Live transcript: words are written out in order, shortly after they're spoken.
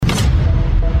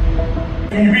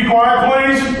Can you be quiet,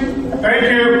 please? Thank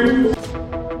you.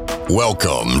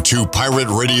 Welcome to Pirate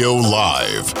Radio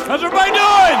Live. How's everybody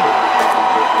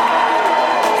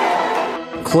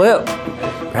doing? Clip.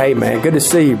 Hey, man, good to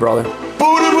see you, brother. Booty,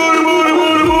 booty, booty,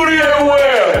 booty, booty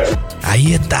everywhere.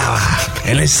 Ahí estaba,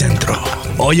 en el centro.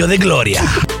 Hoyo de gloria.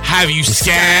 Have you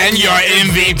scanned your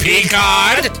MVP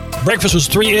card? Breakfast was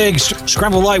 3 eggs,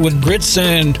 scrambled light with grits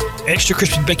and extra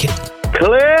crispy bacon.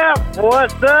 Clip,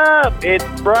 what's up? It's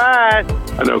Bryce.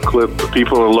 I know, Clip,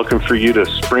 people are looking for you to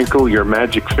sprinkle your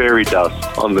magic fairy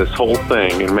dust on this whole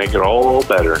thing and make it all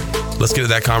better. Let's get to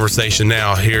that conversation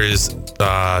now. Here is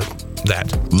that.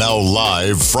 Now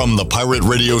live from the Pirate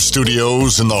Radio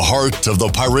studios in the heart of the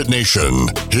Pirate Nation,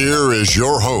 here is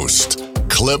your host,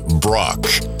 Clip Brock.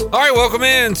 All right, welcome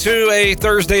in to a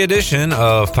Thursday edition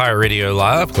of Pirate Radio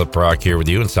Live. Clip Brock here with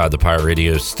you inside the Pirate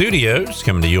Radio studios,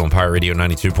 coming to you on Pirate Radio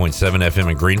 92.7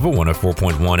 FM in Greenville,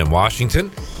 104.1 in Washington.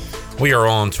 We are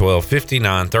on 1250,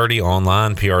 930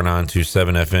 online,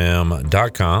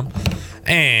 pr927fm.com.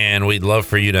 And we'd love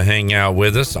for you to hang out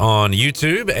with us on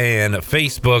YouTube and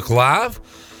Facebook Live.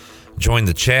 Join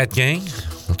the chat gang.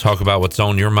 We'll talk about what's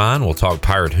on your mind. We'll talk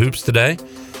Pirate Hoops today.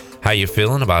 How you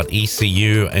feeling about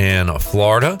ECU and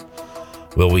Florida?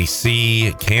 Will we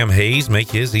see Cam Hayes make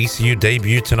his ECU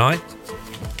debut tonight?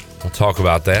 We'll talk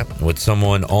about that with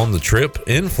someone on the trip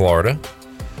in Florida.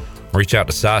 Reach out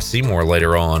to Seymour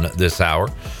later on this hour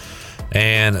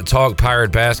and talk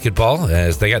Pirate basketball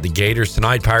as they got the Gators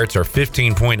tonight. Pirates are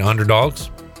 15-point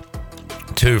underdogs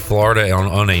to Florida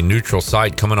on a neutral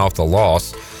site coming off the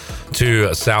loss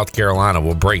to South Carolina.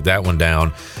 We'll break that one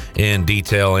down in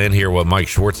detail and hear what Mike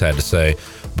Schwartz had to say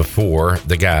before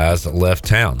the guys left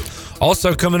town.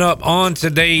 Also coming up on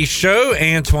today's show,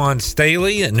 Antwan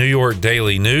Staley at New York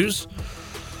Daily News.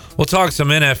 We'll talk some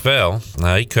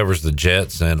NFL. He covers the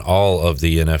Jets and all of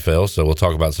the NFL, so we'll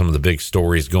talk about some of the big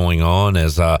stories going on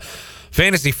as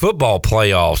fantasy football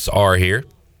playoffs are here.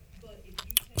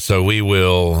 So we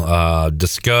will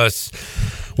discuss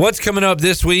what's coming up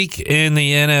this week in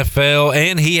the NFL,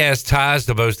 and he has ties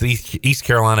to both East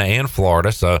Carolina and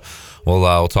Florida, so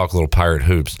we'll talk a little Pirate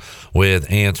Hoops with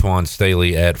Antwan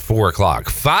Staley at 4 o'clock.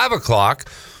 5 o'clock,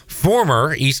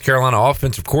 former East Carolina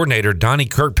offensive coordinator Donnie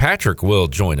Kirkpatrick will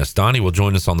join us. Donnie will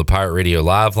join us on the Pirate Radio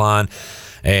Live line,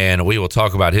 and we will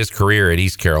talk about his career at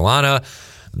East Carolina,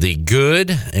 the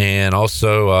good and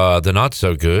also the not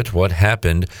so good, what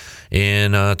happened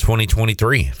in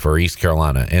 2023 for East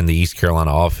Carolina and the East Carolina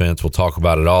offense. We'll talk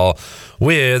about it all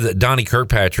with Donnie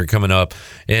Kirkpatrick coming up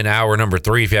in hour number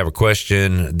 3. If you have a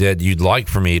question that you'd like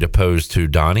for me to pose to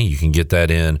Donnie, you can get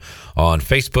that in on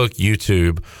Facebook,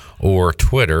 YouTube, or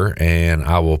Twitter, and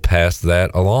I will pass that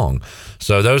along.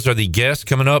 So those are the guests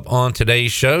coming up on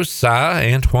today's show, Cy,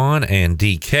 Antwan, and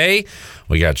DK.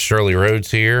 We got Shirley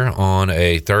Rhodes here on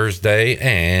a Thursday,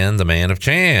 and the man of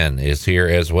Chan is here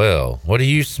as well. What are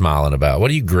you smiling about?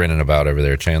 What are you grinning about over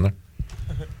there, Chandler?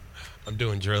 I'm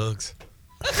doing drugs.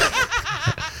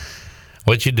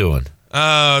 What you doing?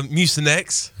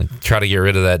 Mucinex. Try to get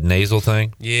rid of that nasal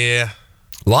thing? Yeah.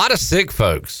 A lot of sick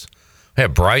folks. We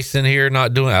have Bryce in here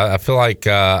not doing it. I feel like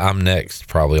I'm next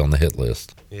probably on the hit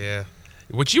list. Yeah.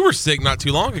 But you were sick not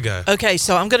too long ago. Okay,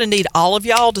 so I'm going to need all of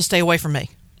y'all to stay away from me.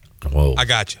 Whoa. I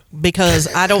got you.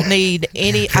 Because I don't need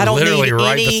any. I don't literally need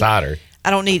right any, beside her.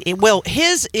 I don't need it. Well,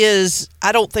 his is,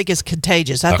 I don't think is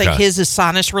contagious. I think his is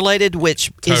sinus related,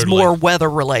 which is more weather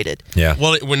related. Yeah.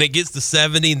 Well, when it gets to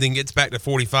 70 and then gets back to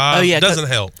 45, it doesn't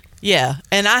help. Yeah,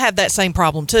 and I have that same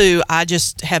problem too. I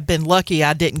just have been lucky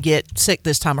I didn't get sick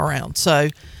this time around. So,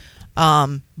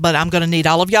 but I'm going to need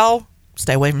all of y'all.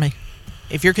 Stay away from me.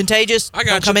 If you're contagious,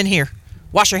 don't come in here.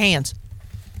 Wash your hands.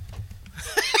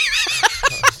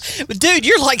 Dude,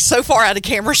 you're like so far out of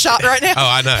camera shot right now. Oh,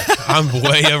 I know. I'm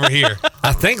way over here.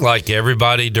 I think like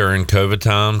everybody during COVID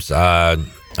times, I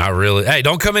really, hey,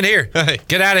 don't come in here. Hey.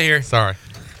 Get out of here. Sorry.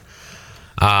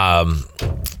 I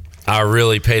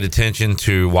really paid attention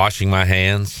to washing my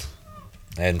hands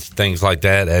and things like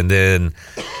that. And then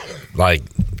like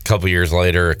a couple years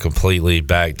later, completely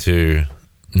back to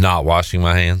not washing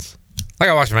my hands. Like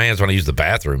I wash my hands when I use the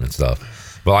bathroom and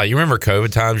stuff. But like, you remember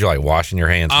COVID times, you're like washing your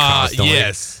hands constantly?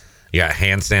 Yes. You got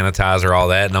hand sanitizer, all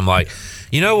that. And I'm like,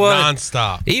 you know what?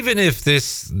 Nonstop. Even if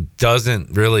this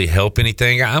doesn't really help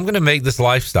anything, I'm going to make this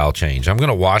lifestyle change. I'm going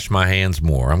to wash my hands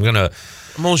more. I'm going to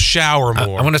shower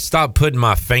more. I'm going to stop putting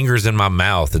my fingers in my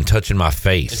mouth and touching my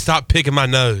face. And stop picking my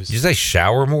nose. Did you say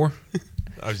shower more?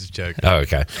 I was just joking. Oh,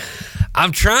 okay.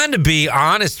 I'm trying to be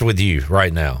honest with you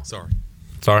right now. Sorry.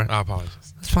 I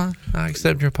apologize. That's fine. I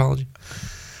accept your apology.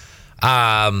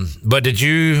 But did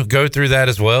you go through that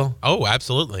as well? Oh,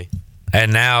 absolutely.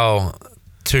 And now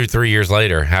 2-3 years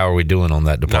later, how are we doing on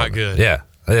that department? Not good. Yeah.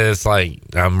 It's like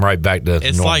I'm right back to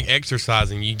It's normal. like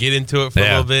exercising. You get into it for a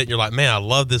little bit, and you're like, man, I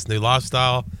love this new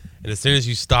lifestyle. And as soon as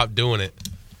you stop doing it,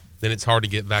 then it's hard to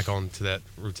get back onto that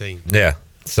routine. Yeah.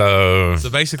 So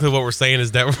basically what we're saying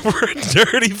is that we're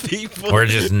dirty people. We're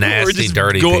just nasty,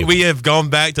 dirty people. We have gone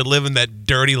back to living that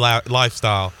dirty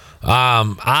lifestyle.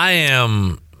 I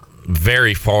am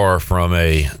very far from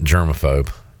a germaphobe.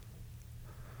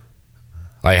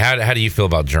 Like, how do you feel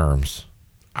about germs?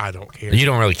 I don't care. You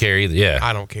don't really care either. Yeah.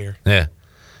 I don't care. Yeah.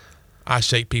 I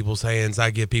shake people's hands.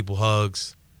 I give people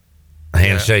hugs.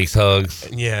 Handshakes, hugs.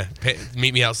 Yeah.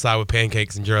 Meet me outside with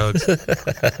pancakes and drugs.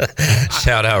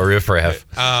 Shout out Riff Raff.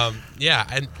 Yeah.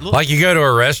 And look, like, you go to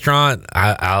a restaurant,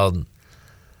 I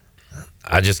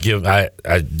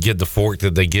get the fork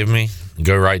that they give me,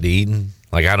 go right to eating.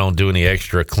 Like, I don't do any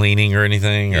extra cleaning or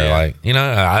anything, or like,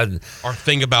 or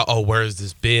think about, where has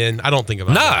this been? I don't think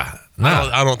about that.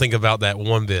 I don't think about that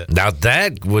one bit. Now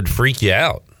that would freak you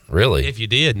out, really. If you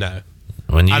did know,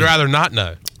 I'd rather not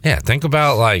know. Yeah, think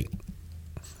about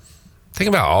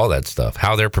all that stuff.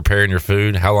 How they're preparing your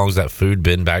food. How long's that food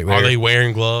been back there? Are they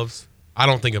wearing gloves? I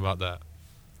don't think about that.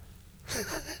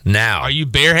 Now, are you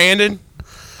barehanded?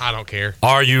 I don't care.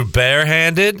 Are you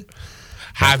barehanded?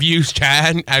 Have you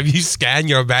scanned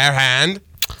your bare hand?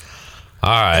 All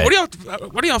right.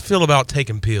 What do y'all feel about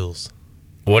taking pills?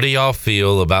 What do y'all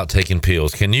feel about taking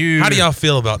pills? How do y'all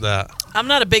feel about that? I'm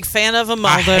not a big fan of them,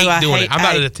 although I hate doing it.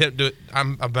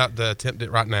 I'm about to attempt it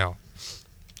right now.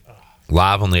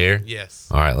 Live on the air? Yes.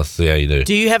 All right, let's see how you do.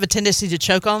 Do you have a tendency to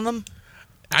choke on them?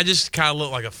 I just kind of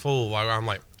look like a fool. Like, I'm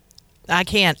like, I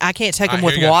can't take them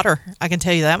with water. I can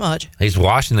tell you that much. He's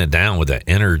washing it down with that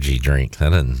energy drink.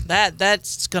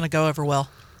 That's going to go over well.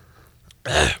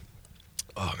 Oh,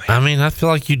 man. I mean, I feel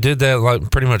like you did that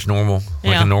like pretty much normal,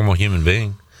 like a normal human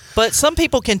being. But some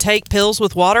people can take pills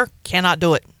with water. Cannot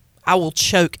do it. I will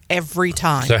choke every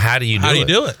time. So how do you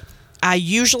do it? I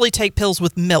usually take pills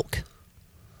with milk.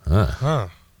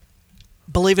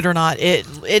 Believe it or not, it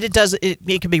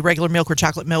can be regular milk or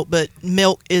chocolate milk, but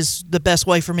milk is the best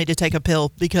way for me to take a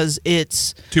pill because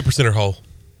it's 2% or whole.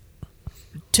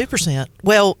 2%.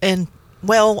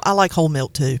 Well, I like whole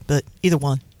milk too, but either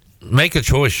one. Make a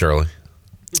choice, Shirley.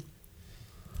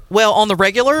 Well, on the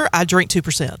regular, I drink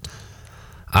 2%.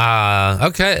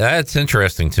 Okay, that's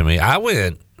interesting to me. I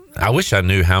wish I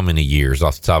knew how many years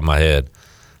off the top of my head,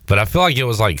 but I feel like it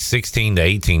was like 16 to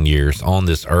 18 years on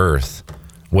this earth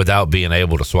without being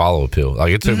able to swallow a pill.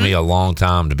 Like, it took me a long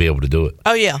time to be able to do it.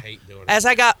 Oh, yeah. As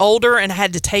I got older and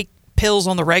had to take pills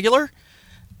on the regular,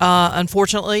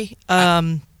 unfortunately,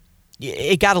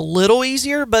 it got a little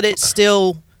easier, but it's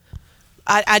still,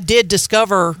 I did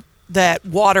discover that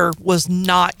water was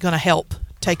not going to help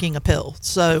taking a pill,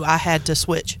 so I had to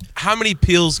switch. How many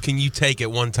pills can you take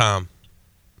at one time?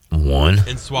 One.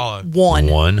 And swallow?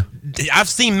 One. I've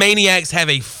seen maniacs have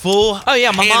a full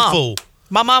handful.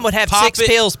 My mom would have Pop 6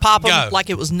 pills, pop them like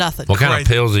it was nothing. What kind of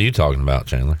pills are you talking about,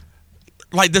 Chandler?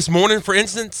 Like this morning, for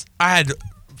instance, I had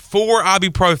 4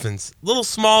 ibuprofens, little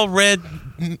small red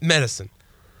medicine.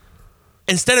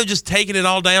 Instead of just taking it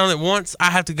all down at once,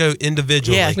 I have to go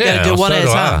individually. Yeah, you got to do one at a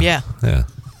time. Yeah.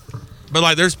 But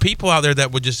like, there's people out there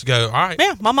that would just go, all right.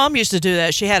 Yeah, my mom used to do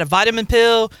that. She had a vitamin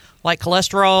pill, like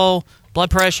cholesterol, blood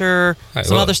pressure,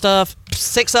 some other stuff.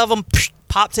 6 of them,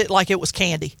 popped it like it was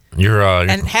candy.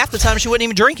 And half the time she wouldn't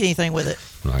even drink anything with it.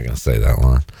 I'm not going to say that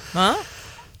line. Huh?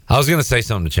 I was going to say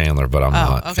something to Chandler, but I'm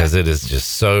not, because it is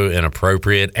just so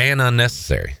inappropriate and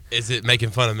unnecessary. Is it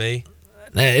making fun of me?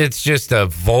 It's just a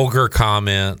vulgar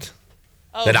comment.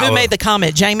 Who made the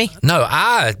comment, Jamie? No,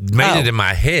 I made it in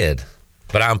my head,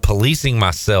 but I'm policing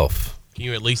myself. Can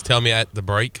you at least tell me at the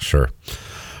break? Sure.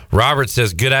 Robert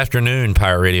says, good afternoon,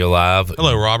 Pirate Radio Live.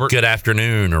 Hello, Robert. Good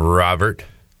afternoon, Robert.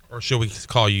 Or should we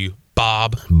call you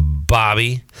Bob?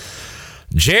 Bobby.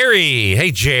 Jerry.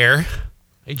 Hey, Jer.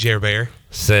 Hey, Jer Bear.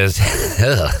 Says,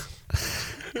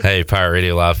 hey, Pirate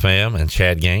Radio Live fam and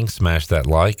Chad gang, smash that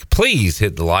like. Please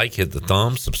hit the like, hit the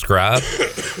thumb, subscribe.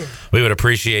 We would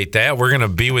appreciate that. We're going to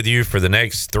be with you for the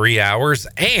next 3 hours,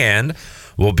 and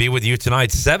we'll be with you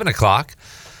tonight, 7 o'clock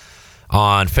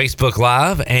on Facebook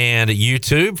Live and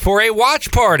YouTube for a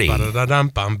watch party.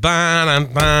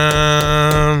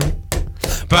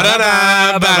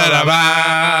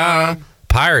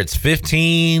 Pirates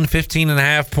 15 and a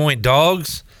half point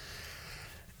dogs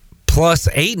plus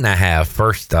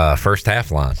 8.5 first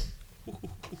half line.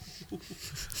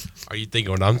 Are you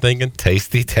thinking what I'm thinking?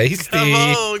 Tasty. Come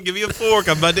on, give me a fork.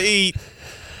 I'm about to eat.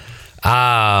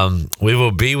 We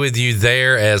will be with you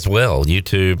there as well.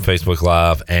 YouTube, Facebook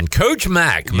Live, and Coach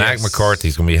Mac. Yes. Mac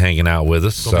McCarthy's going to be hanging out with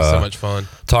us. It's going to be so much fun.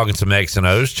 Talking some X and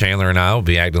O's. Chandler and I will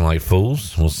be acting like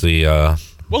fools. We'll see.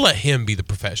 We'll let him be the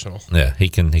professional. Yeah, he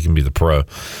can be the pro.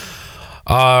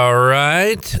 All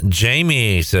right.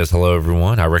 Jamie says, hello,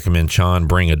 everyone. I recommend Sean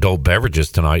bring adult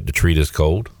beverages tonight to treat his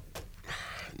cold.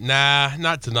 Nah,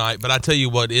 not tonight. But I tell you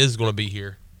what is going to be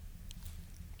here.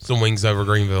 Some wings over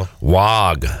Greenville.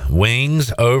 WOG.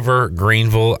 Wings over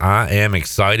Greenville. I am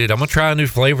excited. I'm going to try a new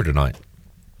flavor tonight.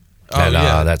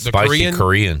 That the spicy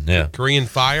Korean. Yeah. Korean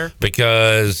fire.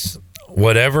 Because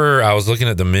whatever, I was looking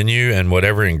at the menu and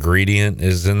whatever ingredient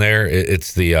is in there,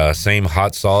 it's the same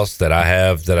hot sauce that I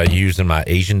have that I use in my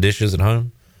Asian dishes at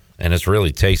home. And it's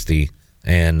really tasty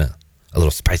and a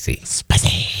little spicy.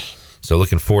 So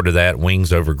looking forward to that.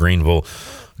 Wings over Greenville.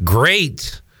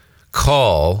 Great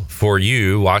call for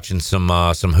you watching some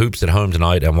hoops at home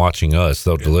tonight and watching us.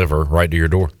 They'll deliver right to your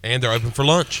door. And they're open for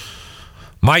lunch.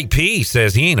 Mike P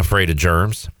says he ain't afraid of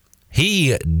germs. He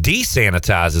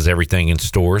desanitizes everything in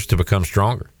stores to become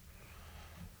stronger.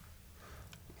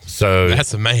 So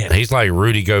that's a man. He's like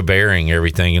Rudy Gobert-ing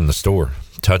everything in the store,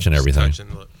 touching everything.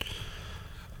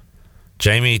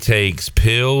 Jamie takes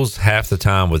pills half the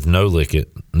time with no liquid,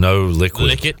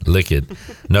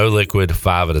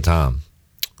 5 at a time.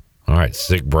 All right,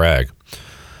 sick brag.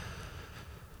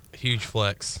 Huge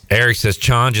flex. Eric says,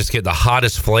 Chon, just get the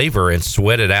hottest flavor and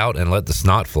sweat it out and let the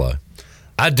snot flow.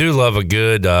 I do love a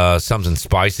good something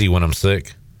spicy when I'm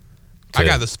sick. I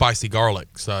got the spicy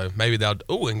garlic, so maybe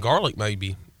and garlic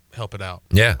maybe help it out.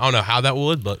 Yeah. I don't know how that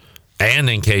would, but. And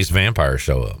in case vampires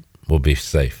show up, we'll be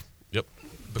safe. Yep.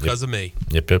 Because of me.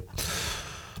 Yep.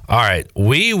 All right.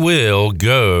 We will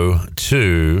go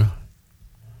to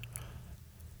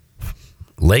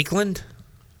Lakeland,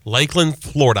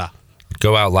 Florida.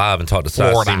 Go out live and talk to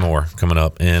Cy Seymour coming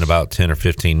up in about 10 or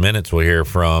 15 minutes. We'll hear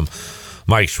from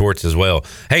Mike Schwartz as well.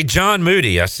 Hey, John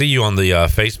Moody, I see you on the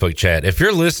Facebook chat. If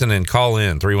you're listening, call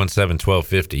in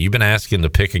 317-1250. You've been asking to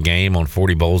pick a game on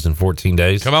 40 bowls in 14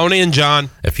 days. Come on in,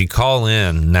 John. If you call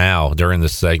in now during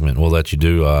this segment, we'll let you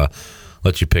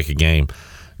pick a game.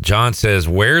 John says,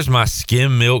 where's my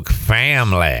skim milk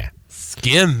family?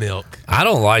 Skim milk? I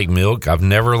don't like milk. I've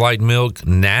never liked milk.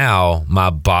 Now my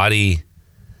body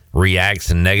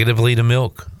reacts negatively to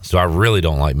milk, so I really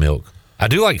don't like milk. I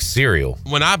do like cereal.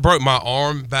 When I broke my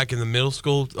arm back in the middle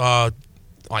school,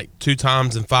 like 2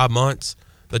 times in 5 months,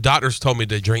 the doctors told me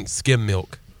to drink skim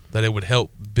milk, that it would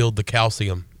help build the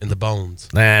calcium in the bones.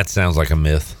 That sounds like a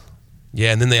myth.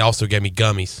 Yeah, and then they also gave me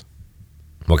gummies.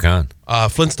 What kind?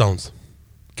 Flintstones.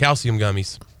 Calcium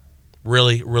gummies.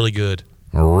 Really, really good.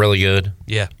 Really good?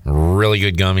 Yeah. Really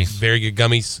good gummies? Very good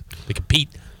gummies. They compete.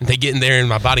 They get in there in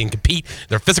my body and compete.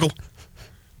 They're physical.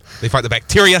 They fight the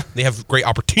bacteria. They have great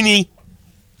opportunity.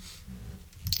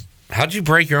 How'd you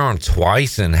break your arm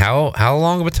twice, and how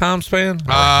long of a time span?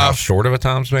 How short of a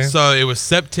time span? So it was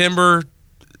September,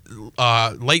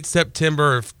 late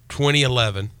September of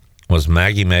 2011. Was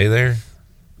Maggie May there?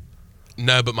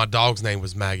 No, but my dog's name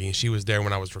was Maggie, and she was there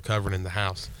when I was recovering in the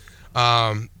house.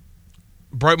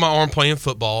 Broke my arm playing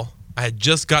football. I had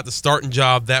just got the starting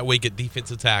job that week at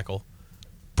defensive tackle.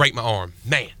 Break my arm.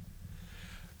 Man.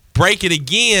 Break it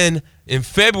again in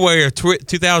February of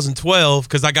 2012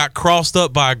 because I got crossed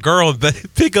up by a girl and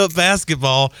pick up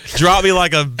basketball. Dropped me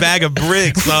like a bag of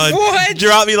bricks, son. What?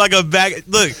 Dropped me like a bag.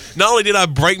 Look, not only did I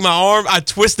break my arm, I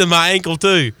twisted my ankle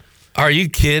too. Are you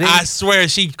kidding? I swear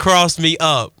she crossed me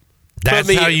up.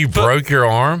 That's how you broke your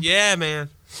arm? Yeah, man.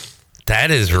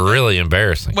 That is really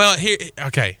embarrassing. Well,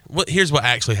 here's what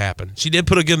actually happened. She did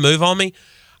put a good move on me.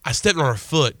 I stepped on her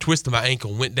foot, twisted my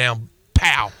ankle, went down,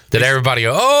 pow. Did everybody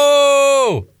go,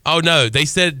 oh? Oh, no. They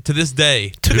said to this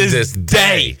day. To this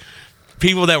day.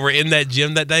 People that were in that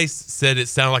gym that day said it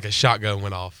sounded like a shotgun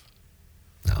went off.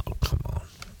 Oh, come on.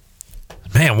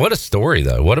 Man, what a story,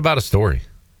 though. What about a story?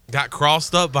 Got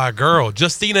crossed up by a girl.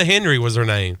 Justina Henry was her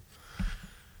name.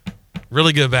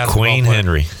 Really good basketball Queen player.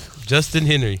 Henry. Justin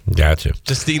Henry. Gotcha.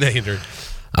 Justina Henry.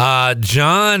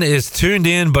 John is tuned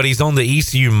in, but he's on the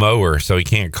ECU mower, so he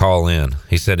can't call in.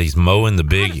 He said he's mowing the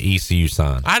big ECU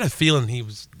sign. I had a feeling he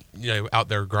was, out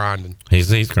there grinding.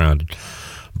 He's grinding.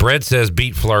 Brad says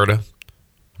beat Florida.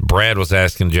 Brad was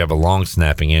asking, did you have a long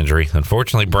snapping injury?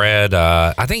 Unfortunately, Brad,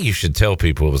 I think you should tell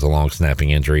people it was a long snapping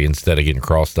injury instead of getting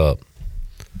crossed up.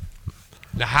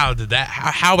 Now,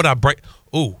 how would I break?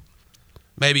 Ooh,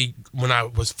 maybe when I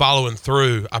was following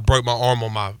through, I broke my arm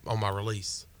on my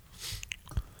release.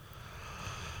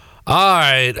 All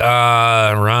right,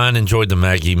 Ryan enjoyed the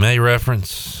Maggie May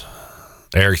reference.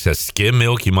 Eric says skim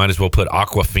milk. You might as well put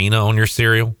Aquafina on your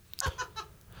cereal.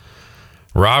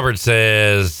 Robert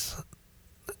says,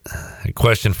 a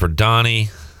question for Donnie.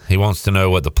 He wants to know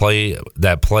what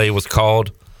that play was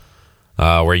called,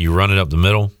 where you run it up the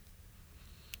middle.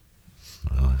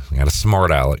 We got a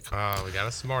smart Alec. Oh, we got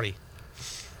a smarty.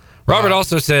 Robert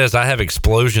also says, I have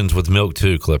explosions with milk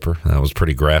too, Clipper. That was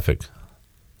pretty graphic.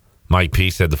 Mike P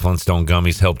said the Flintstone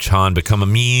gummies helped Chon become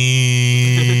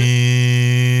immune.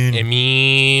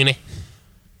 Immune.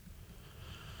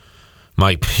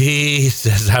 Mike P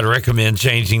says, I'd recommend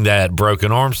changing that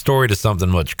broken arm story to something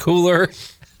much cooler.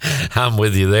 I'm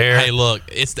with you there. Hey, look,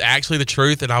 it's actually the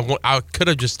truth, and I could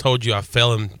have just told you I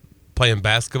fell in playing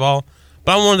basketball,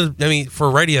 but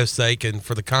for radio's sake and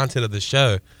for the content of the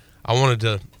show, I wanted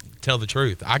to tell the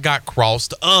truth. I got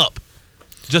crossed up.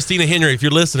 Justina Henry, if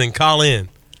you're listening, call in.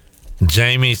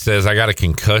 Jamie says, I got a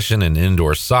concussion in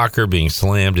indoor soccer being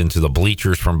slammed into the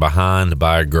bleachers from behind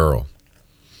by a girl.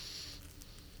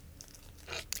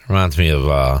 Reminds me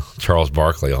of Charles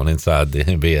Barkley on Inside the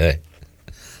NBA.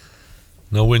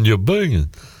 No, when you're banging.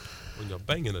 When you're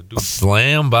banging a dude.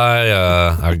 Slammed by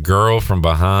a girl from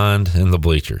behind in the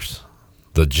bleachers.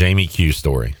 The Jamie Q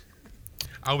story.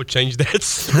 I would change that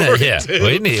story. Yeah, too.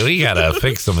 we got to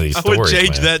fix some of these stories. I would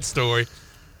change man. that story.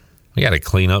 We got to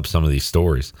clean up some of these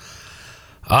stories.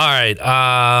 All right.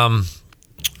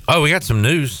 We got some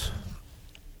news.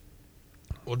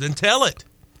 Well, then tell it.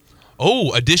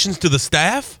 Oh, additions to the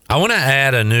staff? I want to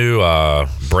add a new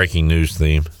breaking news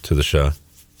theme to the show.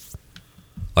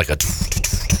 Like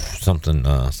something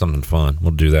fun.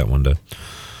 We'll do that one day.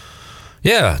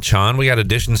 Yeah, Chon, we got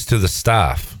additions to the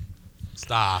staff.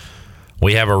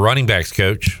 We have a running backs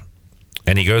coach,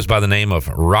 and he goes by the name of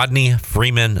Rodney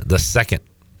Freeman II.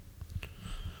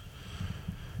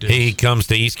 He comes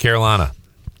to East Carolina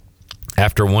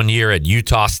after 1 year at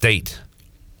Utah State.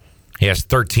 He has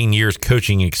 13 years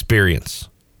coaching experience.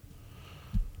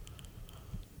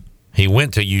 He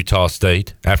went to Utah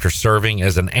State after serving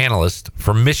as an analyst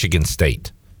for Michigan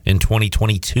State in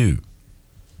 2022.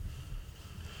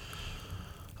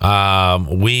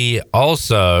 We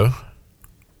also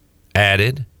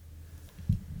added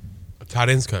a tight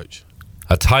ends coach.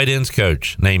 A tight ends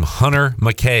coach named Hunter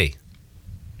McKay.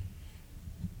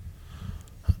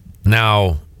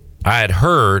 Now, I had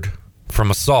heard from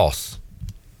a source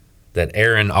that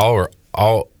Aaron Allyer.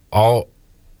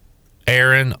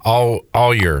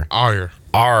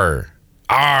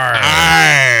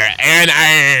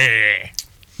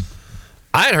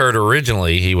 I'd heard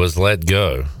originally he was let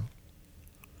go.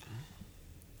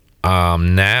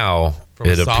 Now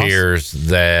it appears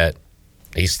that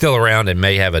he's still around and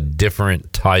may have a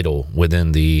different title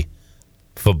within the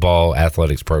football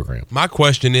athletics program. My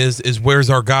question is where's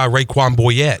our guy Raekwon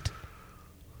Boyette?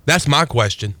 That's my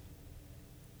question.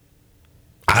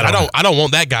 I don't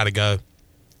want that guy to go.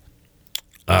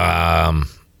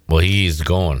 Well, he's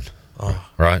gone. Oh.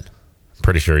 Right?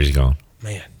 Pretty sure he's gone.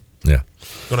 Man. Yeah.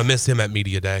 Gonna miss him at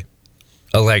Media Day.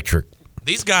 Electric.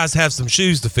 These guys have some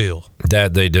shoes to fill.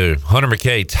 That they do. Hunter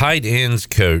McKay, tight ends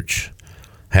coach,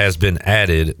 has been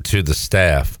added to the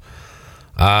staff.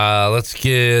 Let's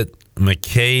get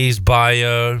McKay's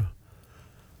bio.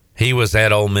 He was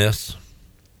at Ole Miss.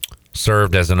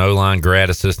 Served as an O-line grad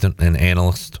assistant and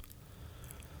analyst.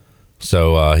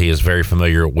 So he is very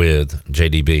familiar with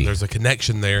JDB. There's a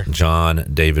connection there. John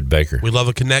David Baker. We love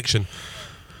a connection.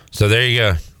 So there you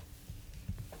go.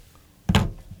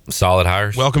 Solid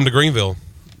hires. Welcome to Greenville.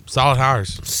 Solid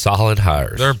hires. Solid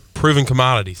hires. They're proven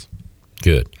commodities.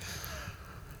 Good.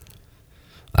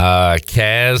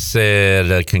 Kaz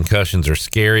said concussions are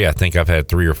scary. I think I've had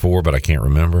 3 or 4, but I can't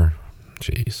remember.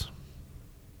 Jeez.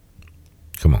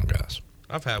 Come on, guys.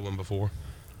 I've had one before.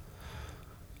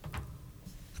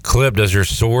 Clip, does your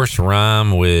source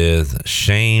rhyme with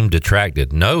shame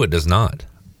detracted? No, it does not.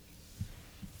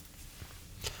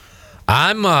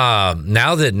 I'm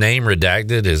now that name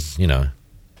redacted is, no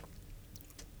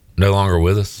longer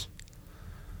with us.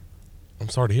 I'm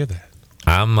sorry to hear that.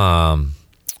 I'm I'm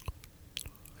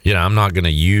not going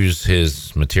to use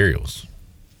his materials.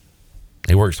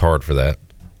 He works hard for that.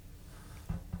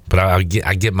 But I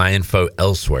get my info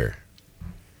elsewhere.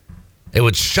 It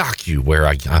would shock you where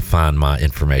I find my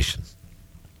information.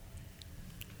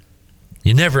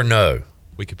 You never know.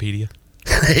 Wikipedia?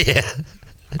 Yeah.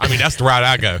 I mean, that's the route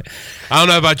I go. I don't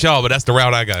know about y'all, but that's the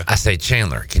route I go. I say,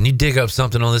 Chandler, can you dig up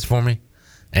something on this for me?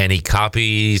 And he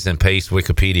copies and pastes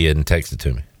Wikipedia and texts it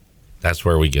to me. That's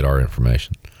where we get our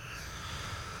information.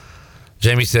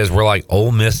 Jamie says we're like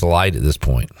Ole Miss light at this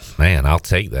point. Man, I'll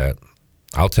take that.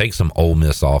 I'll take some Ole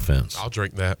Miss offense. I'll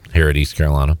drink that. Here at East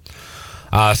Carolina.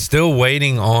 Still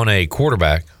waiting on a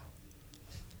quarterback.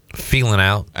 Feeling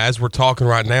out. As we're talking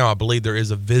right now, I believe there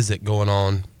is a visit going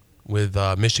on with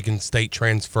Michigan State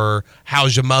transfer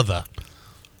Hauser mother.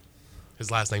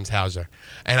 His last name's Hauser.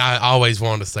 And I always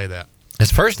wanted to say that.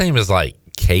 His first name is like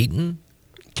Caton?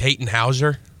 Caton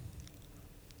Hauser.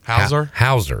 Hauser.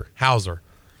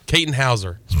 Caton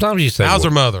Hauser. Sometimes you say Hauser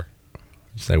mother.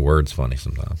 You say words funny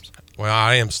sometimes. Well,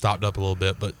 I am stopped up a little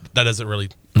bit, but that doesn't really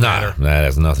matter. No, that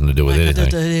has nothing to do with anything.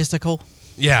 It is the cool.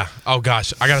 Yeah. Oh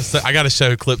gosh, I gotta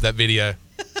show clip that video.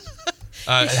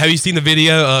 Have you seen the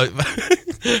video?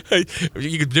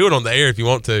 You could do it on the air if you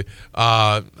want to.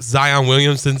 Zion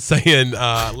Williamson saying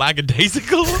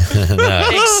lackadaisical.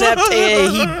 Except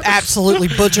he absolutely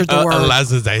butchered the word.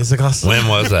 Lackadaisical. When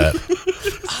was that?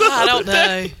 I don't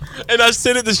know. And I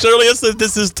sent it to Shirley. I said,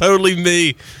 "This is totally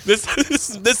me. This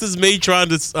is me trying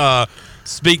to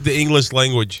speak the English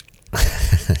language."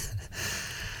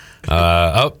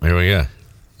 Here we go.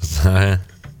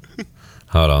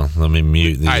 Hold on, let me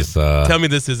mute these. Right, tell me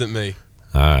this isn't me.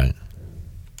 All right.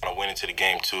 I went into the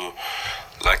game too,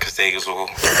 like Castegas.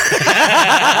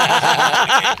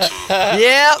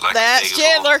 Yep, that's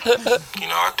Chandler. You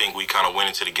know, I think we kind of went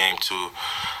into the game too,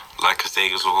 like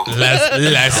Castegas.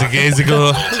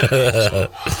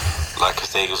 Like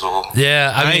Castegas.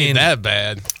 Yeah, I mean, ain't that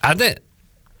bad. I think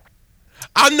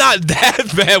I'm not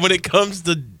that bad when it comes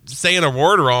to saying a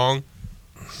word wrong.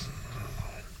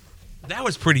 That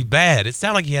was pretty bad. It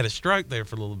sounded like he had a stroke there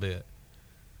for a little bit.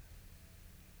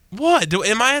 What?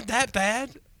 Am I that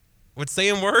bad with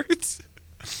saying words?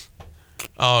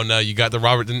 Oh, no. You got the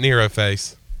Robert De Niro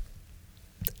face.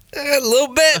 a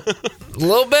little bit. A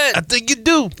little bit. I think you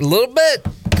do. A little bit.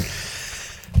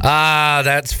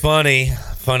 That's funny.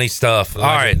 Funny stuff. All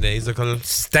right.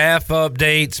 Staff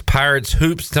updates. Pirates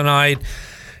hoops tonight.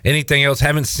 Anything else?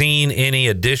 Haven't seen any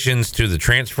additions to the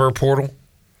transfer portal?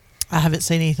 I haven't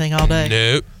seen anything all day.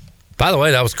 Nope. By the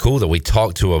way, that was cool that we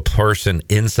talked to a person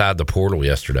inside the portal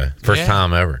yesterday. First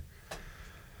time ever.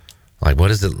 Like,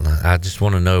 what is it? I just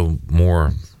want to know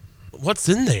more. What's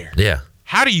in there? Yeah.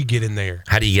 How do you get in there?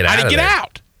 How do you get out? How do you get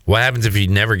out? What happens if you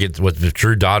never get? What if the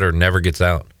true daughter never gets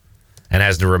out and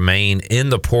has to remain in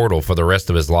the portal for the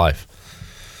rest of his life?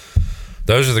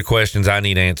 Those are the questions I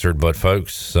need answered. But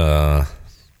folks, we'll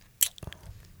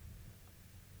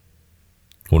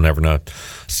never know.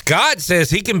 Scott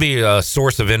says he can be a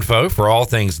source of info for all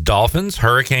things Dolphins,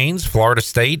 Hurricanes, Florida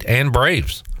State, and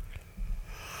Braves.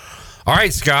 All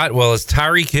right, Scott. Well, is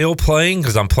Tyreek Hill playing?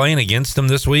 Because I'm playing against him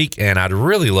this week, and I'd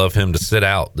really love him to sit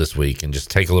out this week and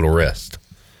just take a little rest.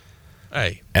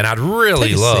 Hey. And I'd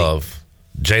really love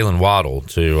Jalen Waddle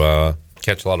to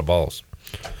catch a lot of balls.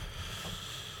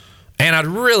 And I'd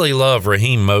really love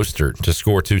Raheem Mostert to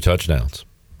score 2 touchdowns.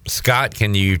 Scott,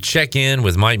 can you check in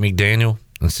with Mike McDaniel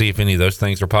and see if any of those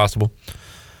things are possible?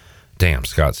 Damn,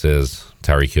 Scott says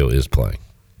Tyreek Hill is playing.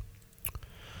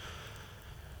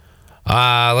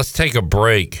 Let's take a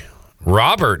break.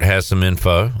 Robert has some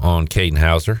info on Caden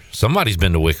Hauser. Somebody's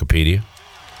been to Wikipedia.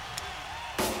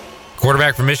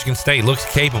 Quarterback from Michigan State,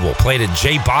 looks capable. Played at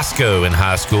J. Bosco in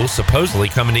high school. Supposedly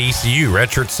coming to ECU.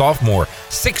 Redshirt sophomore.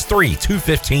 6'3",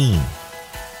 215.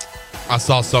 I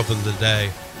saw something today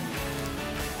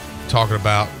talking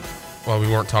about, well, we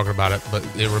weren't talking about it, but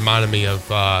it reminded me of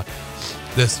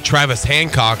this Travis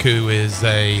Hancock, who is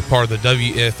a part of the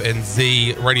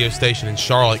WFNZ radio station in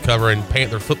Charlotte covering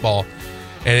Panther football.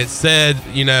 And it said,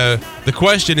 you know, the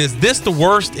question is this the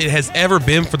worst it has ever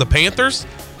been for the Panthers?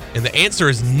 And the answer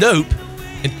is nope.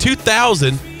 In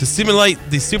 2000, to simulate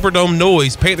the Superdome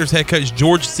noise, Panthers head coach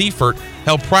George Seifert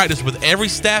held practice with every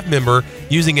staff member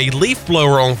using a leaf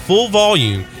blower on full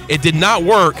volume. It did not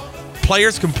work.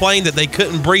 Players complained that they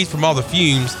couldn't breathe from all the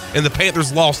fumes, and the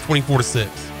Panthers lost 24-6.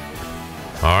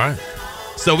 All right.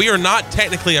 So we are not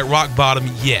technically at rock bottom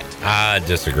yet. I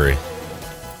disagree.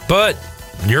 But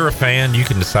you're a fan. You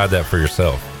can decide that for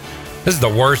yourself. This is the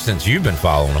worst since you've been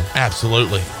following them.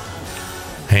 Absolutely.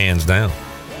 Hands down.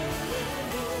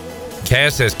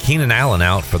 Cass says Keenan Allen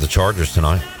out for the Chargers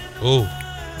tonight. Ooh.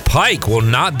 Pike will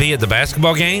not be at the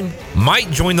basketball game. Might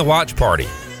join the watch party.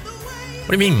 What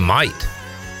do you mean might?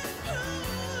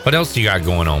 What else do you got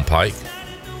going on, Pike?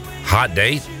 Hot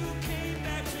date?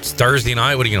 It's Thursday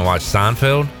night. What are you going to watch,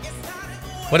 Seinfeld?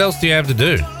 What else do you have to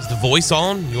do? Is The Voice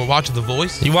on? You watching The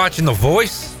Voice? You watching The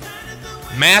Voice?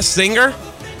 Masked Singer?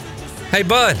 Hey,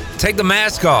 bud, take the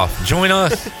mask off. Join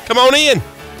us. Come on in.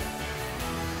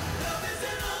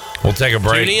 We'll take a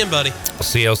break. Tune in, buddy.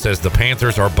 CL says the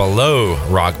Panthers are below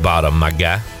rock bottom, my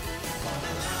guy.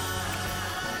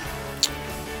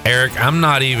 Eric, I'm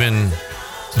not even...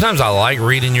 Sometimes I like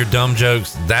reading your dumb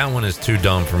jokes. That one is too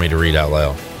dumb for me to read out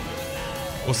loud.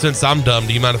 Well, since I'm dumb,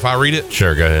 do you mind if I read it?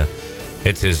 Sure, go ahead.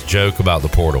 It's his joke about the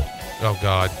portal. Oh,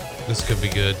 God. This could be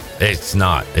good. It's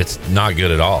not. It's not good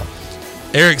at all.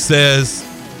 Eric says,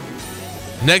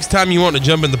 next time you want to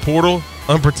jump in the portal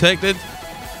unprotected,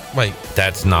 wait.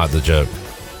 That's not the joke.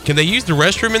 Can they use the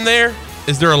restroom in there?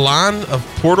 Is there a line of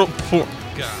portal?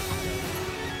 God.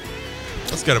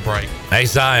 Let's get a break. Hey,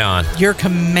 Zion. Your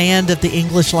command of the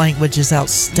English language is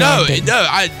outstanding. No,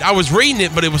 I was reading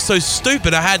it, but it was so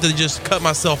stupid I had to just cut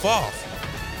myself off.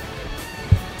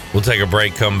 We'll take a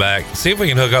break, come back, see if we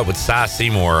can hook up with Cy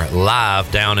Seymour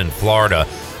live down in Florida.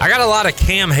 I got a lot of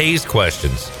Cam Hayes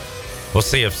questions. We'll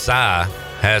see if Cy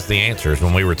has the answers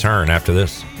when we return after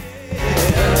this.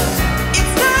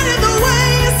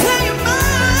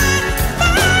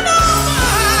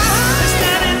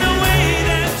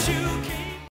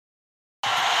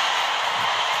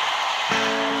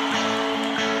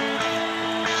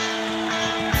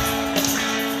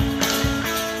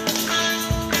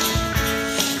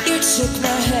 Took my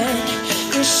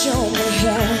hand, you showed me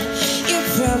how, you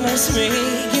promised me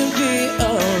you'd be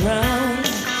around.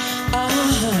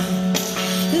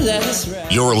 That's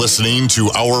right. You're listening to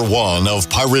Hour 1 of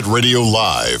Pirate Radio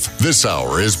Live. This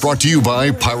hour is brought to you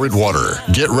by Pirate Water.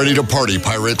 Get ready to party,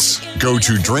 pirates. Go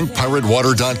to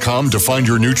drinkpiratewater.com to find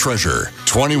your new treasure.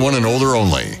 21 and older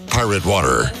only. Pirate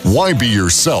Water. Why be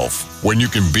yourself when you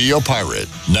can be a pirate?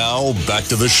 Now, back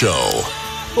to the show.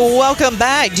 Welcome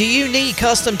back. Do you need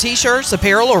custom t-shirts,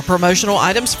 apparel, or promotional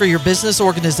items for your business,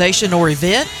 organization, or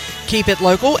event? Keep it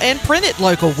local and print it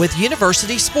local with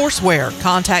University Sportswear.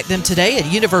 Contact them today at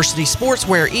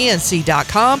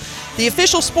universitysportswearenc.com, the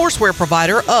official sportswear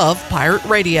provider of Pirate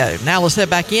Radio. Now let's head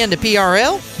back into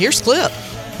PRL. Here's Clip.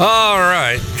 All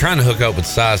right. Trying to hook up with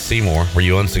Cy Seymour. Were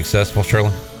you unsuccessful,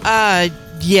 Shirley?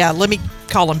 Yeah, let me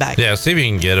call him back. Yeah, see if you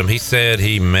can get him. He said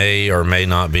he may or may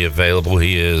not be available.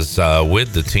 He is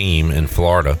with the team in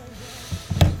Florida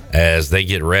as they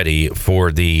get ready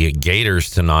for the Gators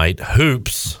tonight.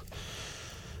 Hoops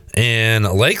in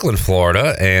Lakeland,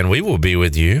 Florida, and we will be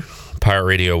with you. Pirate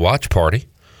Radio Watch Party,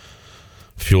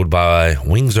 fueled by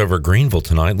Wings Over Greenville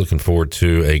tonight. Looking forward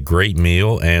to a great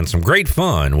meal and some great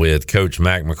fun with Coach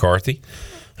Mac McCarthy,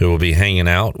 who will be hanging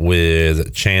out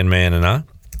with Chan Man and I.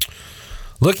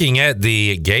 Looking at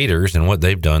the Gators and what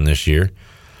they've done this year,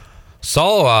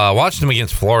 watched them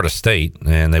against Florida State,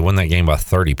 and they won that game by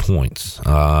 30 points.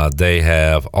 They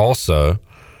have also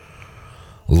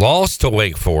lost to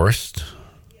Wake Forest,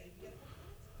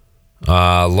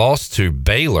 lost to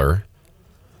Baylor,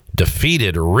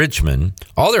 defeated Richmond.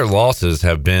 All their losses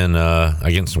have been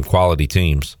against some quality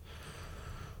teams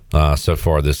so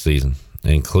far this season,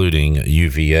 including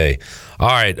UVA. All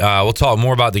right, we'll talk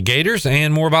more about the Gators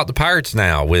and more about the Pirates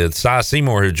now with Cy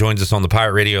Seymour, who joins us on the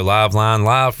Pirate Radio Live line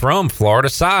live from Florida.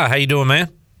 Cy, how you doing, man?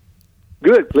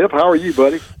 Good, Cliff. How are you,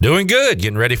 buddy? Doing good.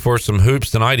 Getting ready for some hoops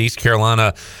tonight. East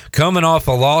Carolina coming off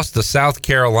a loss to South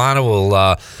Carolina.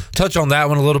 We'll touch on that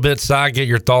one a little bit. Cy, get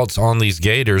your thoughts on these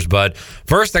Gators. But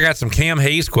first, I got some Cam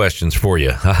Hayes questions for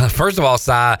you. First of all,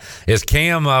 Cy, is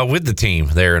Cam with the team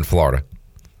there in Florida?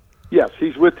 Yes,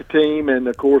 he's with the team, and,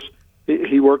 of course,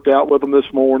 he worked out with them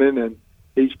this morning, and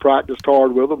he's practiced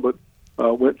hard with them, but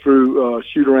went through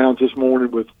shoot-arounds this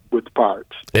morning with the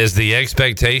Pirates. Is the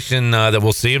expectation that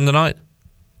we'll see him tonight?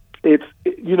 It's,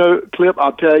 Clip,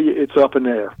 I'll tell you, it's up in the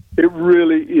air. It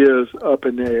really is up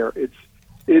in the air. It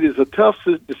is a tough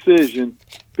decision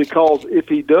because if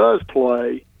he does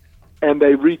play and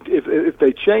if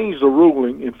they change the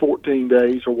ruling in 14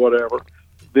 days or whatever,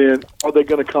 then are they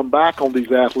going to come back on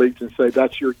these athletes and say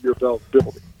that's your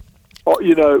eligibility? Or,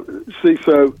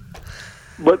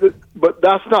 but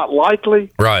that's not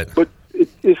likely. Right. But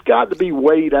it's got to be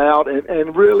weighed out,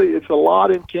 and really it's a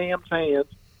lot in Cam's hands.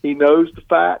 He knows the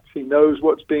facts. He knows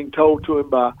what's being told to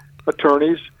him by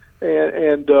attorneys,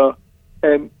 and John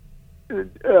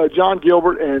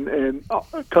Gilbert and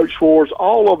Coach Schwartz,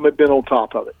 all of them have been on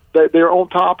top of it. They're on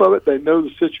top of it. They know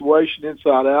the situation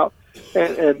inside out,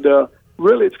 and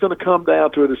really it's going to come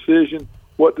down to a decision.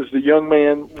 What does the young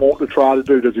man want to try to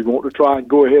do? Does he want to try and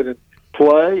go ahead and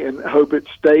play and hope it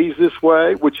stays this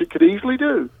way, which it could easily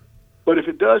do? But if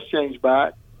it does change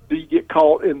back, do you get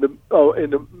caught in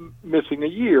the missing a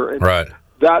year? And right.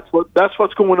 That's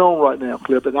what's going on right now,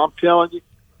 Clip. And I'm telling you,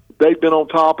 they've been on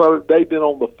top of it. They've been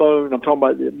on the phone. I'm talking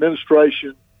about the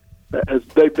administration.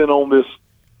 They've been on this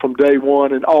from day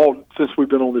one and all since we've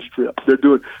been on this trip.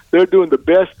 They're doing the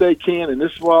best they can, and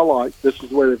this is what I like. This is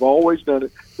the way they've always done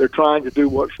it. They're trying to do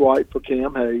what's right for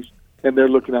Cam Hayes, and they're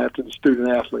looking after the student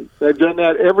athletes. They've done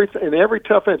that every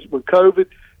tough incident. With COVID,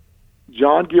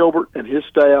 John Gilbert and his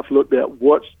staff looked at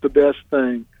what's the best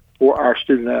thing for our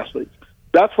student athletes.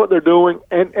 That's what they're doing,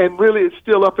 and really it's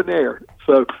still up in the air.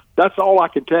 So that's all I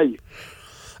can tell you.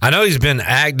 I know he's been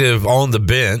active on the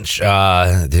bench,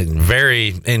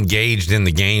 very engaged in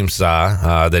the game,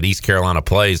 that East Carolina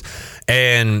plays.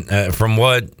 And from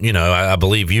what, I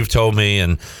believe you've told me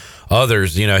and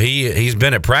others, he's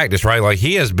been at practice, right? Like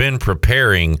he has been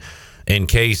preparing in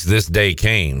case this day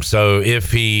came. So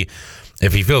if he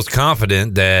feels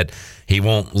confident that he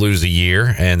won't lose a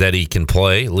year and that he can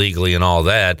play legally and all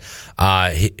that,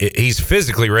 he's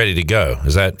physically ready to go.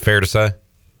 Is that fair to say?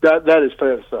 That is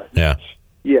fair to say. Yeah.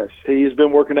 Yes, he has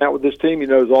been working out with this team. He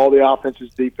knows all the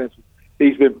offenses, defenses.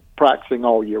 He's been practicing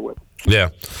all year with them. Yeah.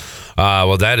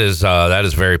 Well, that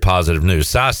is very positive news.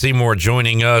 Seymour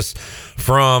joining us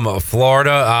from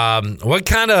Florida. What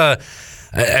kind of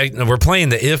we're playing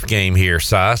the if game here,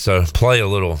 so play a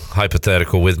little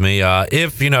hypothetical with me.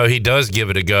 If he does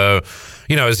give it a go,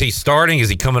 is he starting? Is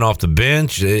he coming off the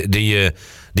bench?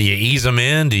 Do you ease him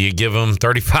in? Do you give him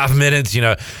 35 minutes?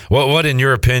 What in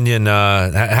your opinion?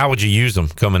 How would you use him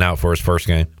coming out for his first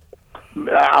game?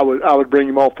 I would bring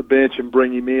him off the bench and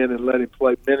bring him in and let him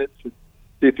play minutes and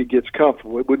see if he gets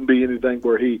comfortable. It wouldn't be anything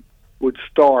where he would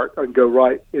start and go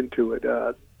right into it.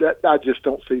 That I just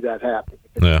don't see that happening.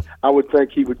 Yeah. I would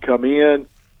think he would come in,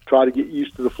 try to get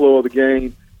used to the flow of the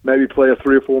game, maybe play a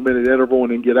 3 or 4 minute interval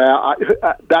and then get out.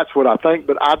 That's what I think,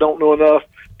 but I don't know enough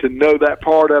to know that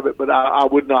part of it, but I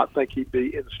would not think he'd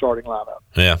be in the starting lineup.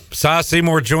 Yeah.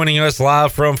 Seymour joining us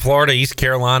live from Florida, East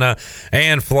Carolina,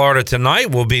 and Florida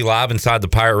tonight. We'll be live inside the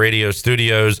Pirate Radio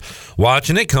studios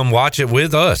watching it. Come watch it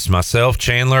with us, myself,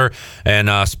 Chandler,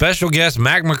 and special guest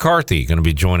Mac McCarthy going to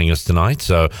be joining us tonight.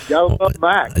 So, gotta love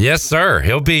Mac. Yes, sir.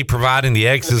 He'll be providing the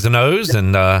X's and O's,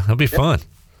 and it'll be fun.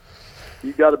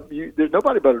 There's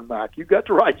nobody better than Mac. You got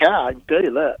the right guy. I can tell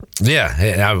you that.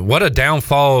 Yeah. What a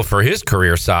downfall for his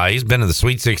career, Si. He's been in the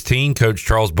Sweet 16. Coach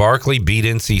Charles Barkley beat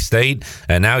NC State,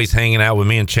 and now he's hanging out with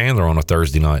me and Chandler on a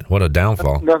Thursday night. What a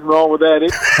downfall. Nothing wrong with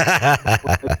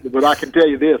that. But I can tell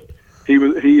you this.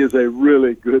 He is a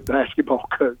really good basketball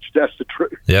coach. That's the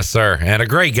truth. Yes, sir. And a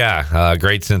great guy.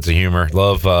 Great sense of humor.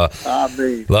 Love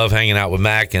hanging out with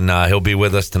Mac, and he'll be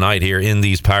with us tonight here in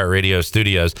these Pirate Radio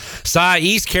studios.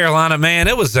 East Carolina, man,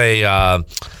 it was a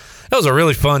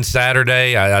really fun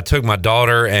Saturday. I took my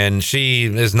daughter, and she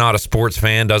is not a sports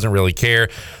fan, doesn't really care.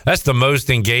 That's the most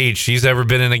engaged she's ever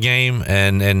been in a game,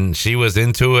 and she was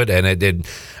into it, and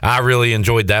I really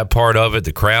enjoyed that part of it.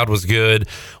 The crowd was good.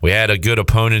 We had a good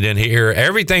opponent in here.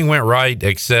 Everything went right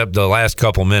except the last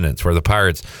couple minutes where the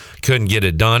Pirates couldn't get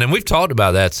it done. And we've talked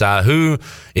about that, Si. Who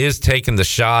is taking the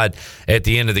shot at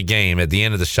the end of the game, at the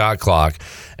end of the shot clock?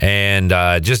 And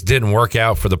just didn't work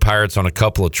out for the Pirates on a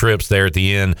couple of trips there at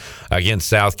the end against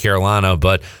South Carolina.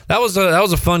 But that was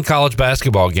a fun college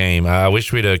basketball game. I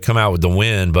wish we'd have come out with the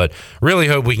win, but really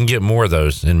hope we can get more of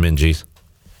those in Minji's.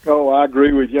 Oh, I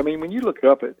agree with you. I mean, when you look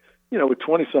up at, with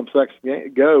 20-some seconds to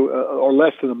go, or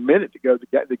less than a minute to go,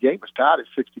 the game was tied at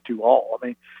 62-all. I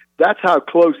mean, that's how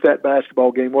close that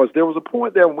basketball game was. There was a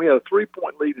point there when we had a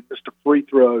 3-point lead and missed a free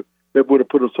throw that would have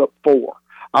put us up 4.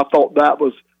 I thought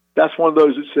that's one of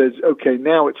those that says, okay,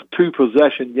 now it's a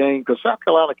 2-possession game because South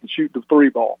Carolina can shoot the 3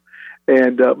 ball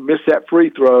and miss that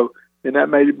free throw, and that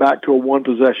made it back to a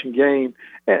 1-possession game.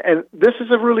 And this is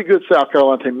a really good South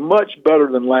Carolina team, much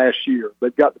better than last year.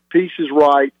 They've got the pieces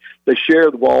right. They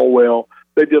share the ball well.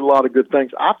 They did a lot of good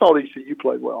things. I thought ECU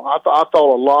played well. I thought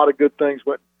a lot of good things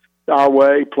went our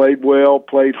way, played well,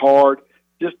 played hard.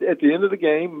 Just at the end of the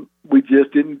game, we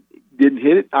just didn't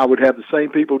hit it. I would have the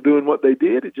same people doing what they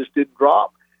did. It just didn't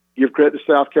drop. Give credit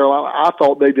to South Carolina. I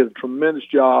thought they did a tremendous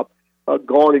job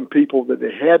guarding people that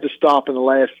they had to stop in the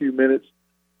last few minutes.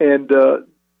 And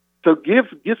so give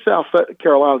South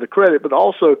Carolina the credit, but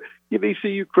also give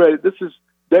ECU credit.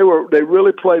 They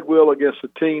really played well against a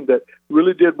team that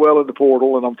really did well in the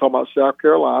portal, and I'm talking about South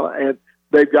Carolina, and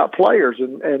they've got players,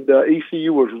 and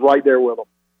ECU was right there with them.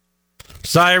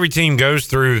 So every team goes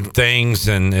through things,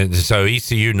 and so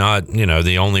ECU not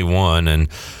the only one, and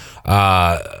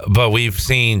but we've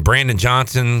seen Brandon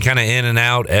Johnson kind of in and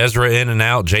out, Ezra in and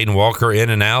out, Jaden Walker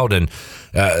in and out, and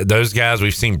those guys,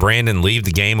 we've seen Brandon leave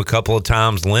the game a couple of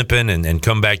times limping and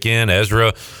come back in.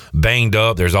 Ezra banged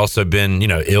up. There's also been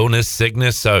illness,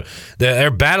 sickness, so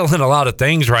they're battling a lot of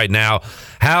things right now.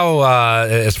 How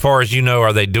as far as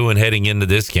are they doing heading into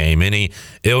this game? Any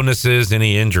illnesses,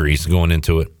 any injuries going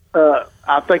into it?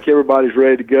 I think everybody's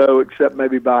ready to go except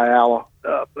maybe Biala.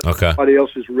 Okay. Everybody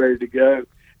else is ready to go,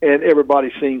 and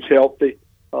everybody seems healthy.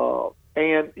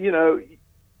 And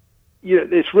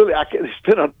it's really it's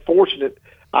been unfortunate.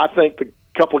 I think the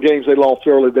couple of games they lost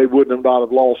early, they wouldn't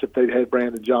have lost if they'd had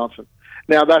Brandon Johnson.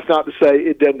 Now, that's not to say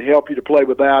it doesn't help you to play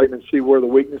without him and see where the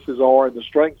weaknesses are and the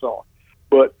strengths are.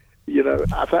 But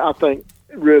I think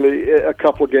really a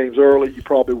couple of games early, you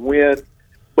probably win.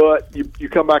 But you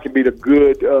come back and beat a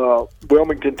good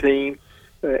Wilmington team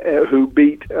who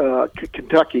beat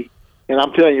Kentucky. And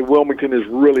I'm telling you, Wilmington is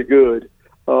really good.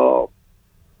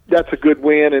 That's a good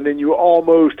win. And then you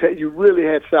really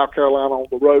had South Carolina on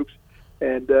the ropes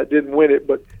and didn't win it.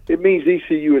 But it means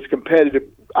ECU is competitive.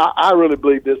 I really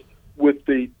believe this with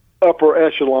the upper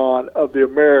echelon of the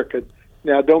American.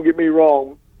 Now, don't get me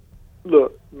wrong.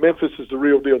 Look, Memphis is the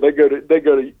real deal. They go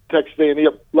to Texas A&M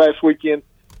last weekend,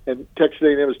 and Texas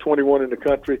A&M is 21 in the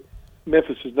country.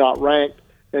 Memphis is not ranked,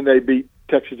 and they beat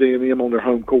Texas A&M on their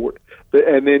home court.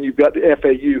 And then you've got the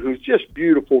FAU, who's just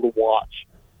beautiful to watch.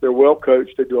 They're well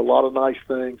coached. They do a lot of nice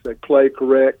things. They play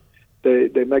correct. They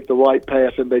make the right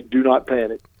pass, and they do not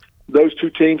panic. Those two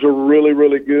teams are really,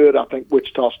 really good. I think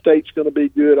Wichita State's going to be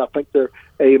good. I think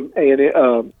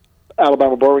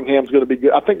Alabama Birmingham's going to be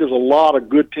good. I think there's a lot of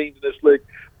good teams in this league,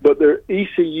 but their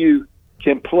ECU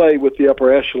can play with the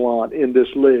upper echelon in this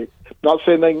league. Not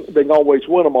saying they can always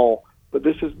win them all, but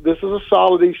this is a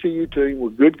solid ECU team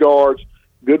with good guards,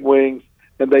 good wings,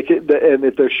 and and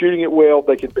if they're shooting it well,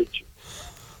 they can beat you.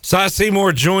 Cy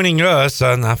Seymour joining us,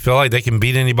 and I feel like they can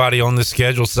beat anybody on this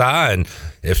schedule, Cy, and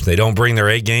if they don't bring their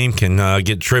A game, can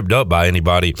get tripped up by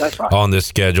anybody on this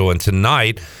schedule. And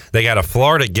tonight, they got a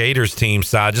Florida Gators team,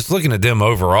 Cy. Just looking at them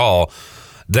overall,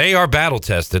 they are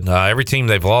battle-tested. Every team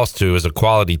they've lost to is a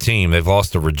quality team. They've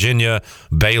lost to Virginia,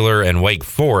 Baylor, and Wake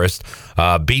Forest,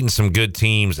 beating some good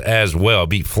teams as well.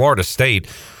 Beat Florida State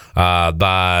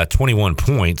by 21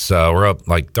 points. We're up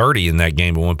like 30 in that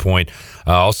game at one point.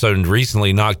 Also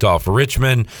recently knocked off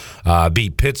Richmond,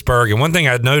 beat Pittsburgh. And one thing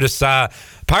I'd noticed,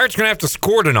 Pirates going to have to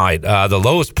score tonight. The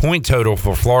lowest point total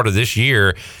for Florida this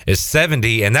year is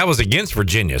 70, and that was against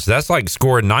Virginia. So that's like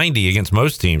scoring 90 against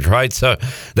most teams, right? So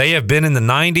they have been in the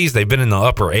 90s. They've been in the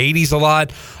upper 80s a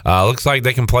lot. Looks like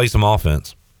they can play some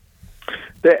offense.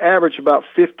 They average about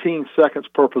 15 seconds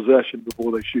per possession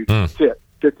before they shoot. That's it.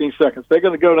 15 seconds. They're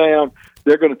going to go down.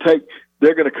 They're going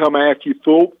to come after you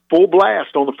full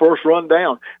blast on the first run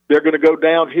down. They're going to go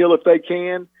downhill if they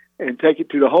can and take it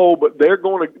to the hole, but they're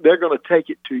going to take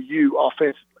it to you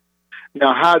offensively.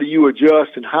 Now, how do you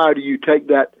adjust and how do you take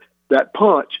that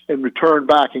punch and return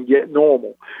back and get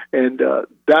normal? And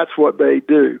that's what they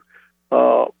do.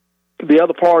 The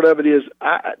other part of it is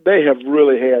they have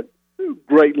really had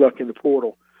great luck in the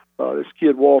portal. This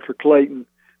kid Walter Clayton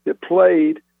that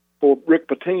played for Rick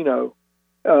Pitino,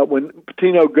 when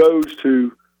Pitino goes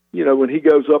to, when he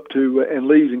goes up to and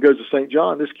leaves and goes to St.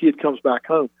 John, this kid comes back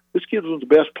home. This kid was one of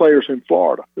the best players in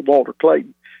Florida, Walter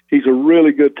Clayton. He's a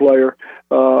really good player.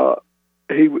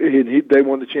 They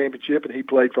won the championship, and he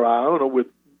played for Iona with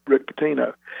Rick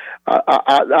Pitino.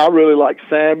 I really like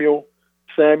Samuel.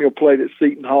 Samuel played at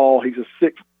Seton Hall. He's a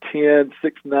 6'10",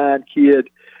 6'9" kid,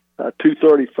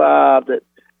 235 that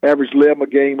averaged 11 a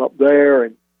game up there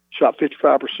and shot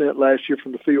 55% last year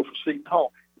from the field for Seton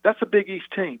Hall. That's a Big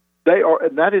East team.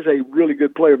 And that is a really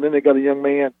good player. And then they got a young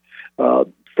man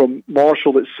from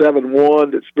Marshall that's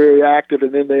 7'1" that's very active.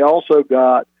 And then they also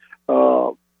got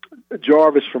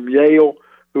Jarvis from Yale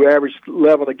who averaged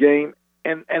 11 a game.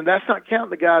 And that's not counting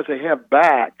the guys they have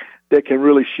back that can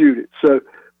really shoot it. So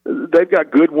they've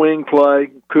got good wing play.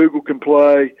 Kugel can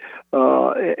play,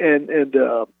 and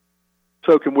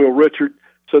so can Will Richard.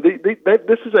 So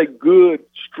this is a good,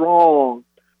 strong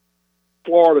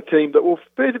Florida team that will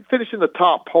finish in the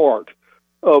top part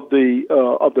of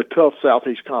the tough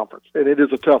Southeast Conference, and it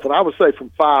is a tough one. I would say from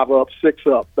 5 up, 6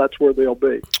 up, that's where they'll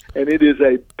be, and it is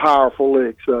a powerful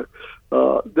league. So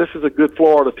this is a good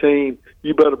Florida team.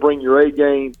 You better bring your A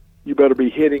game. You better be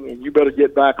hitting, and you better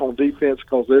get back on defense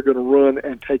because they're going to run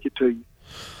and take it to you.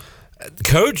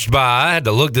 Coached by, I had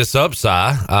to look this up,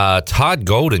 Cy, Todd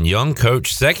Golden, young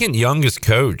coach, second youngest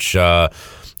coach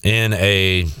in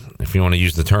a, if you want to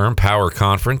use the term, power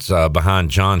conference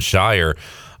behind John Shire.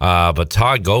 But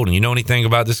Todd Golden, you know anything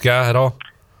about this guy at all?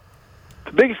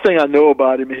 The biggest thing I know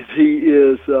about him is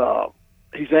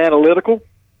he's analytical.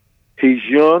 He's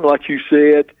young, like you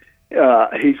said.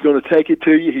 He's going to take it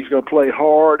to you. He's going to play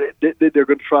hard. They're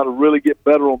going to try to really get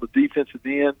better on the defensive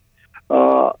end.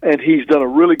 And he's done a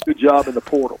really good job in the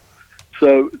portal.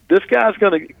 So this guy's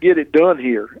going to get it done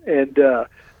here. And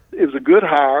it was a good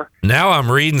hire. Now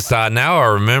I'm reading side. Now I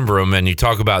remember him, and you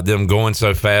talk about them going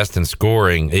so fast and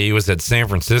scoring. He was at San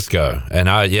Francisco. And,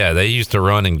 they used to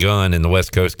run and gun in the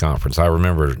West Coast Conference. I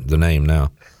remember the name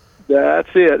now. That's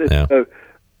it. Yeah. So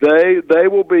they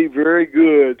will be very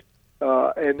good.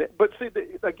 But see,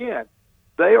 again,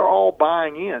 they are all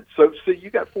buying in. So, see,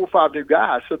 you got 4 or 5 new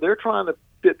guys. So they're trying to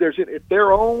fit theirs in. If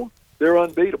they're on, they're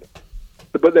unbeatable.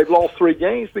 but they've lost 3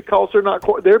 games because they're not.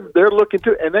 They're looking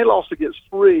to, and they lost against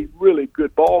 3 really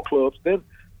good ball clubs. Then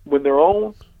when they're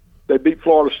on, they beat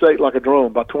Florida State like a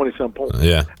drum by 20-some points.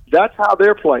 Yeah, that's how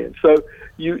they're playing. So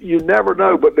you never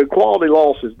know. But the quality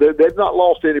losses, they've not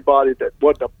lost anybody that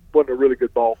wasn't a really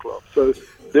good ball club. So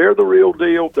they're the real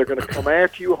deal. They're going to come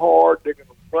after you hard. They're going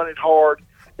to run it hard,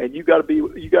 and you got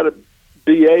to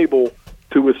be able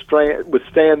to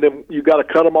withstand them. You got to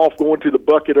cut them off going to the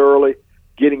bucket early,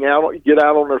 get out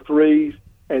on their threes,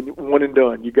 and one and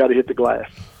done. You got to hit the glass.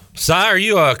 Si, are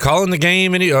you calling the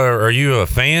game? Or are you a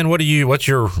fan? What's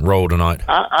your role tonight?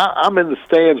 I'm in the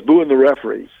stands booing the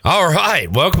referees. All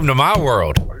right, welcome to my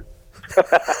world.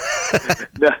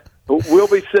 Now, we'll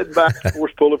be sitting back, of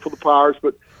course, pulling for the Pirates,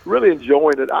 but really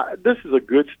enjoying it. This is a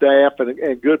good staff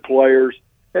and good players,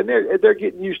 and they're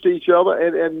getting used to each other.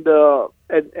 And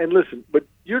listen, but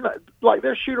you're not like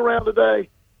their shoot around today.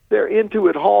 They're into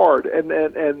it hard, and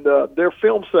their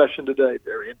film session today.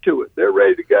 They're into it. They're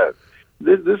ready to go.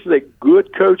 This is a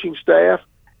good coaching staff,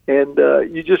 and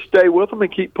you just stay with them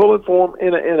and keep pulling for them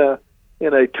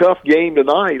in a tough game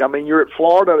tonight. I mean, you're at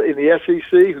Florida in the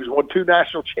SEC, who's won 2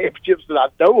 national championships that I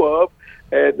know of,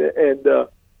 and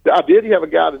I did have a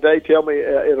guy today tell me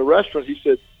in a restaurant. He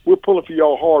said, "We're pulling for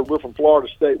y'all hard. We're from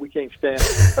Florida State. We can't stand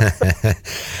it."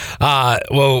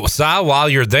 Well, Si, while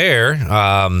you're there,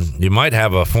 you might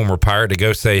have a former Pirate to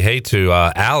go say hey to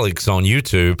Alex on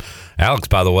YouTube. Alex,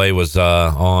 by the way, was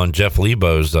on Jeff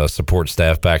Lebo's support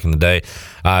staff back in the day.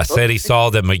 Said he saw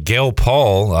that Miguel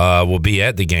Paul will be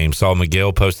at the game. Saw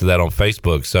Miguel posted that on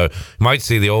Facebook. So you might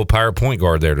see the old Pirate point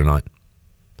guard there tonight.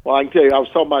 Well, I can tell you, I was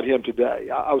talking about him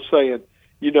today. I was saying,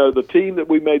 the team that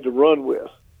we made the run with,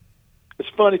 it's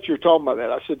funny that you're talking about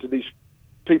that. I said to these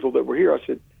people that were here, I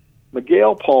said,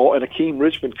 Miguel Paul and Akeem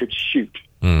Richmond could shoot.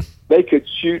 They could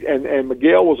shoot, and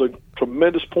Miguel was a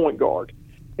tremendous point guard.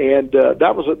 And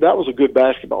that was a good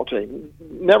basketball team.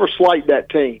 Never slight that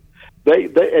team. They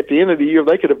at the end of the year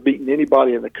they could have beaten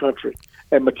anybody in the country.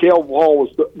 And Miguel Paul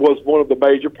was one of the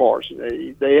major parts.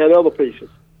 They had other pieces.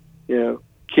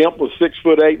 Kemp was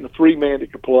 6'8" and a 3-man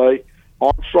that could play.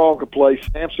 Armstrong could play.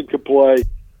 Sampson could play.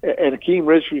 And Akeem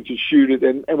Richmond could shoot it.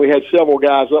 And we had several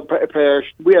guys up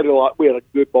Parrish. We had a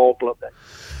good ball club there,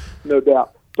 no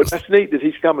doubt. But that's neat that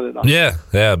he's coming tonight. Yeah,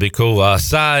 it'd be cool.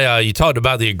 Si, you talked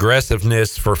about the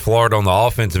aggressiveness for Florida on the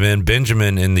offensive end.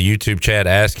 Benjamin in the YouTube chat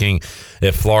asking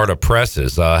if Florida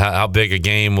presses. How big a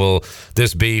game will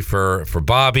this be for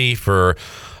Bobby, for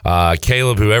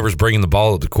Caleb, whoever's bringing the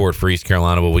ball up the court for East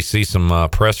Carolina? Will we see some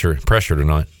pressure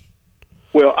tonight?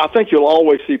 Well, I think you'll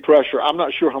always see pressure. I'm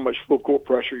not sure how much full court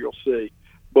pressure you'll see,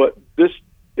 but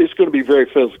it's going to be very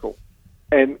physical.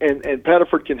 And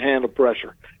Pettiford can handle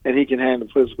pressure, and he can handle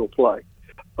physical play.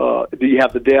 Do you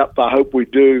have the depth? I hope we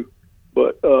do.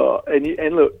 But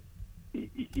and look,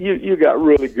 you got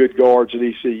really good guards at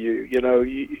ECU.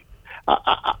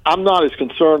 I'm not as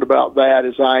concerned about that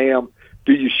as I am.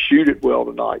 Do you shoot it well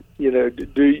tonight? Do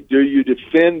you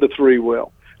defend the 3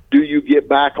 well? Do you get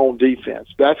back on defense?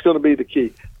 That's going to be the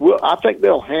key. Well, I think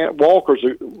Walker's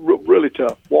really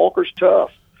tough. Walker's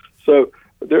tough. So.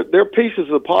 They're pieces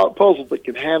of the puzzle that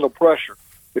can handle pressure.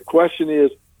 The question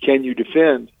is, can you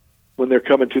defend when they're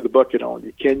coming to the bucket on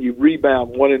you? Can you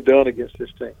rebound one and done against this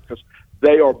team? Because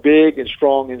they are big and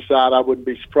strong inside. I wouldn't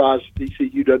be surprised if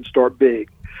ECU doesn't start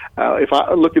big. If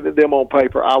I look at them on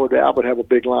paper, I would have a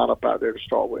big lineup out there to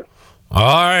start with.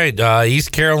 All right,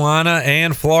 East Carolina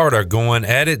and Florida going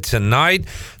at it tonight.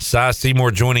 Si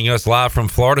Seymour joining us live from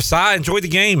Florida. Si, enjoy the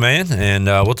game, man, and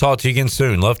we'll talk to you again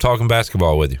soon. Love talking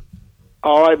basketball with you.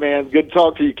 All right, man. Good to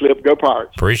talk to you, Clip. Go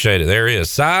Pirates. Appreciate it. There he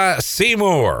is. Si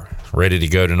Seymour ready to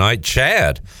go tonight.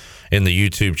 Chad in the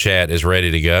YouTube chat is ready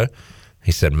to go.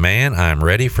 He said, man, I'm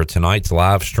ready for tonight's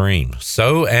live stream.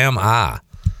 So am I.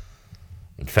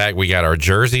 In fact, we got our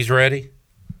jerseys ready.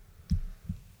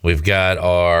 We've got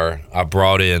I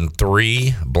brought in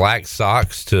 3 black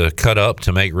socks to cut up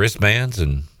to make wristbands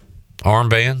and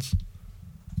armbands.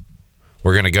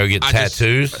 We're going to go get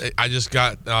tattoos. I just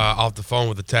got off the phone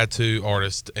with a tattoo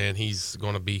artist, and he's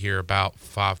going to be here about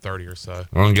 5:30 or so.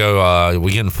 We're going to go,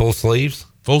 we getting full sleeves?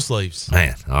 Full sleeves.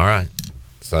 Man, all right.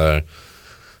 So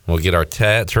we'll get our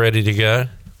tats ready to go.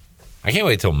 I can't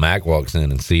wait till Mac walks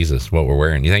in and sees us, what we're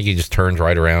wearing. You think he just turns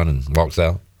right around and walks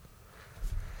out?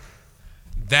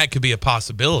 That could be a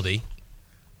possibility,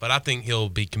 but I think he'll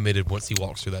be committed once he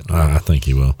walks through that door. I think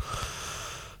he will.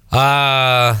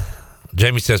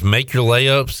 Jamie says, make your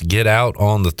layups, get out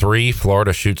on the 3.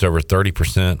 Florida shoots over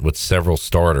 30% with several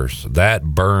starters. That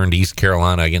burned East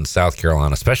Carolina against South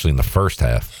Carolina, especially in the first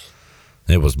half.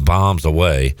 It was bombs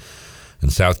away.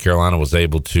 and South Carolina was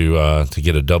able to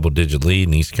get a double-digit lead,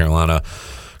 and East Carolina,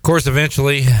 of course,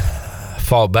 eventually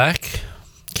fought back,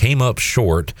 came up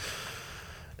short.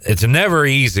 It's never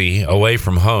easy away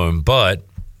from home, but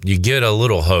you get a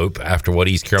little hope after what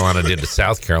East Carolina did to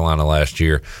South Carolina last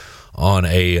year on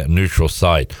a neutral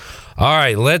site. All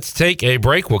right, let's take a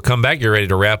break. We'll come back. You're ready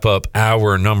to wrap up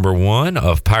hour number 1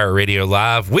 of Pirate Radio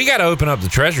Live. We got to open up the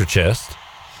treasure chest.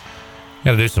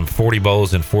 Got to do some 40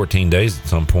 bowls in 14 days at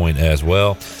some point as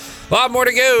well. A lot more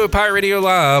to go. Pirate Radio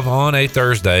Live on a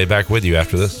Thursday. Back with you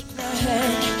after this.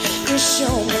 You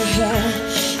show me how,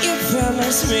 you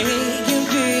promise me you'll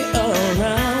be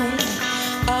around.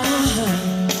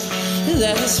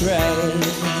 That's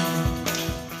right.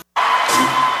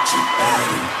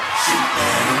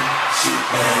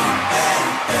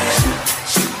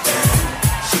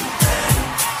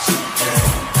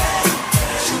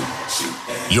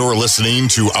 You're listening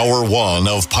to Hour 1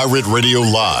 of Pirate Radio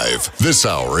Live. This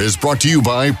hour is brought to you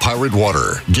by Pirate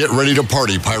Water. Get ready to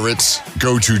party, pirates.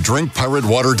 Go to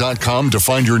drinkpiratewater.com to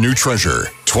find your new treasure.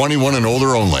 21 and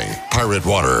older only. Pirate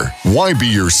Water. Why be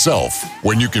yourself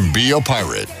when you can be a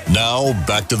pirate? Now,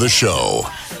 back to the show.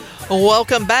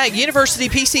 Welcome back. University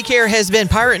PC Care has been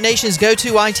Pirate Nation's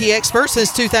go-to IT expert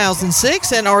since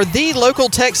 2006 and are the local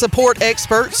tech support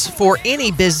experts for any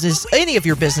of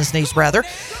your business needs, rather.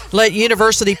 Let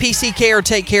University PC Care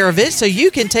take care of it so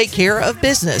you can take care of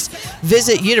business.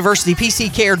 Visit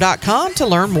universitypccare.com to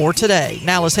learn more today.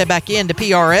 Now let's head back into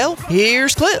PRL.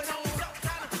 Here's Cliff.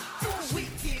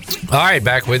 All right,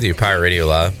 back with you, Pirate Radio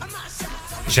Live.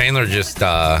 Chandler just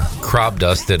crop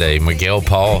dusted a Miguel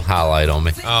Paul highlight on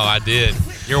me. Oh, I did.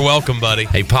 You're welcome, buddy.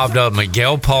 He popped up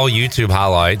Miguel Paul YouTube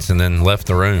highlights and then left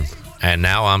the room. And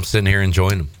now I'm sitting here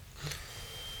enjoying them.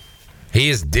 He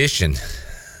is dishing.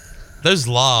 Those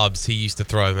lobs he used to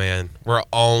throw, man, were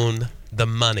on the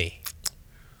money.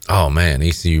 Oh, man.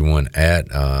 ECU won at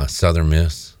Southern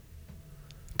Miss.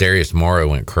 Darius Morrow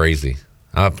went crazy.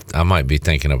 I might be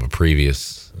thinking of a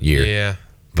previous year. Yeah.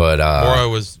 But Morrow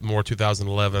was more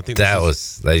 2011. I think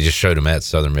they just showed him at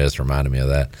Southern Miss. Reminded me of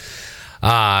that.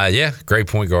 Yeah, great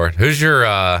point guard. Who's your?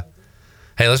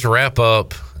 Hey, let's wrap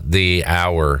up the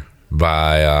hour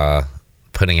by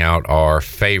putting out our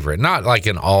favorite, not like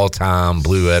an all-time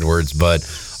Blue Edwards, but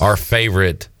our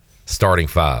favorite starting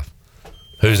five.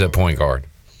 Who's at point guard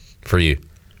for you?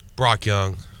 Brock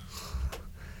Young.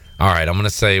 All right, I'm going to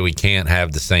say we can't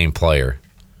have the same player.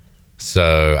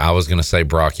 So I was going to say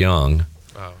Brock Young.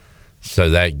 Oh. So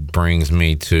that brings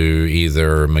me to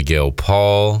either Miguel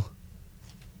Paul,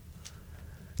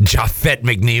 Japheth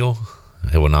McNeil.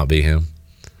 It will not be him.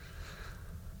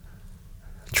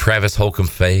 Travis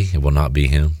Holcomb-Faye. It will not be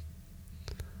him.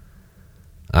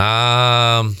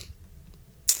 Daryl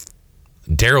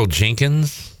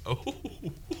Jenkins. Oh,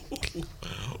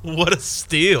 what a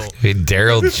steal.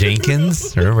 Daryl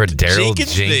Jenkins. Remember Daryl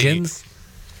Jenkins?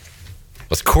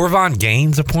 Was Corvon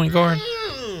Gaines a point guard?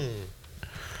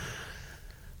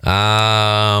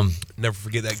 Never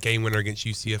forget that game winner against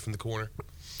UCF in the corner.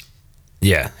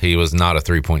 Yeah, he was not a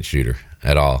three-point shooter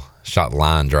at all. Shot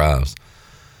line drives.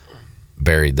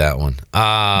 Buried that one.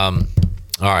 All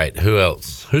right, who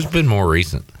else? Who's been more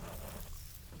recent?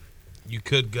 You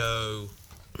could go.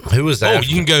 Who was that? Oh,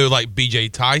 you can go like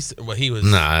BJ Tyson. Well, he was.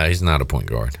 Nah, he's not a point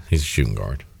guard. He's a shooting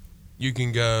guard. You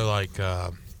can go like.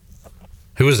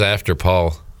 Who was after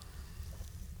Paul?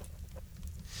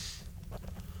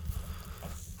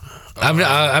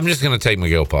 I'm just going to take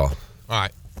Miguel Paul. All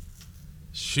right.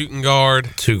 Shooting guard.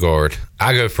 Two guard.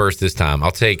 I go first this time.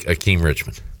 I'll take Akeem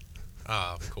Richmond.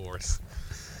 Oh, of course.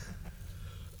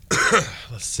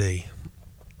 Let's see.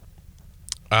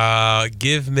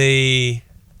 Give me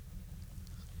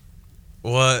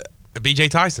what?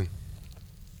 BJ Tyson.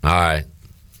 All right.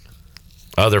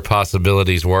 Other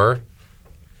possibilities were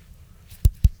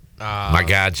my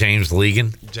guy James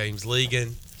Legan.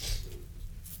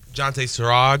 Jonte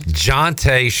Sherrod.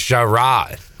 Jonte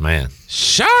Sherrod. Man.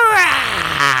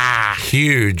 Sherrod!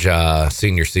 Huge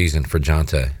senior season for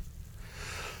Jonte.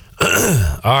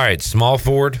 All right, small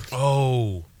forward.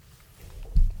 Oh.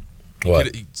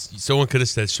 What? Someone could have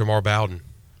said Shamar Bowden.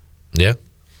 Yeah.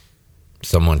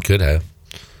 Someone could have.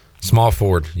 Small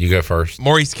forward, you go first.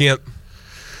 Maurice Kemp.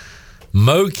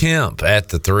 Mo Kemp at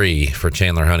the 3 for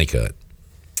Chandler Honeycutt.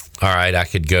 All right, I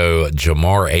could go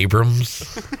Jamar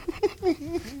Abrams.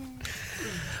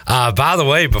 By the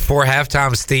way, before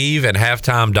halftime Steve and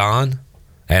halftime Don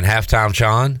and halftime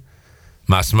Sean,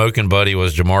 my smoking buddy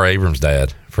was Jamar Abrams'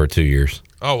 dad for 2 years.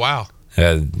 Oh, wow.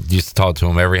 Used to talk to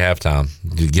him every halftime.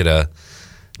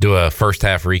 Do a first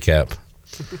half recap.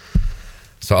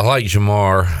 So I like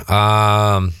Jamar.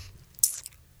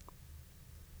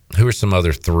 Who are some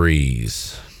other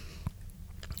threes?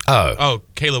 Oh,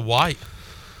 Caleb White.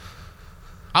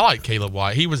 I like Caleb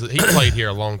White. He played here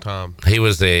a long time. He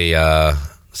was a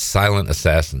silent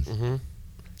assassin. Mm-hmm.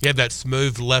 He had that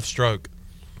smooth left stroke.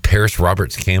 Paris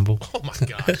Roberts Campbell. Oh my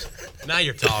gosh! Now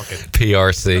you're talking.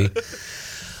 PRC.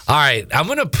 All right, I'm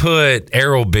gonna put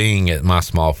Errol Bing at my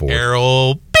small forward.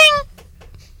 Errol Bing.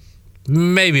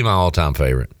 Maybe my all-time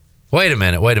favorite. Wait a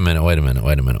minute. All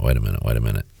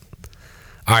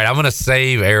right, I'm gonna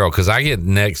save Errol because I get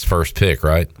next first pick,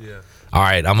 right? Yeah. All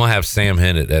right, I'm gonna have Sam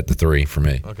Hennett at the 3 for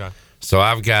me. Okay. So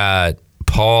I've got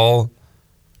Paul,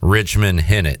 Richmond,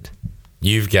 Hennett.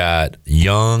 You've got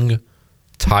Young,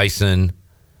 Tyson,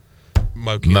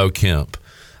 Mo Kemp.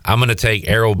 I'm going to take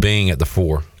Errol Bing at the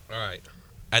 4. All right.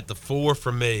 At the 4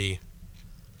 for me.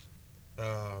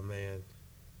 Oh, man.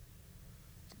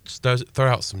 Just throw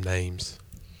out some names.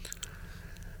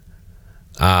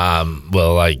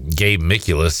 Well, like Gabe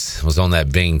Mikulus was on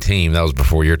that Bing team. That was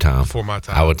before your time. Before my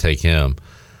time. I would take him.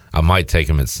 I might take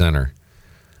him at center.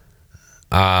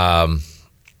 I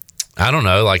don't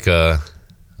know,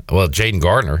 Jaden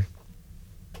Gardner.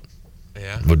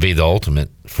 Yeah. Would be the ultimate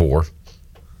 4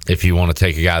 if you want to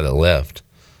take a guy that left.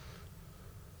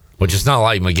 Which is not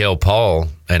like Miguel Paul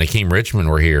and Akeem Richmond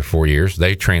were here 4 years.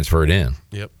 They transferred in.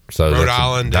 Yep. So Rhode that's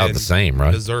Island about and the same,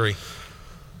 right? Missouri.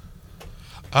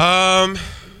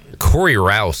 Corey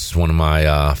Rouse, one of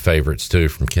my favorites too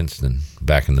from Kinston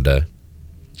back in the day.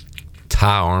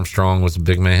 Ty Armstrong was a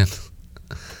big man.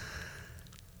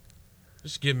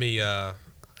 Just give me I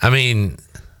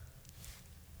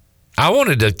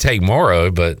wanted to take Morrow,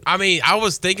 but I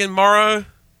was thinking Morrow.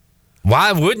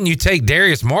 Why wouldn't you take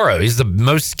Darius Morrow? He's the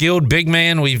most skilled big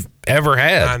man we've ever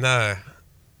had. I know.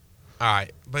 All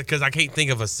right, because I can't think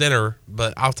of a center,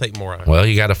 but I'll take Morrow. Well,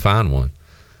 you got to find one.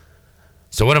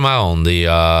 So what am I on?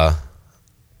 The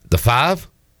 5?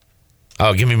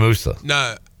 Oh, give me Musa.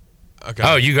 No. Okay.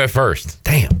 Oh, you go first.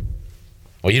 Damn.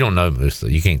 Well, you don't know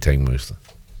Musa. You can't take Musa.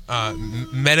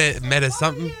 Meta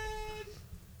something?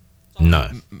 No.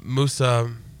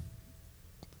 Musa.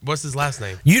 What's his last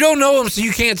name? You don't know him, so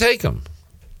you can't take him.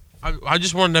 I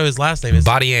just want to know his last name.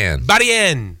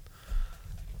 Badian.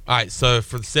 All right, so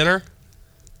for the center.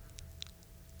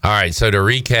 All right, so to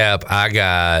recap, I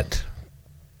got.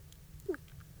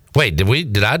 Wait,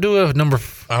 did I do a number?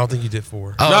 I don't think you did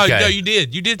 4. Oh, okay. No, you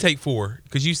did. You did take 4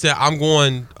 because you said I'm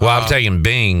going. Well, I'm taking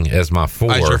Bing as my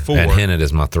 4, as your 4 and Hennett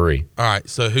as my 3. All right,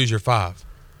 so who's your 5?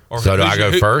 So do I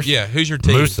go first? Yeah, who's your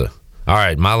team? Musa. All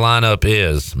right, my lineup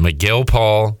is Miguel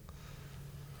Paul,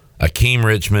 Akeem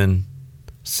Richmond,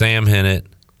 Sam Hennett,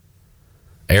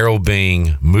 Errol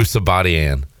Bing, Musa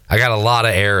Badian. I got a lot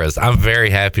of eras. I'm very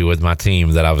happy with my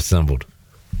team that I've assembled.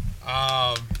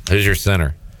 Who's your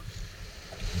center?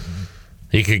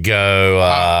 He could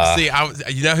go.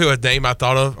 You know who a name I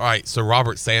thought of? All right, so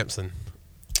Robert Sampson,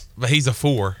 but he's a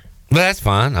 4. But that's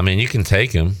fine. I mean, you can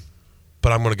take him.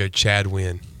 But I'm going to go Chad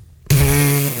Wynn.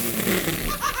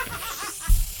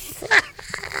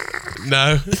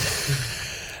 No.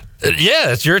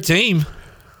 Yeah, it's your team.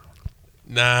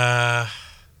 Nah.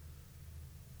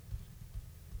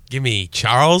 Give me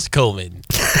Charles Coleman.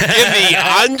 Give me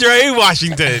Andre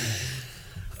Washington.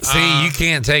 See, you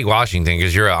can't take Washington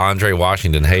because you're an Andre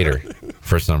Washington hater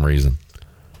for some reason.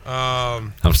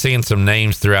 I'm seeing some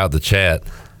names throughout the chat.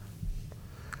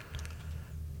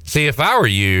 See, if I were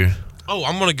you... Oh,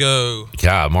 I'm going to go...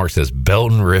 God, Mark says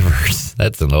Belton Rivers.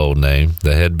 That's an old name.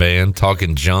 The headband,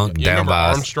 talking junk You down remember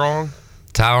by... Armstrong?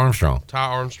 Ty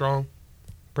Armstrong.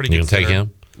 Pretty good. You can take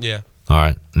him? Yeah. All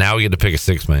right. Now we get to pick a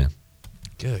 6-man.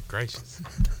 Good gracious.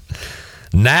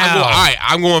 Now...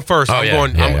 I'm going first.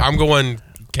 I'm going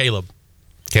Caleb.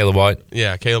 Caleb White?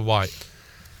 Yeah, Caleb White.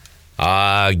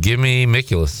 Give me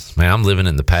Mikulus. Man, I'm living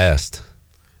in the past.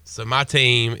 So my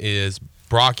team is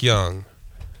Brock Young.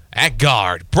 At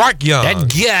guard, Brock Young.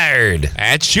 At guard.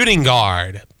 At shooting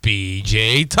guard,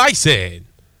 B.J. Tyson.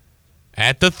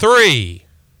 At the 3,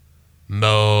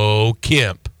 Mo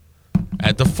Kemp.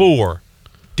 At the 4,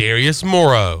 Darius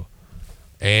Morrow.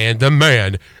 And the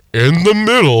man in the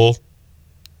middle,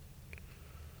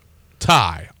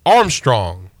 Ty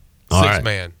Armstrong.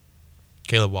 6-man,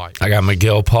 Caleb White. I got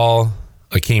Miguel Paul,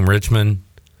 Akeem Richmond,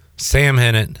 Sam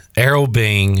Hennett, Errol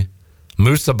Bing,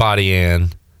 Musa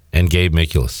Badian, and Gabe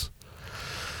Mikulus.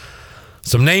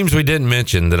 Some names we didn't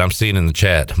mention that I'm seeing in the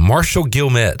chat. Marshall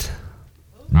Gilmette.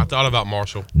 I thought about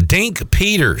Marshall. Dink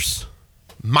Peters.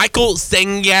 Michael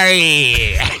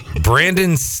Sengari.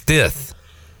 Brandon Stith.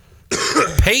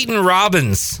 Peyton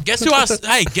Robbins. Guess who I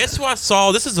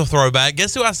saw? This is a throwback.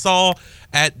 Guess who I saw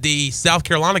at the South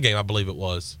Carolina game, I believe it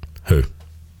was? Who?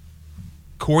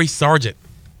 Corey Sargent.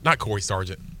 Not Corey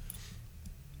Sargent.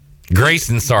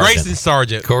 Grayson Sargent. Grayson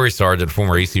Sargent. Corey Sargent,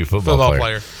 former ECU football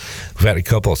player. We've had a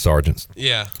couple of sergeants.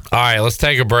 Yeah. All right, let's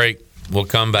take a break. We'll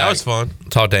come back. That was fun.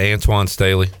 Talk to Antwan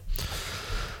Staley.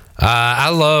 I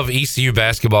love ECU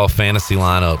basketball fantasy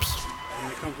lineups.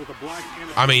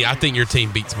 I mean, I think your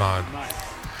team beats mine.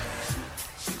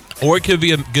 Or it could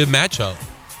be a good matchup.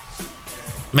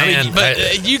 Man, I mean,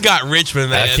 but you got Richmond,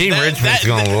 man. Team Richmond's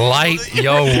going to light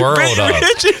your world up.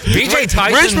 BJ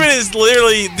Tyson. Richmond is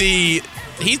literally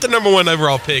he's the number one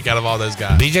overall pick out of all those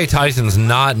guys. BJ Tyson's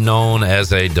not known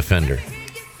as a defender.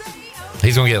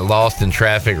 He's going to get lost in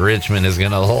traffic. Richmond is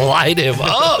going to light him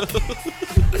up.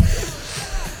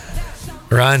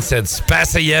 Ryan said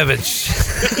Spasiyevich.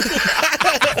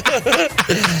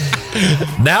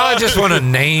 Now I just want to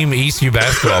name ECU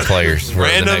basketball players for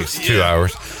the next 2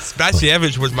 hours.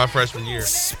 Spasiyevich was my freshman year.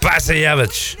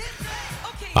 Spasiyevich.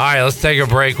 All right, let's take a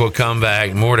break. We'll come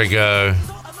back. More to go.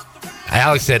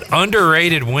 Alex said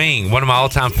underrated wing. One of my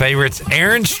all-time favorites,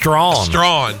 Aaron Strong.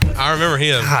 Strong. I remember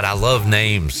him. God, I love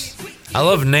names. I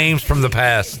love names from the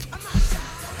past.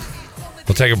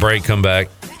 We'll take a break, come back.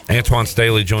 Antwan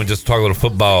Staley joins us to talk a little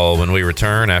football when we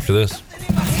return after this.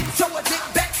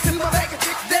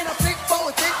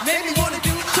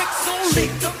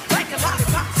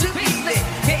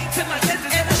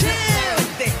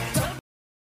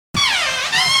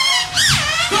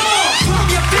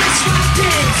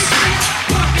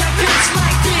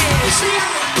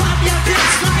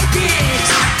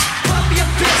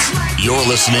 You're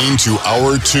listening to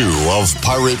Hour 2 of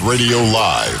Pirate Radio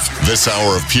Live. This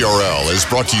hour of PRL is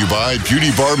brought to you by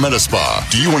Beauty Bar Metaspa.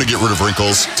 Do you want to get rid of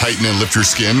wrinkles, tighten and lift your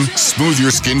skin, smooth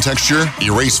your skin texture,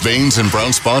 erase veins and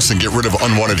brown spots, and get rid of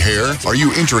unwanted hair? Are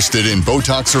you interested in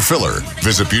Botox or filler?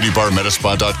 Visit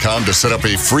beautybarmetaspa.com to set up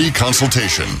a free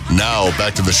consultation. Now,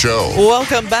 back to the show.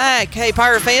 Welcome back. Hey,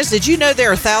 Pirate fans, did you know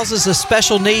there are thousands of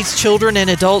special needs children and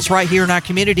adults right here in our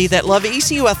community that love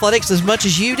ECU athletics as much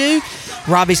as you do?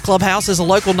 Robbie's Clubhouse is a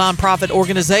local nonprofit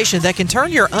organization that can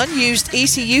turn your unused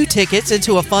ECU tickets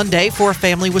into a fun day for a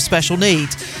family with special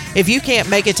needs. If you can't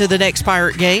make it to the next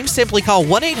Pirate game, simply call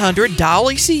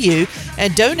 1-800-DIAL-ECU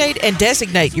and donate and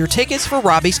designate your tickets for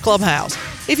Robbie's Clubhouse.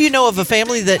 If you know of a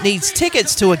family that needs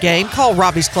tickets to a game, call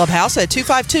Robbie's Clubhouse at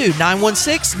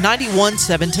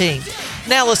 252-916-9117.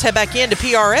 Now let's head back into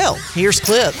PRL. Here's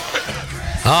Clip.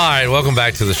 All right, welcome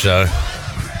back to the show.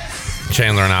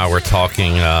 Chandler and I were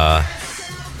talking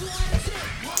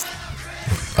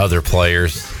other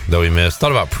players that we missed.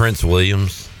 Thought about Prince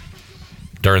Williams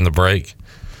during the break.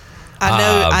 I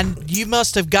know you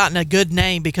must have gotten a good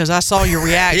name because I saw your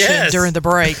reaction during the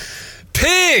break.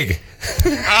 Pig!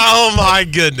 Oh, my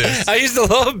goodness. I used to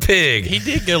love Pig. He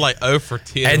did go like 0 for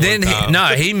 10. And then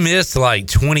he missed like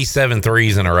 27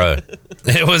 threes in a row.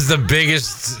 It was the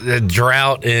biggest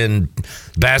drought in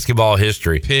basketball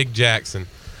history. Pig Jackson.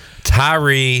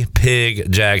 Tyree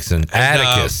Pig Jackson.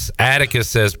 Atticus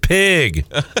says Pig.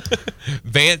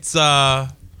 Vance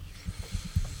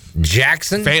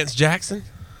Jackson. Vance Jackson.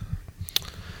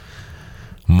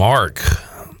 Mark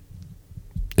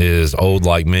is old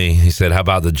like me. He said, how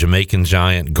about the Jamaican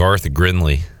giant Garth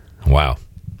Grinley? Wow.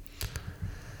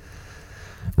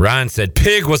 Ryan said,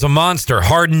 Pig was a monster.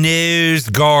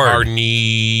 Hard-nosed guard.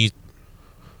 Hard-nosed.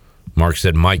 Mark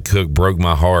said, Mike Cook broke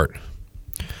my heart.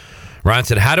 Ryan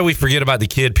said, how do we forget about the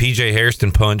kid P.J.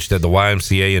 Hairston punched at the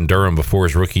YMCA in Durham before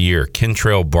his rookie year?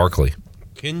 Kentrell Barkley.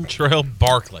 Kentrell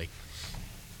Barkley.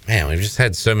 Man, we've just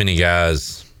had so many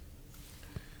guys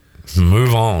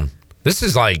move on. This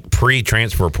is like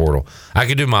pre-transfer portal. I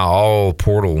could do my all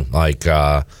portal like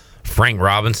Frank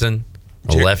Robinson,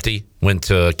 a lefty, went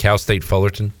to Cal State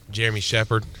Fullerton. Jeremy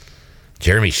Shepard.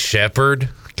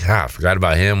 God, I forgot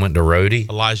about him. Went to Rhodey.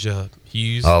 Elijah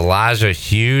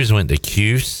Hughes went to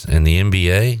Cuse in the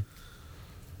NBA.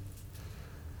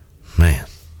 Man,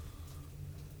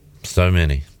 so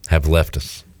many have left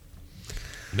us.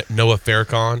 Noah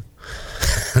Farrakhan.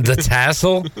 The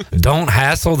tassel. Don't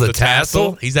hassle the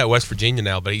tassel. He's at West Virginia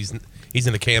now, but he's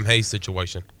in the Cam Hayes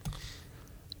situation.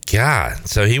 God,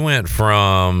 so he went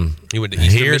from to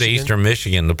Eastern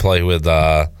Michigan to play with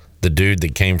the dude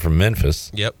that came from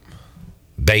Memphis. Yep.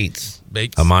 Bates.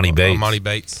 Amani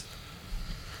Bates.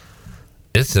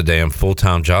 It's a damn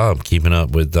full-time job keeping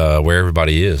up with where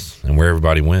everybody is and where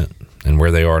everybody went and where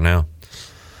they are now.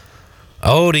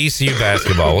 Old ECU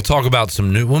basketball.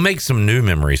 We'll make some new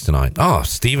memories tonight. Oh,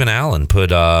 Stephen Allen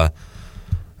put a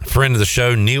friend of the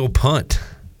show, Neil Punt.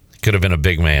 Could have been a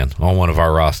big man on one of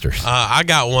our rosters. I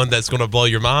got one that's going to blow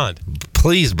your mind.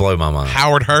 Please blow my mind.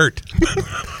 Howard Hurt.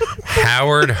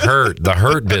 Howard Hurt. The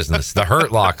Hurt business. The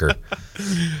Hurt Locker.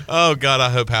 Oh, God, I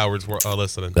hope Howard's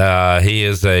listening. He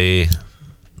is a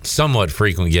somewhat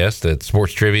frequent guest at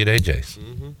Sports Trivia at AJ's.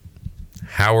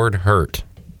 Howard Hurt.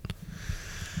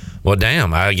 Well,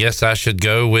 damn, I guess I should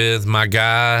go with my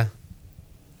guy.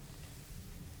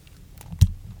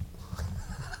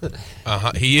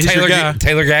 He is your guy.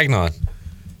 Taylor Gagnon.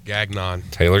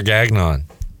 Taylor Gagnon.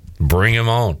 Bring him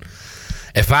on.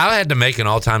 If I had to make an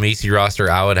all-time ECU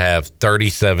roster, I would have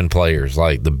 37 players.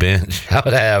 Like the bench, I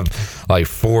would have like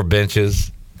 4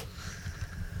 benches.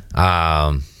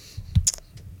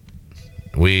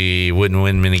 We wouldn't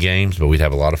win many games, but we'd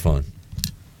have a lot of fun.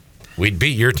 We'd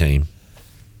beat your team.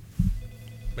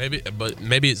 Maybe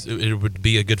it would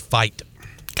be a good fight.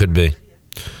 Could be.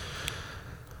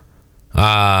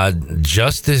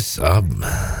 Justice.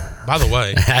 By the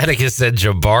way, Atticus said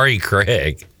Jabari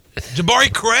Craig.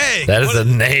 Jabari Craig. That is a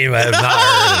name I have not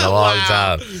heard in a long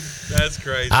time. That's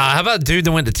crazy. How about a dude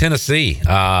that went to Tennessee?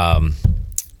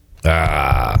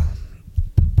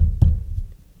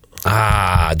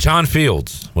 John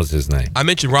Fields was his name. I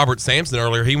mentioned Robert Sampson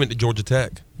earlier. He went to Georgia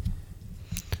Tech.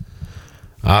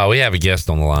 We have a guest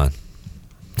on the line.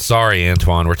 Sorry,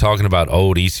 Antwan. We're talking about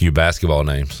old ECU basketball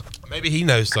names. Maybe he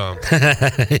knows some.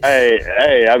 I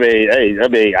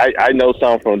know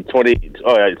some from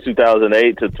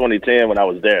 2008 to 2010 when I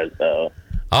was there. So.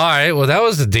 All right. Well, that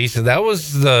was That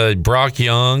was the Brock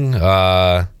Young,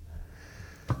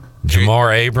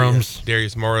 Jamar Abrams,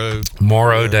 Darius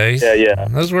Morrow days. Yeah.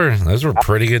 Those were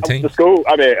pretty good teams. I school.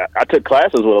 I took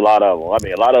classes with a lot of them.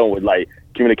 A lot of them were like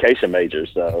communication majors.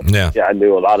 So yeah, I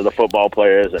knew a lot of the football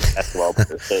players and basketball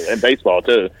players too, and baseball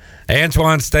too.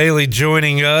 Antwan Staley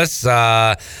joining us.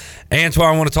 Antwan,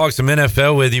 I want to talk some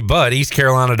NFL with you, but East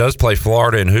Carolina does play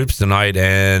Florida in hoops tonight.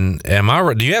 And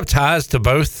do you have ties to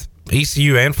both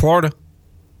ECU and Florida?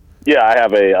 Yeah, I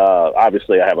have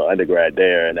obviously I have an undergrad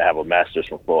there, and I have a master's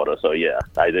from Florida. So yeah,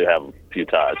 I do have a few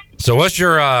ties. So what's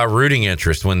your rooting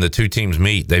interest when the two teams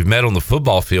meet? They've met on the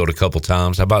football field a couple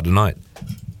times. How about tonight?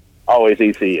 Always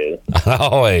ECU.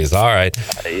 Always. All right.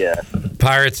 Yeah.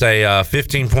 Pirates a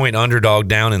 15-point underdog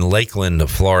down in Lakeland,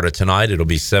 Florida tonight. It'll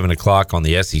be 7 o'clock on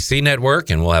the SEC network,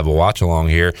 and we'll have a watch-along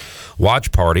here,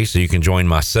 watch party, so you can join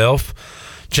myself,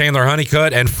 Chandler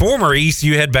Honeycutt, and former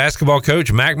ECU head basketball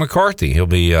coach Mac McCarthy. He'll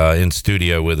be in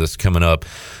studio with us coming up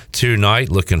tonight.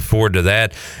 Looking forward to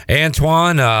that.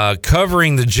 Antwan,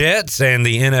 covering the Jets and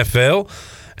the NFL.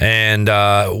 And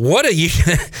what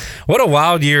a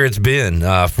wild year it's been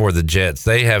for the Jets.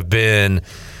 They have been,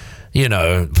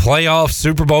 playoff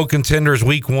Super Bowl contenders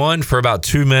week 1 for about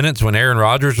 2 minutes when Aaron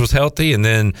Rodgers was healthy, and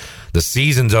then the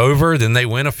season's over. Then they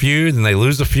win a few, then they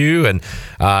lose a few, and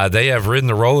they have ridden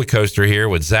the roller coaster here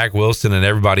with Zach Wilson and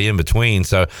everybody in between.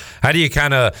 So how do you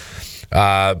kind of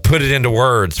put it into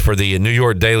words for the New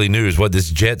York Daily News what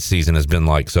this Jets season has been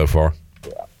like so far?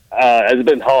 It's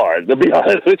been hard, to be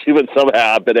honest with you, but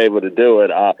somehow I've been able to do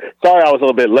it. Sorry I was a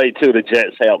little bit late, too. The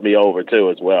Jets helped me over, too,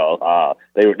 as well.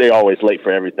 They're always late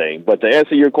for everything. But to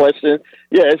answer your question,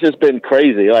 yeah, it's just been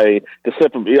crazy.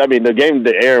 The game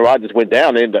that Aaron Rodgers went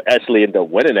down actually ended up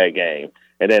winning that game.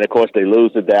 And then, of course, they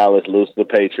lose to Dallas, lose to the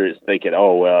Patriots, thinking,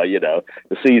 the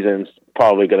season's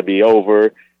probably going to be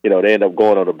over. They end up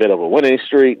going on a bit of a winning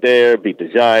streak there, beat the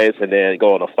Giants, and then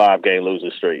go on a 5-game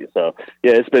losing streak. So,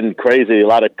 yeah, it's been crazy. A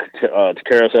lot of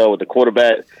carousel with the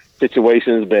quarterback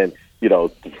situations. Been,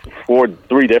 4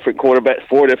 different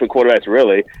quarterbacks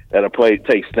really that have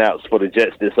take snaps for the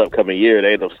Jets this upcoming year.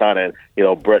 They end up signing,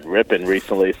 Brett Rippon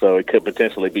recently, so it could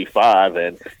potentially be 5.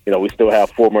 And, we still have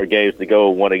 4 more games to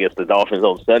go, one against the Dolphins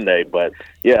on Sunday. But,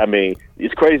 yeah,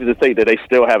 it's crazy to think that they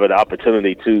still have an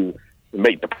opportunity to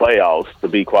make the playoffs, to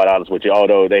be quite honest with you,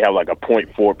 although they have like a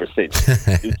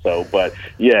 0.4% to do so. But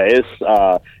yeah,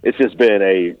 it's just been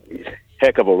a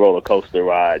heck of a roller coaster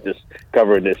ride, just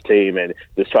covering this team and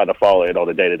just trying to follow it on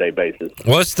a day-to-day basis.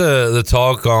 What's the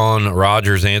talk on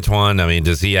Rodgers, Antwan?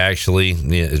 Does he actually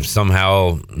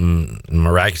somehow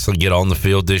miraculously get on the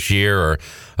field this year, or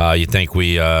you think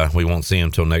we won't see him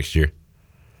until next year?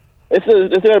 It's going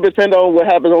to depend on what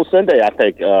happens on Sunday, I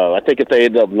think. I think if they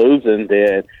end up losing,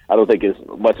 then I don't think it's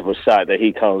much of a shot that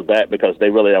he comes back, because they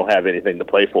really don't have anything to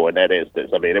play for in that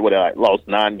instance. They would have lost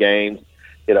 9 games.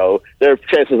 Their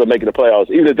chances of making the playoffs,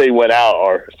 even if they went out,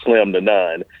 are slim to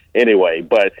none anyway.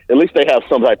 But at least they have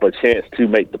some type of chance to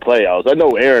make the playoffs. I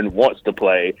know Aaron wants to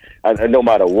play, no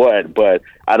matter what, but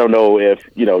I don't know if,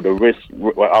 the risk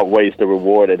outweighs the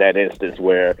reward in that instance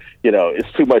where,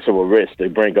 it's too much of a risk to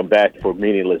bring them back for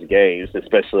meaningless games,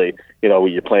 especially,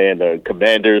 when you're playing the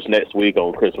Commanders next week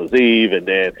on Christmas Eve, and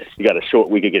then you got a short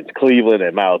week against Cleveland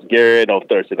and Myles Garrett on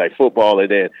Thursday Night Football, and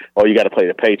then, you got to play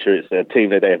the Patriots, a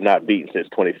team that they have not beaten since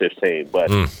 2015. But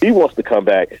he wants to come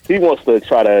back. He wants to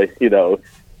try to,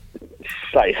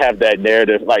 like have that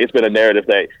narrative. Like it's been a narrative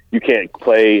that you can't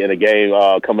play in a game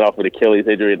coming off of an Achilles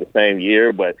injury in the same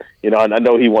year. But I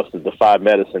know he wants to defy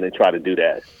medicine and try to do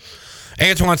that.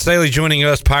 Antwan Staley joining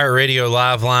us, Pirate Radio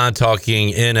Live Line,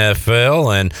 talking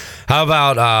NFL. And how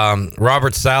about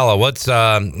Robert Saleh? What's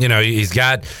he's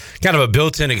got kind of a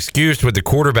built-in excuse with the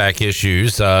quarterback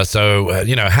issues. So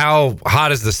how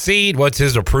hot is the seat? What's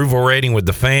his approval rating with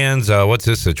the fans? What's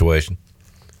his situation?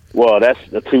 Well, that's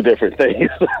the two different things.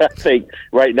 I think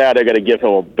right now they're going to give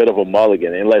him a bit of a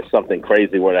mulligan unless something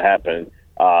crazy were to happen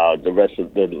the rest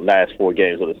of the last 4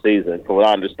 games of the season. From what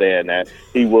I understand, that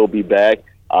he will be back.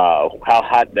 How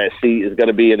hot that seat is going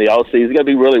to be in the offseason is going to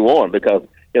be really warm because,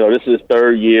 this is his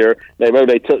 3rd year. Remember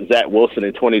they took Zach Wilson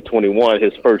in 2021,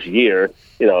 his first year,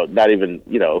 not even,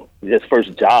 his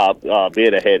first job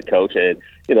being a head coach. And,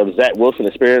 the Zach Wilson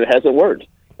experience hasn't worked.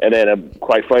 And then,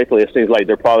 quite frankly, it seems like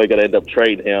they're probably going to end up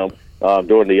trading him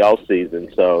during the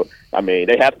offseason. So, I mean,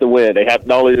 they have to win. They have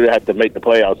not only do they have to make the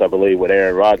playoffs, I believe, with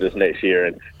Aaron Rodgers next year,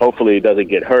 and hopefully he doesn't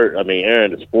get hurt. I mean,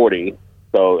 Aaron is 40.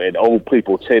 So, and old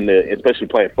people tend to, especially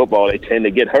playing football, they tend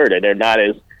to get hurt, and they're not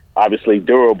as obviously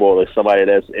durable as somebody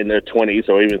that's in their 20s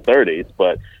or even 30s.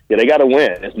 But yeah, they got to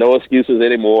win. There's no excuses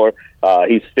anymore.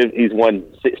 He's won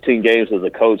 16 games as a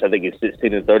coach. I think he's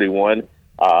 16-31.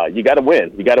 You got to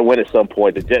win. You got to win at some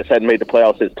point. The Jets hadn't made the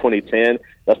playoffs since 2010.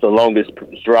 That's the longest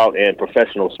drought in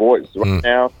professional sports right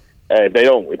now. If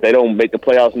they don't make the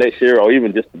playoffs next year, or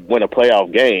even just win a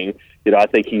playoff game, I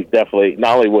think he's definitely,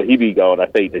 not only will he be gone, I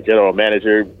think the general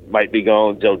manager might be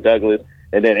gone, Joe Douglas,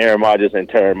 and then Aaron Rodgers in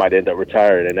turn might end up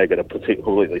retiring, and they're going to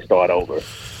completely start over.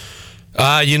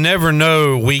 You never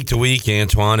know week to week,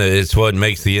 Antwan. It's what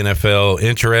makes the NFL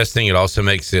interesting. It also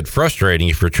makes it frustrating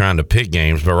if you're trying to pick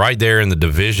games. But right there in the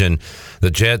division the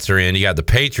Jets are in, you got the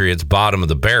Patriots bottom of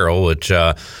the barrel, which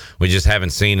we just haven't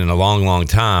seen in a long, long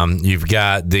time. You've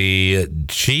got the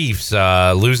Chiefs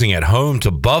losing at home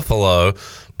to Buffalo.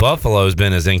 Buffalo's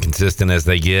been as inconsistent as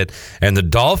they get. And the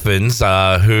Dolphins,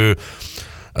 who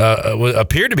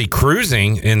appear to be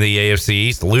cruising in the AFC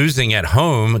East, losing at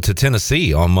home to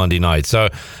Tennessee on Monday night. So,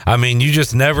 I mean, you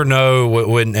just never know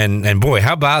when. And boy,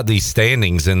 how about these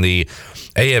standings in the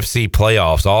AFC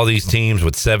playoffs? All these teams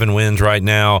with 7 wins right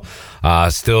now,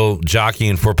 still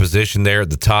jockeying for position there at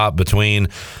the top between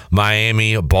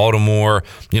Miami, Baltimore.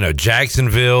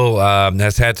 Jacksonville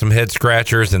has had some head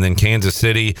scratchers, and then Kansas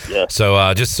City. Yeah.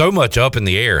 So just so much up in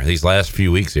the air these last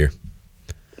few weeks here.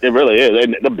 It really is.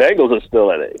 And the Bengals are still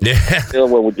in it. Yeah.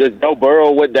 When just Joe Burrow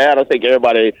went down, I think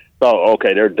everybody thought,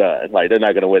 okay, they're done. Like, they're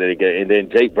not going to win it again. And then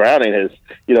Jake Browning has,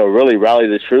 really rallied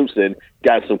the troops and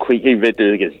got some quick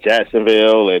victories against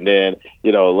Jacksonville, and then,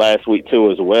 last week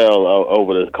too as well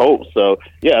over the Colts. So,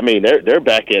 yeah, I mean, they're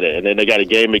back at it. And then they got a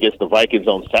game against the Vikings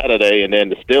on Saturday, and then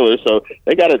the Steelers. So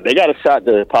they got a shot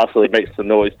to possibly make some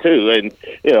noise too. And,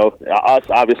 us,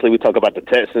 obviously we talk about the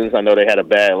Texans. I know they had a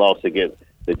bad loss against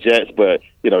the Jets, but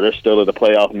they're still in the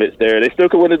playoff midst there. They still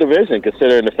could win the division,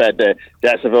 considering the fact that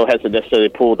Jacksonville hasn't necessarily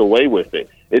pulled away with it.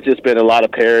 It's just been a lot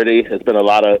of parity. It's been a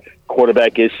lot of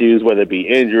quarterback issues, whether it be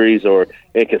injuries or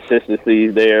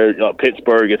inconsistencies there.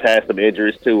 Pittsburgh has had some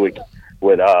injuries too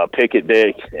with Pickett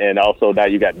Dick, and also now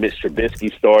you got Mitch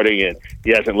Trubisky starting, and he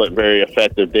hasn't looked very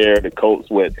effective there. The Colts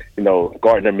with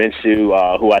Gardner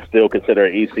Minshew, who I still consider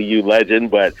an ECU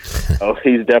legend, but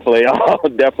he's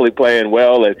definitely playing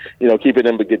well and keeping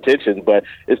them in contention. But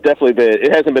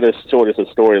it hasn't been as short as a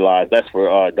storyline. That's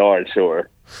for darn sure.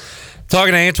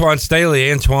 Talking to Antwan Staley.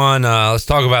 Antwan, let's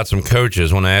talk about some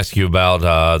coaches. I want to ask you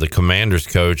about the Commanders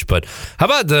coach, but how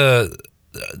about the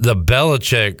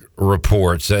Belichick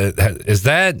reports? Is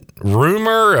that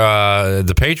rumor?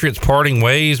 The Patriots parting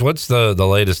ways? What's the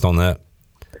latest on that?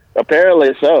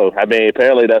 Apparently so. I mean,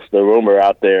 apparently that's the rumor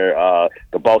out there.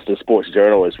 The Boston Sports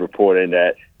Journal is reporting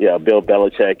that Bill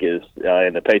Belichick is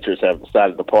and the Patriots have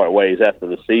decided to part ways after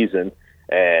the season.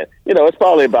 And, it's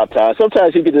probably about time.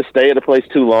 Sometimes you can just stay in a place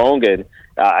too long, and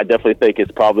I definitely think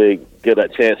it's probably a good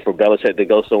chance for Belichick to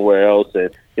go somewhere else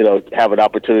and, have an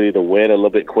opportunity to win a little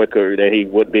bit quicker than he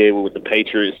would be able with the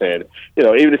Patriots. And,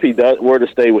 even if he were to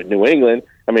stay with New England,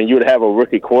 I mean, you would have a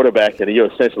rookie quarterback, and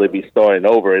you'll essentially be starting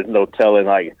over. There's no telling,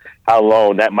 how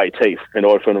long that might take in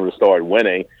order for him to start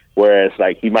winning. Whereas,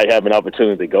 he might have an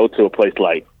opportunity to go to a place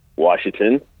like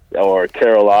Washington or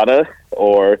Carolina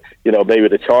or, maybe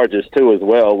the Chargers too as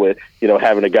well with,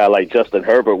 having a guy like Justin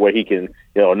Herbert where he can,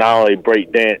 not only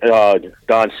break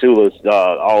Don Shula's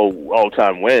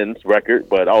all-time wins record,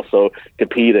 but also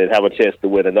compete and have a chance to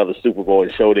win another Super Bowl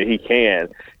and show that he can,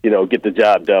 get the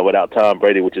job done without Tom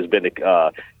Brady, which has been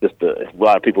a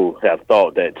lot of people have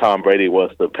thought that Tom Brady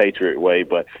was the Patriot way.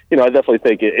 But, I definitely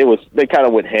think they kind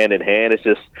of went hand in hand. It's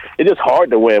just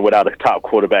hard to win without a top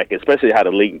quarterback, especially how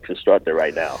the league is constructed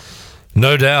right now.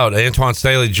 No doubt. Antwan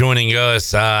Staley joining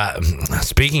us.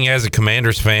 Speaking as a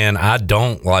Commanders fan, I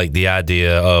don't like the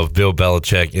idea of Bill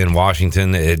Belichick in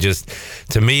Washington. It just,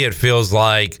 to me, it feels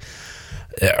like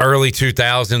early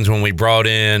 2000s when we brought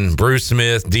in Bruce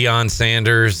Smith, Deion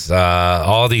Sanders,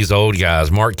 all these old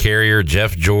guys, Mark Carrier,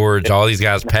 Jeff George, all these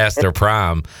guys past their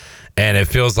prime. And it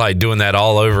feels like doing that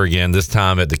all over again, this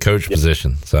time at the coach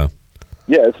position. So.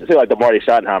 Yeah, it's like the Marty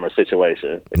Schottenheimer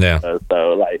situation. Yeah.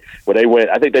 So like when they went,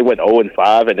 I think they went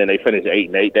 0-5, and then they finished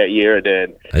 8-8 that year. And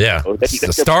then they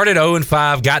started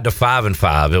 0-5, got to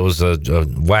 5-5. It was a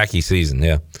wacky season.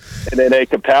 Yeah. And then they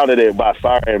compounded it by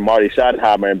firing Marty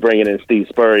Schottenheimer and bringing in Steve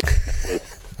Spurrier.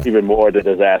 Even more the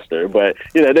disaster, but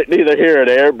neither here or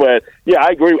there. But yeah, I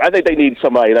agree. I think they need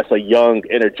somebody that's a young,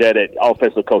 energetic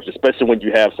offensive coach, especially when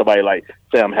you have somebody like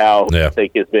Sam Howell. Yeah. I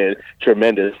think it's been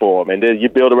tremendous for him. And then you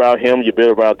build around him, you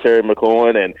build around Terry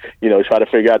McLaurin, and try to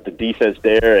figure out the defense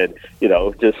there, and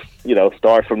just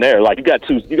start from there. Like you got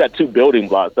two building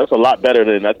blocks. That's a lot better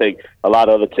than I think a lot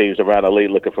of other teams around the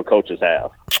league looking for coaches have.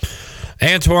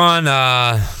 Antwan,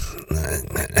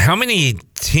 how many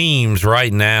teams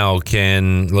right now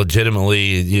can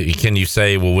legitimately, can you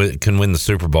say, can win the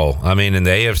Super Bowl? I mean, in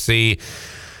the AFC,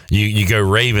 you go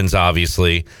Ravens,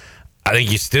 obviously. I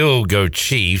think you still go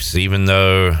Chiefs, even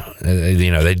though,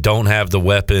 they don't have the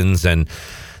weapons and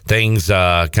things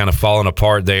kind of falling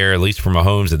apart there, at least for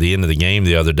Mahomes at the end of the game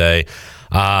the other day.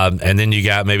 And then you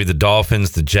got maybe the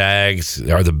Dolphins, the Jags,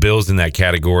 or the Bills in that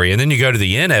category. And then you go to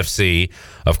the NFC,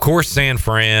 of course, San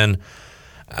Fran,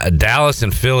 Dallas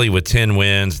and Philly with 10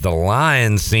 wins. The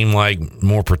Lions seem like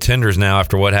more pretenders now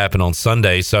after what happened on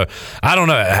Sunday. So I don't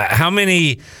know. How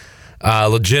many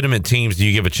legitimate teams do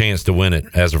you give a chance to win it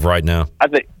as of right now? I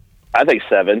think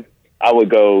 7. I would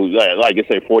go, like you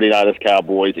say, 49ers,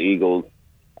 Cowboys, Eagles.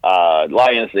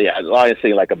 Lions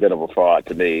seem like a bit of a fraud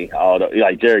to me. Although,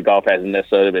 Jared Goff hasn't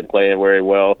necessarily been playing very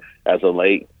well as of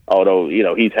late. Although,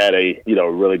 he's had a,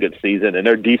 really good season, and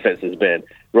their defense has been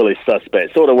really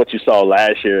suspect. Sort of what you saw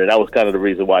last year, and that was kind of the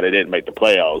reason why they didn't make the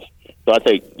playoffs. So I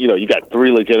think, you got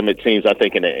 3 legitimate teams, I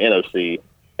think, in the NFC,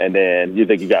 and then you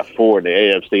think you got 4 in the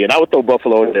AFC. And I would throw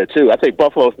Buffalo in there, too. I think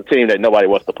Buffalo's the team that nobody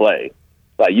wants to play.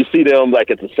 Like, you see them, like,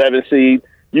 it's a 7 seed.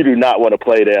 You do not want to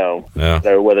play them,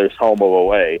 whether it's home or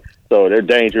away. So they're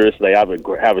dangerous. They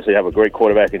obviously have a great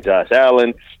quarterback in Josh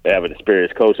Allen. They have an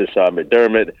experienced coach in Sean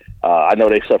McDermott. I know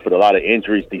they suffered a lot of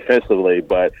injuries defensively,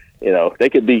 but they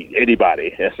could beat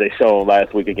anybody, as they showed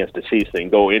last week against the Chiefs, and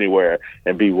go anywhere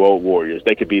and be road warriors.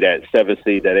 They could be that 7th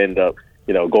seed that end up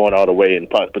going all the way and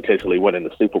potentially winning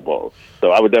the Super Bowl.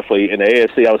 So I would definitely, in the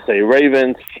AFC, I would say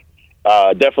Ravens.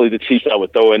 Definitely the Chiefs I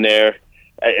would throw in there.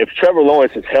 If Trevor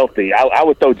Lawrence is healthy, I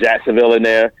would throw Jacksonville in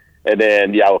there, and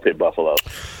then I would pick Buffalo.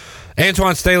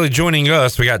 Antwan Staley joining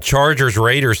us. We got Chargers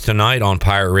Raiders tonight on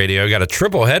Pirate Radio. Got a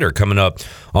triple header coming up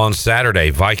on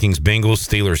Saturday. Vikings Bengals,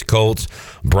 Steelers Colts,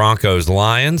 Broncos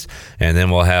Lions, and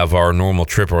then we'll have our normal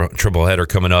triple header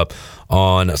coming up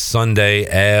on Sunday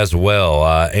as well.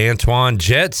 Antwan,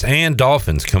 Jets and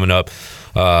Dolphins coming up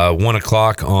 1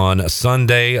 o'clock on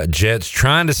Sunday. Jets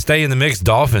trying to stay in the mix.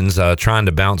 Dolphins trying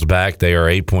to bounce back. They are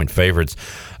 8-point favorites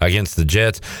against the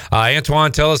Jets.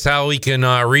 Antwan, tell us how we can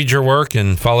read your work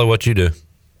and follow what you do.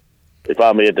 You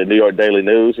find me at the New York Daily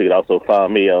News. You can also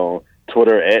find me on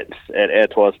Twitter at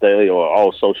Antwan Staley, or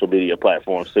all social media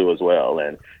platforms too as well.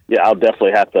 And yeah, I'll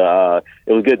definitely have to.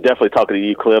 It was good, definitely talking to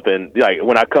you, Clip. And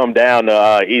when I come down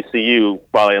to ECU,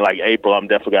 probably in April, I'm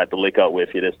definitely got to link up with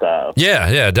you this time.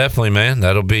 Yeah, definitely, man.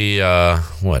 That'll be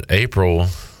April.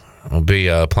 I'll be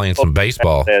playing some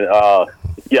baseball. And I'm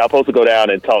supposed to go down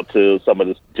and talk to some of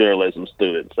the journalism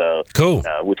students. So cool.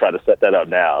 We'll try to set that up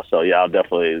now. So yeah, I'll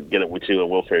definitely get it with you, and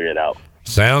we'll figure it out.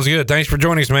 Sounds good. Thanks for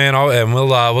joining us, man. And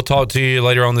we'll talk to you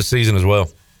later on this season as well.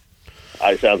 All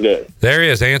right, sounds good. There he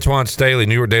is, Antwan Staley,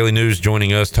 New York Daily News,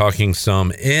 joining us, talking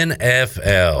some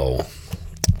NFL.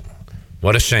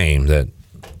 What a shame that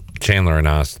Chandler and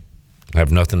I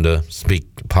have nothing to speak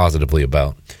positively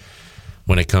about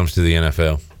when it comes to the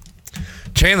NFL.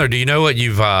 Chandler, do you know what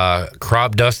you've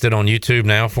crop dusted on YouTube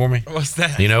now for me? What's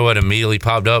that? You know what immediately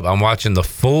popped up? I'm watching the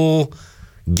full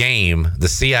game, the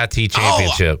CIT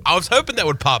championship. I was hoping that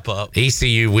would pop up.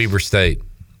 ECU Weber State.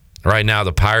 Right now,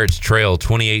 the Pirates trail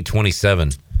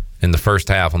 28-27 in the first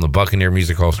half on the Buccaneer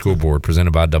Music Hall scoreboard,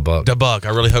 presented by DeBuck. DeBuck, I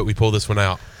really hope we pull this one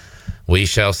out. We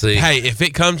shall see. Hey, if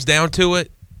it comes down to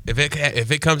it,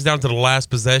 if it comes down to the last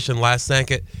possession, last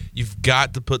second, you've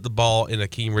got to put the ball in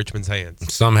Akeem Richmond's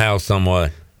hands. Somehow, some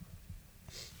way.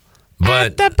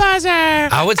 But at the buzzer.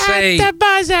 I would say at the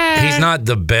buzzer. He's not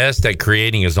the best at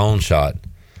creating his own shot.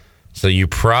 So you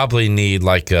probably need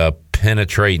like a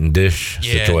penetrating dish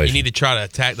situation. You need to try to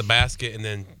attack the basket and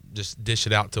then just dish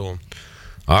it out to him.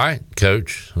 All right,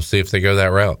 Coach. We'll see if they go that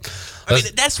route. I mean,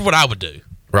 that's what I would do.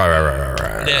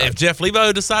 Right. If Jeff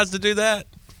Lebo decides to do that,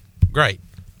 great.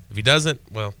 If he doesn't,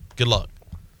 well, good luck.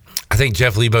 I think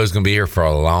Jeff Lebo's going to be here for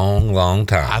a long, long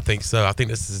time. I think so. I think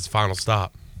this is his final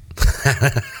stop.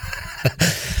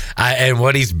 And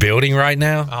what he's building right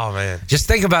now. Oh, man. Just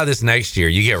think about this next year.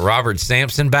 You get Robert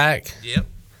Sampson back. Yep.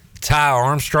 Ty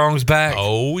Armstrong's back.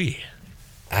 Oh, yeah.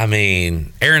 I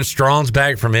mean, Aaron Strong's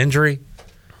back from injury.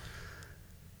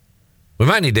 We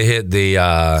might need to hit the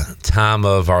Time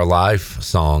of Our Life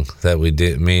song that we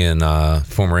did, me and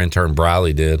former intern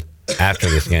Briley did after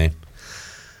this game,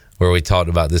 where we talked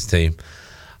about this team.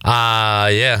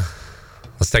 Yeah.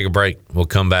 Let's take a break. We'll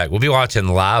come back. We'll be watching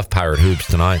live Pirate Hoops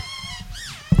tonight.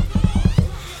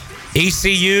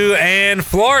 ECU and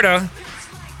Florida.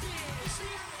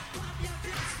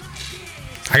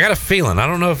 I got a feeling. I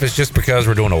don't know if it's just because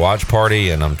we're doing a watch party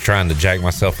and I'm trying to jack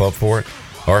myself up for it,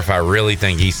 or if I really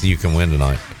think ECU can win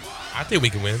tonight. I think we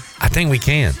can win. I think we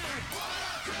can.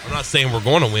 I'm not saying we're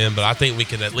going to win, but I think we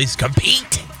can at least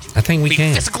compete. I think we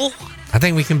can. Physical. I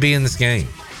think we can be in this game.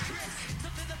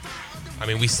 I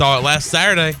mean, we saw it last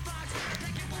Saturday.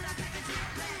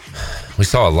 We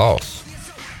saw a loss.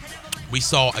 We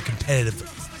saw a competitive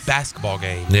basketball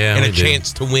game. Yeah, and we a did.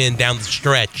 chance to win down the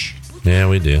stretch. Yeah,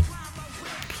 we do.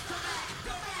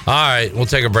 All right, we'll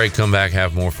take a break, come back,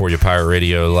 have more for you, Pirate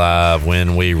Radio Live,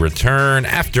 when we return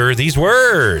after these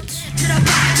words.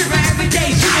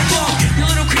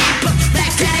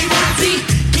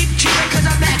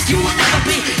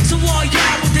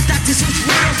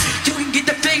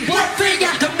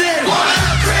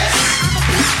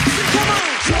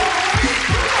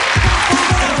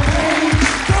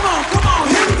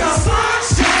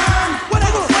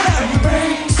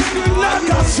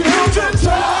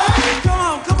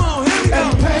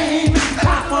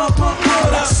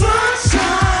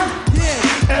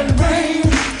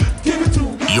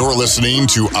 You're listening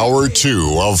to Hour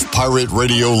 2 of Pirate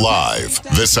Radio Live.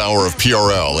 This hour of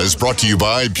PRL is brought to you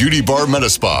by Beauty Bar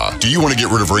Metaspa. Do you want to get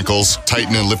rid of wrinkles,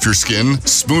 tighten and lift your skin,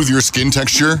 smooth your skin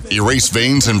texture, erase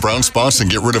veins and brown spots,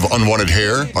 and get rid of unwanted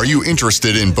hair? Are you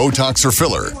interested in Botox or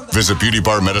filler? Visit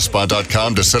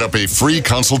beautybarmetaspa.com to set up a free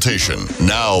consultation.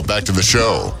 Now, back to the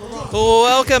show.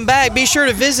 Welcome back. Be sure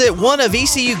to visit one of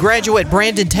ECU graduate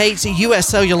Brandon Tate's U.S.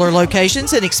 Cellular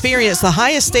locations and experience the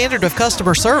highest standard of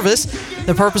customer service.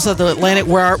 The purpose of the Atlantic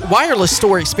Wireless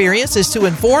Store experience is to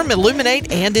inform,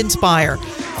 illuminate, and inspire.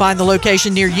 Find the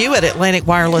location near you at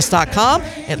AtlanticWireless.com.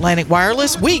 Atlantic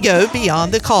Wireless, we go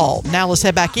beyond the call. Now let's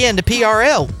head back into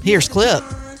PRL. Here's Clip.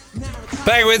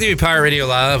 Back with you, Pirate Radio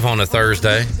Live on a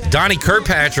Thursday. Donnie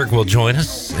Kirkpatrick will join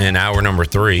us in hour number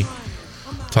 3.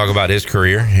 Talk about his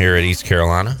career here at East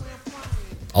Carolina,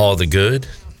 all the good,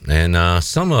 and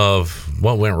some of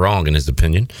what went wrong, in his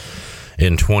opinion,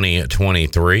 in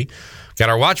 2023. Got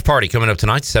our watch party coming up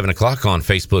tonight, 7 o'clock on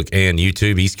Facebook and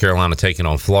YouTube. East Carolina taking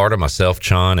on Florida. Myself,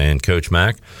 Chon, and Coach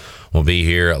Mac will be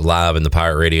here live in the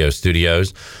Pirate Radio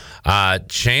studios.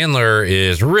 Chandler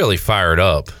is really fired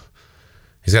up.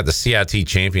 He's got the CIT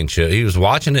championship. He was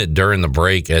watching it during the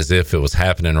break as if it was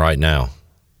happening right now.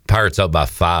 Pirates up by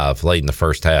 5 late in the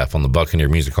first half on the Buccaneer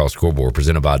Music Hall scoreboard,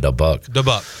 presented by DeBuck.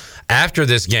 DeBuck. After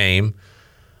this game,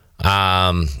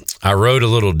 I wrote a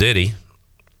little ditty,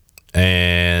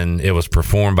 and it was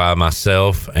performed by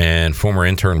myself and former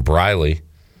intern Briley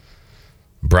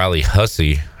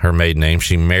Hussey, her maiden name.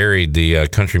 She married the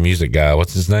country music guy.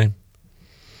 What's his name?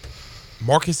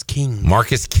 Marcus King.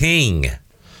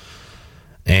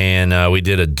 And we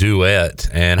did a duet.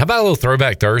 And how about a little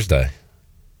Throwback Thursday?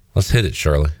 Let's hit it,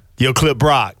 Shirley. Yo, Clip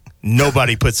Brock,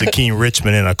 nobody puts Akeem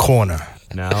Richmond in a corner.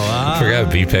 Now I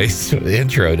forgot B-Pace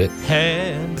introed it.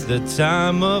 Had the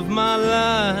time of my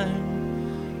life.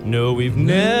 No, we've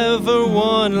never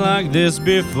won like this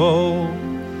before.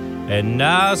 And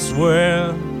I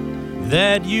swear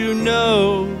that you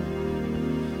know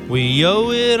we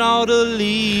owe it all to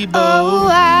Lebo. Oh,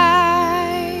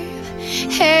 I've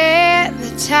had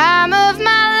the time of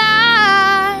my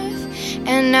life,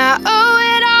 and I owe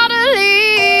it all to Lebo.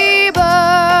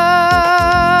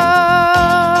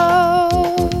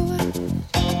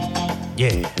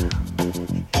 Yeah.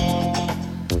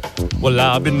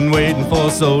 Well, I've been waiting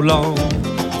for so long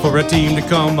for a team to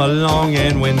come along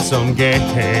and win some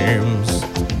games.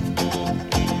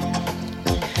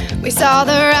 We saw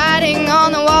the writing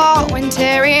on the wall when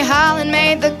Terry Holland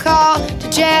made the call to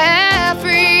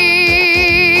Jeffrey.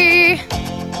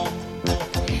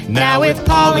 Now with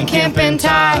Paul and Kemp and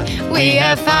Ty, we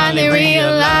have finally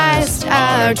realized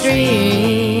our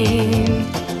dream.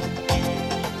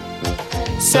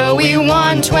 So we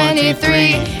won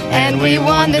 23, and we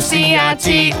won the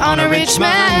CIT on a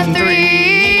Richmond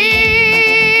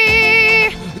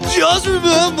 3. Just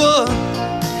remember,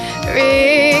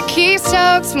 Ricky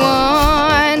Stokes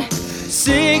won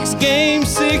 6 games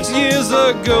 6 years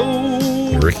ago.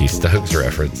 Ricky Stokes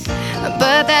reference.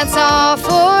 But that's all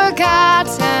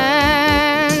forgotten.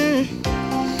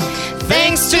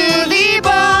 Thanks to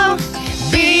Lebo,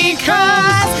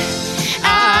 because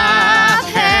I've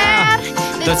had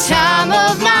the time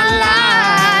of my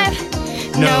life.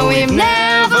 No, we've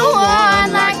never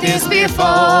won like this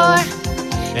before.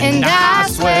 And I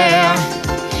swear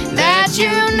that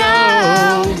you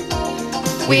know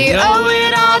we owe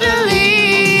it all to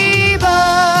Lebo.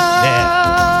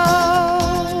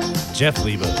 Yeah. Jeff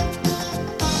Lebo.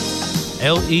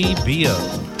 Lebo.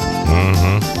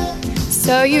 Mm-hmm.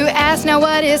 So you ask now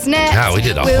what is next? God, we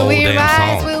did a will whole we damn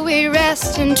rise? song. Will we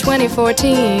rest in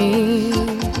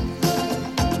 2014?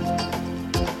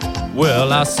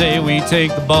 Well, I say we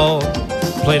take the ball,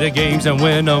 play the games and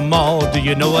win them all. Do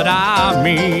you know what I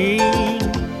mean?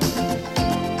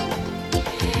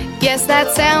 Yes,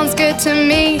 that sounds good to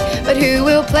me. But who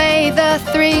will play the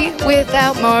 3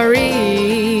 without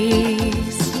Maurice?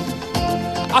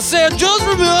 I said, just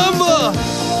remember,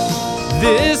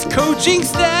 this coaching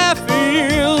staff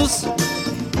is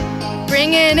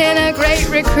bringing in a great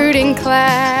recruiting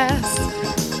class.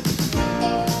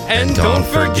 And don't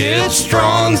forget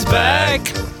Strong's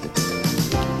back.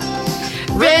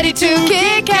 Ready to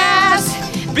kick ass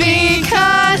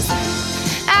because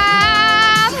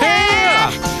I've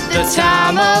had the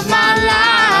time of my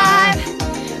life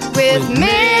with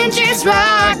men just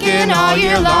rocking all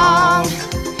year long.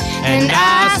 And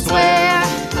I swear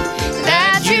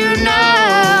that you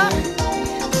know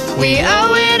we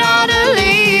owe it all to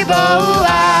Lebo.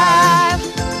 I've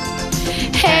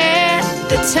had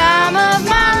the time of my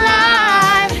life.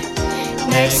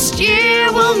 Next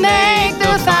year we'll make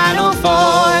the Final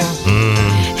Four.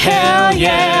 Hell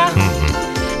yeah.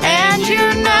 And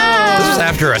you know This is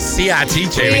after a CIT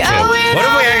championship. owe it What if we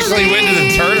all actually went to the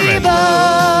tournament?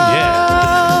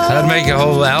 Yeah. That'd make a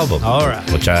whole album. All right.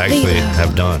 Which I actually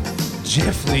have done.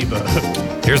 Jeff Lebo.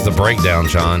 Here's the breakdown,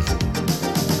 Sean.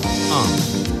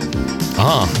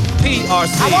 PRC. I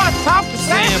want to talk to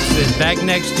Samson back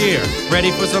next year.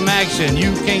 Ready for some action.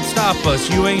 You can't stop us.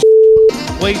 You ain't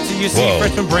Wait till you see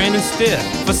freshman Brandon Stiff.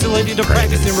 Facility to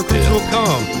practice and recruits will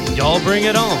come. Y'all bring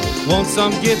it on. Want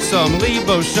some, get some.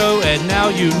 Lebo show. And now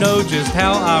you know just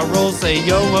how I roll. Say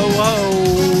yo, ho,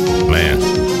 ho. Man.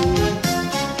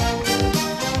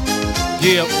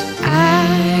 Yep.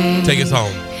 Take us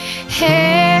home.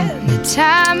 Had the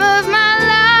time of my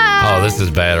life. Oh, this is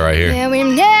bad right here. Yeah, we've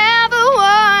never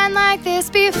won like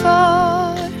this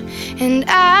before. And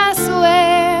I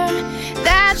swear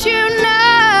that you know.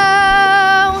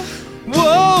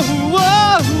 Whoa,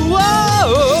 whoa, whoa.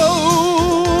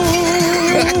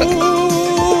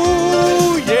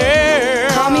 Yeah.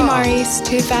 Call me Maurice,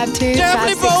 252-560. Jeff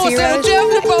Lebo, I said Jeff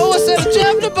Lebo, I said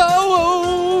Jeff Lebo.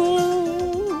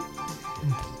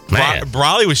 Man.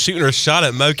 Briley was shooting her shot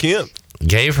at Mo Kemp.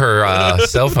 Gave her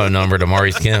cell phone number to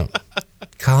Maurice Kemp.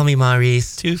 Call me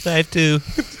Maurice. 252.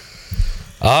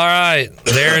 All right,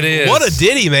 there it is. What a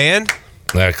ditty, man.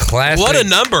 A classic. What a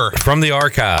number. From the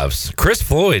archives. Chris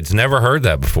Floyd's never heard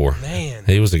that before. Man.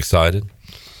 He was excited.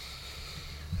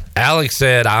 Alex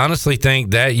said, I honestly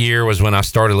think that year was when I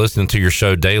started listening to your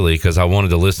show daily because I wanted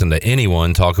to listen to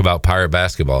anyone talk about Pirate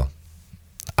basketball.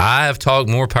 I have talked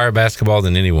more Pirate basketball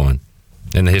than anyone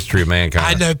in the history of mankind.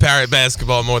 I know Pirate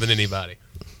basketball more than anybody.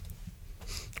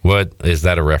 What is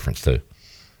that a reference to?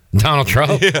 Donald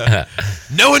Trump? Yeah.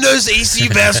 No one knows ECU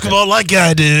basketball like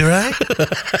I do, right?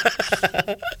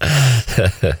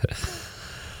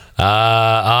 All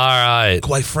right.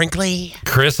 Quite frankly.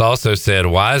 Chris also said,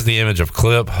 why is the image of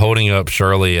Clip holding up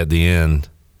Shirley at the end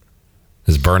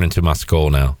is burning to my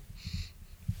skull now?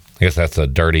 I guess that's a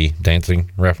Dirty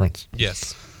Dancing reference.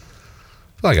 Yes. I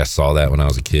feel like I saw that when I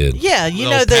was a kid. Yeah, you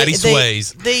Little know Patty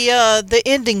Sways. the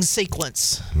ending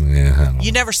sequence. Yeah. I don't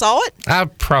You never saw it? I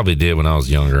probably did when I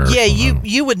was younger. Yeah,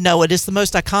 you would know it. It's the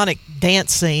most iconic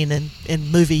dance scene in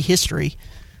movie history.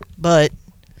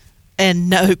 And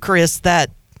no, Chris,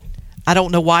 that I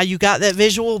don't know why you got that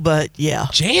visual, but yeah.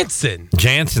 Jansen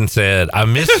said, I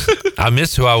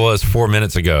miss who I was 4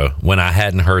 minutes ago when I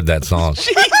hadn't heard that song.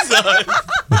 Jesus.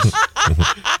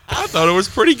 I thought it was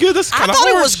pretty good. That's kind I of thought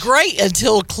it was great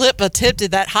until Clip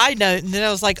attempted that high note, and then I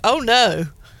was like, oh no.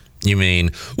 You mean,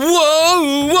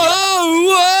 whoa, whoa,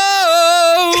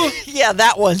 whoa. Yeah,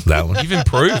 that one. That one. You've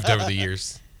improved over the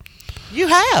years. You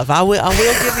have. I will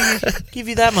give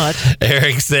you that much.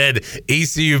 Eric said,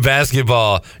 ECU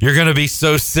basketball, you're going to be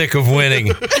so sick of winning.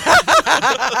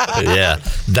 Yeah,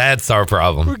 that's our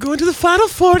problem. We're going to the Final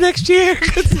Four next year.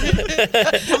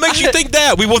 What makes you think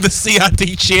that? We won the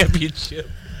CID championship.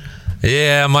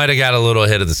 Yeah, I might have got a little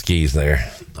ahead of the skis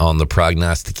there on the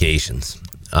prognostications.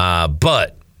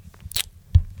 But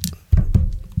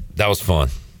that was fun.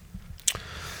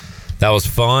 That was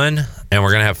fun, and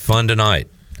we're going to have fun tonight.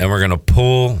 And we're going to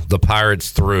pull the Pirates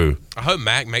through. I hope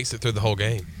Mac makes it through the whole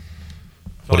game.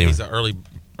 What do you he's an early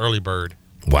bird.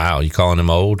 Wow, you calling him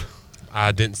old?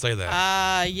 I didn't say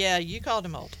that. Yeah, you called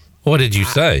him old. What did you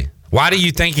say? Why do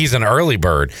you think he's an early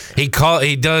bird? He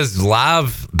does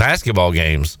live basketball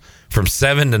games from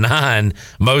 7 to 9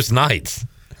 most nights.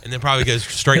 And then probably goes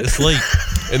straight to sleep.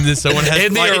 And then someone has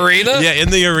in the arena? Yeah, in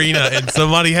the arena. And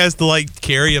somebody has to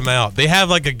carry him out. They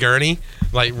have a gurney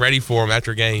ready for him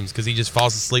after games because he just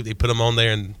falls asleep. They put him on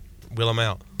there and wheel him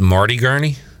out. Marty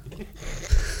Gurney?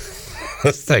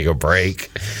 Let's take a break.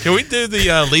 Can we do the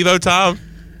Levo time?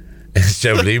 It's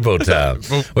Joe Levo time.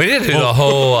 We did do the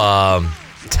whole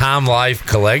Time Life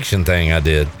collection thing I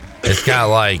did. It's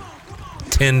got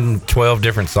 10, 12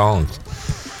 different songs.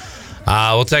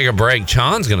 We'll take a break.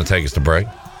 Chon's going to take us to break.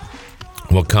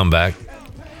 We'll come back.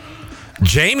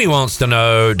 Jamie wants to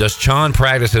know, does Chon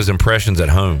practice his impressions at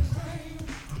home?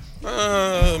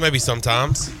 Maybe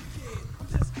sometimes.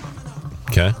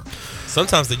 Okay.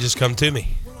 Sometimes they just come to me.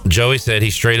 Joey said he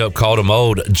straight up called him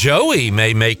old. Joey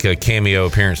may make a cameo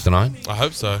appearance tonight. I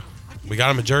hope so. We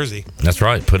got him a jersey. That's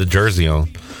right. Put a jersey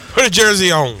on. Put a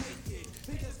jersey on.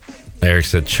 Eric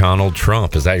said Donald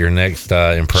Trump. Is that your next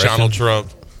impression? Donald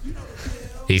Trump.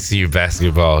 ECU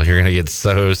basketball. You're going to get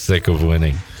so sick of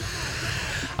winning.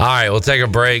 All right, we'll take a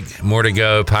break. More to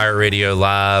go. Pirate Radio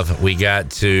Live. We got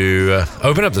to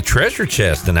open up the treasure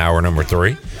chest in hour number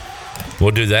 3. We'll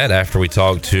do that after we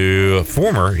talk to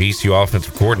former ECU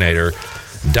offensive coordinator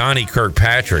Donnie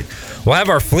Kirkpatrick. We'll have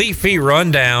our Fleet Feet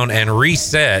rundown and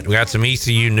reset. We got some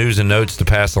ECU news and notes to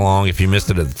pass along if you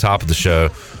missed it at the top of the show.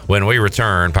 When we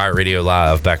return, Pirate Radio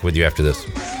Live, back with you after this.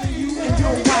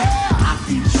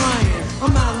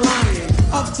 I'm not lying.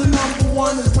 Up to number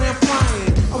 1 is where I'm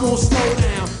flying. I won't slow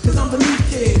down, cause I'm the new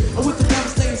kid. With the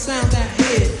devastating sound that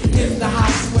hit in the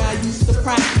house where I used to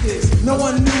practice. No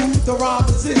one knew the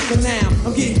robbers is, but now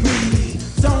I'm getting greedy.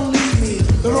 Don't leave me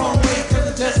the wrong way, cause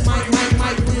it just might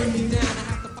bring me down.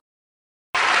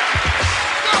 I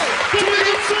have to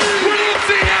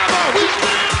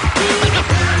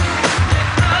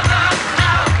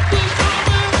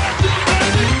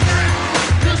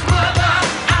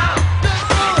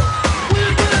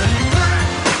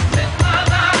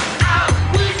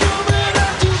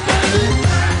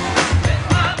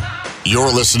You're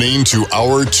listening to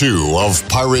Hour 2 of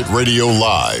Pirate Radio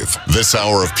Live. This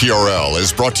hour of PRL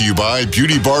is brought to you by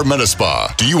Beauty Bar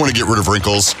Metaspa. Do you want to get rid of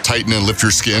wrinkles, tighten and lift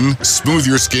your skin, smooth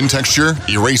your skin texture,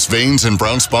 erase veins and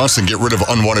brown spots, and get rid of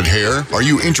unwanted hair? Are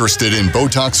you interested in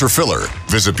Botox or filler?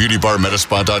 Visit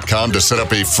beautybarmetaspa.com to set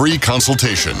up a free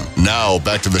consultation. Now,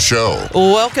 back to the show.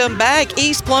 Welcome back.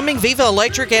 East Plumbing, Viva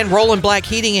Electric, and Roland Black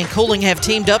Heating and Cooling have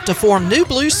teamed up to form New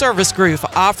Blue Service Group,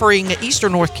 offering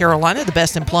Eastern North Carolina the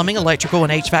best in plumbing, electrical,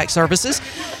 and HVAC services.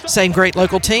 Same great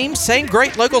local team, same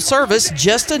great local service,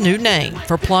 just a new name.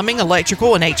 For plumbing,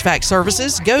 electrical, and HVAC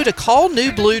services, go to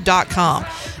callnewblue.com.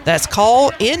 That's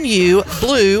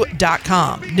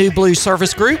callnublue.com. New Blue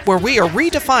Service Group, where we are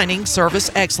redefining service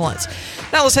excellence.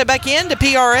 Now let's head back into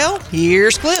PRL.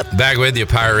 Here's Clip. Back with you,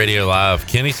 Pirate Radio Live.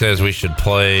 Kenny says we should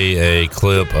play a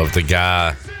clip of the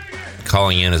guy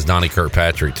calling in as Donnie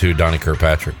Kirkpatrick to Donnie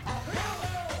Kirkpatrick.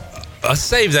 I'll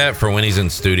save that for when he's in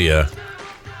studio.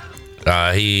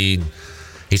 He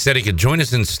said he could join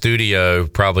us in studio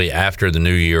probably after the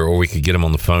new year, or we could get him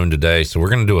on the phone today. So we're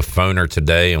going to do a phoner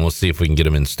today, and we'll see if we can get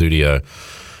him in studio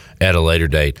at a later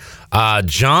date.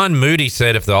 John Moody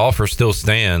said if the offer still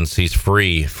stands, he's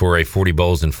free for a 40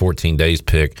 bowls in 14 days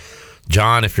pick.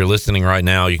 John, if you're listening right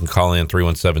now, you can call in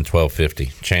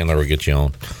 317-1250. Chandler will get you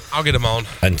on. I'll get him on.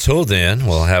 Until then,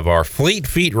 we'll have our Fleet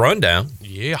Feet rundown.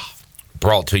 Yeah.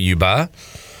 Brought to you by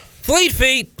Fleet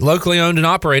Feet, locally owned and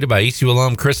operated by ECU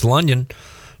alum Chris Lunyon.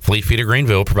 Fleet Feet of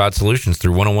Greenville provides solutions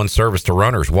through one-on-one service to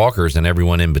runners, walkers, and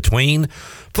everyone in between.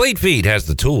 Fleet Feet has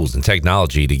the tools and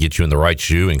technology to get you in the right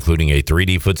shoe, including a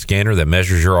 3D foot scanner that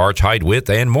measures your arch height,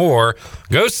 width, and more.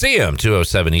 Go see them,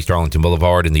 207 East Arlington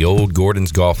Boulevard in the old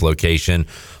Gordon's Golf location.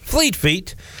 Fleet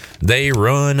Feet, they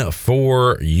run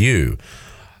for you.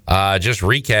 Just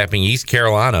recapping, East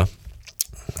Carolina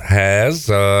has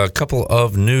a couple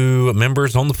of new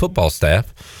members on the football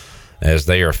staff as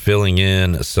they are filling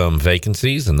in some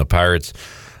vacancies, and the Pirates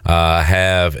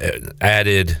have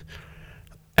added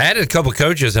a couple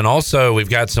coaches, and also we've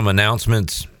got some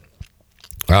announcements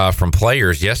from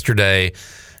players. Yesterday,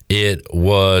 it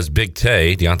was Big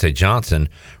Tay, Deontay Johnson,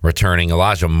 returning.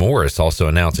 Elijah Morris also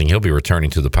announcing he'll be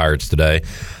returning to the Pirates today.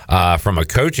 From a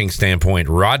coaching standpoint,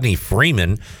 Rodney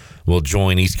Freeman will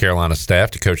join East Carolina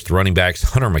staff to coach the running backs.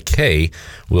 Hunter McKay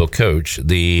will coach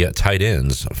the tight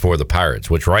ends for the Pirates,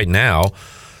 which right now,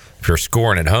 if you're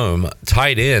scoring at home,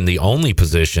 tight end, the only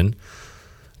position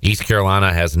East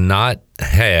Carolina has not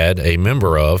had a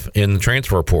member of in the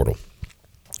transfer portal.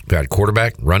 We've got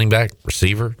quarterback, running back,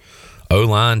 receiver,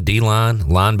 O-line, D-line,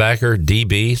 linebacker,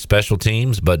 DB, special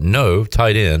teams, but no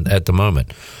tight end at the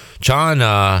moment. John,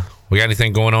 we got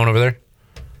anything going on over there?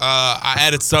 I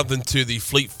added something to the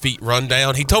Fleet Feet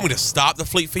rundown. He told me to stop the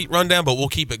Fleet Feet rundown, but we'll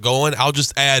keep it going. I'll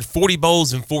just add 40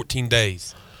 bowls in 14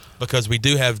 days because we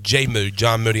do have John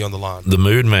Moody, on the line. The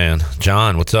Mood Man.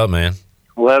 John, what's up, man?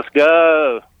 Let's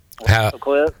go.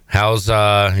 How's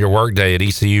your work day at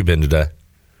ECU been today?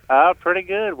 Pretty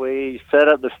good. We set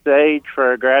up the stage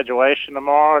for graduation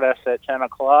tomorrow. That's at 10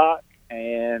 o'clock,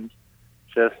 and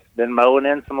just been mowing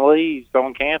in some leaves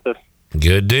on campus.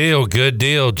 Good deal.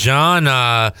 John,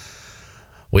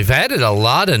 we've added a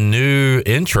lot of new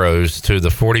intros to the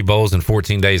 40 Bowls in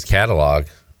 14 Days catalog.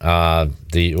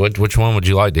 Which one would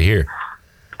you like to hear?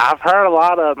 I've heard a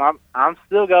lot of them. I'm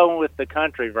still going with the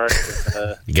country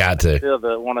version. You got to.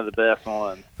 Still one of the best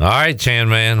ones. All right, Chan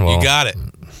Man. Well, you got it.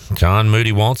 John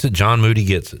Moody wants it. John Moody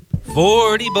gets it.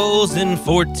 40 bowls in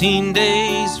 14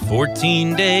 days,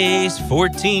 14 days,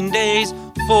 14 days,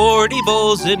 40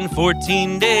 bowls in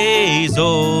 14 days,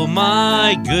 oh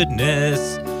my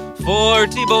goodness.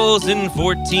 40 bowls in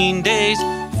 14 days,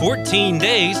 14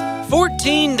 days,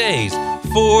 14 days,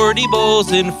 40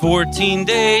 bowls in 14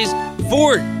 days,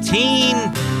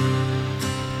 14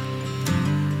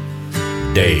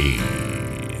 days.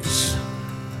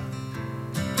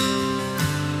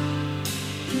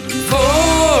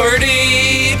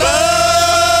 40 bowls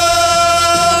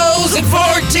in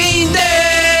 14 days.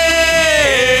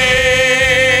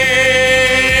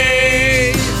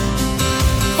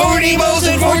 40 bowls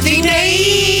in 14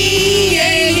 days.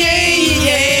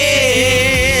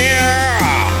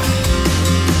 Yeah.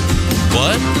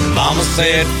 What? Mama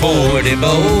said 40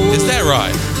 bowls. Is that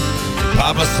right?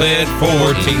 Papa said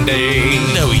 14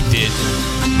 days. No, he didn't.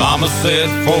 Mama said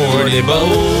 40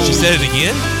 bowls. She said it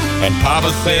again? And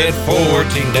Papa said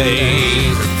 14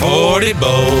 days, 40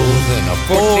 bowls in a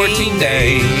 14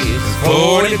 days,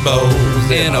 40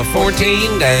 bowls in a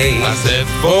 14 days. I said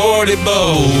 40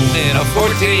 bowls in a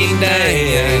 14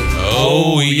 days.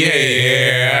 Oh,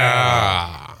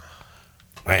 yeah.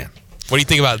 Man. What do you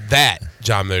think about that,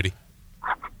 John Moody?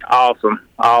 Awesome.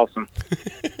 I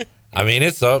mean,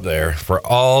 it's up there for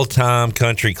all-time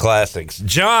country classics.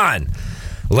 John,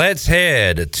 let's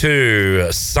head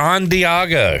to San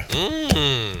Diego.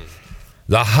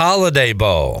 The Holiday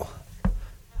Bowl.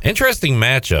 Interesting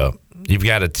matchup. You've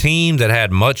got a team that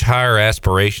had much higher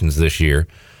aspirations this year,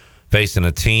 facing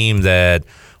a team that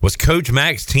was Coach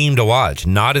Mack's team to watch,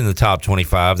 not in the top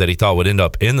 25, that he thought would end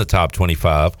up in the top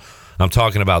 25. I'm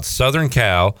talking about Southern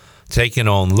Cal taking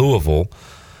on Louisville.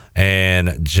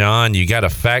 And, John, you got to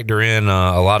factor in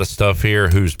a lot of stuff here.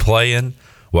 Who's playing,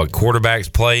 what quarterback's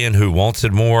playing, who wants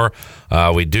it more.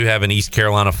 We do have an East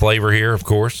Carolina flavor here, of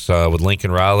course, with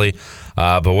Lincoln Riley.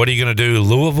 But what are you going to do,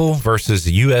 Louisville versus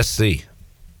USC?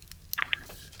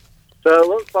 So it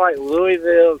looks like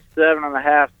Louisville's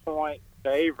 7.5-point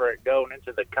favorite going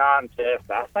into the contest.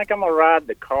 I think I'm going to ride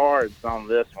the Cards on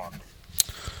this one.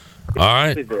 All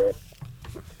right.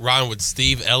 Riding with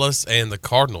Steve Ellis and the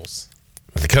Cardinals.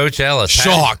 Coach Ellis.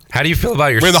 Shocked. How do you feel about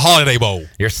your... We're in the Holiday Bowl.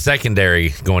 Your secondary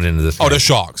going into this game? Oh, they're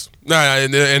sharks. No,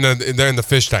 and they're in the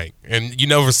fish tank. And you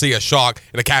never see a shark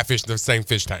and a catfish in the same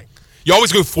fish tank. You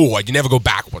always go forward. You never go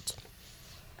backwards.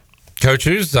 Coach,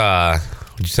 who's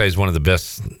would you say is one of the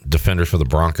best defenders for the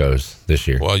Broncos this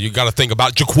year? Well, you got to think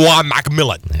about Jaquan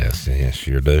McMillan. Yes,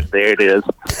 sure do. There it is.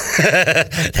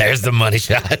 There's the money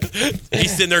shot.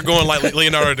 He's sitting there going like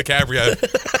Leonardo DiCaprio,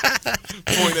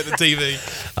 pointing at the TV.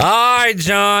 All right,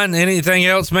 John. Anything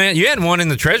else, man? You hadn't won in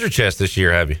the treasure chest this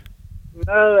year, have you?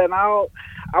 No, and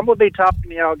I'm gonna be talking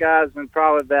to y'all guys in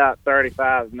probably about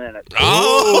 35 minutes.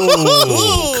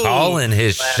 Oh, calling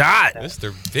his shot,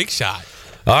 Mr. Big Shot.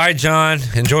 All right, John,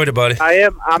 enjoyed it, buddy.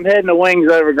 I'm heading to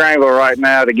Wings Over Greenville right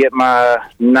now to get my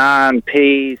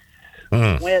 9-piece.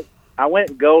 I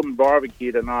went Golden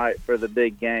Barbecue tonight for the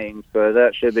big game, so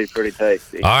that should be pretty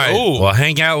tasty. All right. Well,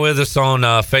 hang out with us on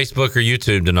Facebook or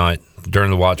YouTube tonight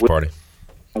during the watch party.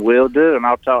 Will do, and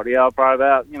I'll talk to y'all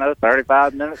probably about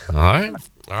 35 minutes. All right.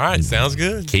 All right. Sounds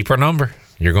good. Keep our number.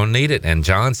 You're going to need it. And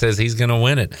John says he's going to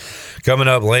win it. Coming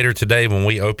up later today when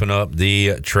we open up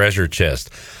the treasure chest.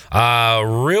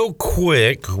 Real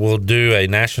quick, we'll do a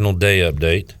National Day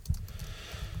update.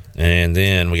 And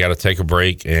then we got to take a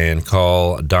break and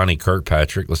call Donnie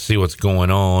Kirkpatrick. Let's see what's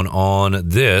going on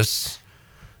this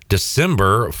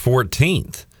December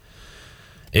 14th.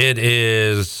 It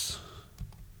is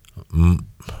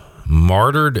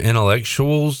Martyred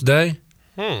Intellectuals Day.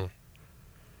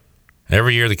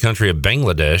 Every year, the country of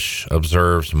Bangladesh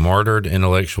observes Martyred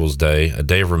Intellectuals Day, a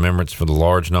day of remembrance for the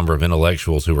large number of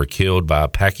intellectuals who were killed by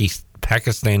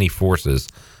Pakistani forces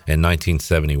in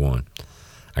 1971.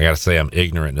 I got to say, I'm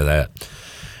ignorant to that.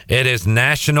 It is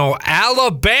National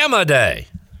Alabama Day.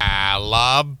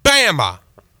 Alabama.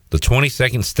 The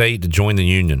 22nd state to join the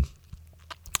Union.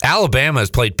 Alabama has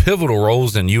played pivotal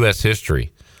roles in U.S.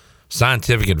 history,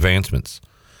 scientific advancements,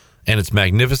 and its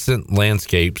magnificent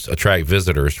landscapes attract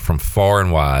visitors from far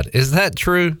and wide. Is that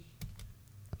true?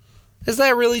 Is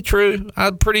that really true?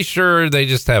 I'm pretty sure they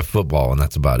just have football, and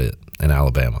that's about it in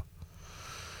Alabama.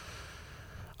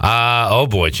 Oh,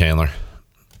 boy, Chandler.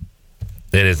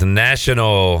 It is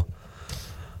National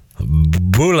Try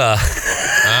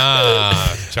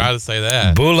to say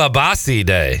that. Bulabasi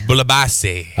Day.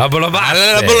 Bulabasi.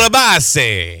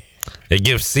 Bulabasi. It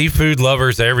gives seafood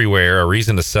lovers everywhere a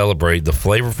reason to celebrate the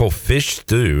flavorful fish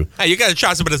stew. Hey, you got to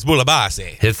try some of this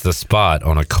bulabasi. Hits the spot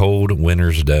on a cold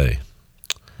winter's day.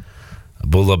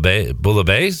 Bulabase?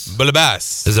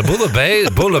 Bulabas. Is it bulabase?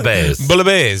 Bulabase.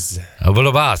 Bulabase. A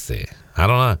bulabasi. I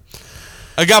don't know.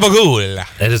 A gabagool.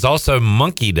 It is also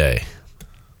Monkey Day.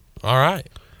 All right.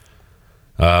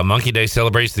 Monkey Day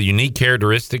celebrates the unique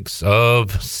characteristics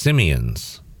of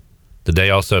simians. The day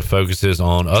also focuses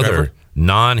on other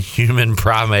non-human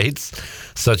primates,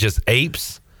 such as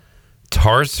apes,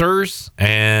 tarsiers,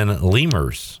 and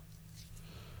lemurs.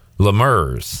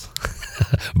 Lemurs.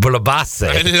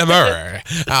 Bulabase. Lemur.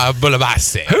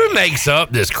 Bulabase. Who makes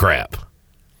up this crap?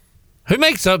 Who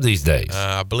makes up these days?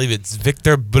 I believe it's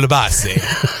Victor Bulabase.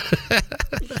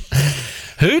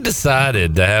 Who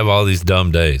decided to have all these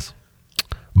dumb days?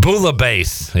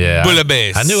 Bulabase. Yeah.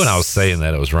 Bulabase. I knew when I was saying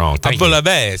that it was wrong.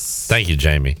 Bulabase. Thank you,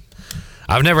 Jamie.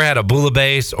 I've never had a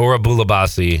bulabase or a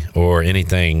bulabasi or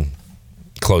anything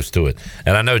close to it.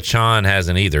 And I know Chon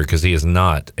hasn't either because he is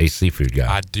not a seafood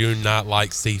guy. I do not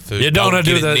like seafood. You don't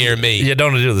get it near me. You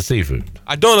don't do the seafood.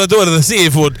 I don't do the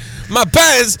seafood. My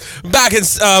parents back in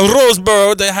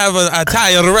Roseboro, they have an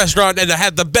Italian restaurant and they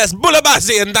have the best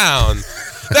bulabasi in town.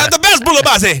 They have the best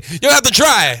bulabasi. You have to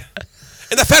try.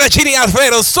 And the fettuccine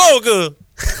alfredo is so good.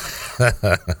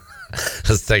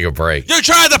 Let's take a break. You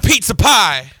try the pizza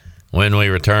pie. When we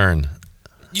return.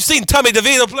 You seen Tommy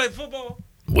DeVito play football?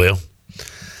 Will.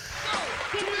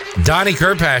 Donnie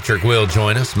Kirkpatrick will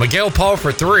join us. Miguel Paul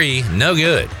for 3. No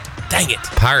good. Dang it.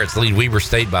 Pirates lead Weber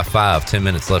State by 5. 10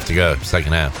 minutes left to go.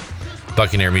 Second half.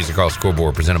 Buccaneer Music Hall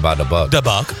scoreboard presented by The Buck. The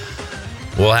Buck.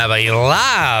 We'll have a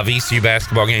live ECU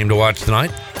basketball game to watch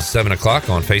tonight. 7 o'clock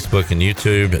on Facebook and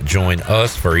YouTube. Join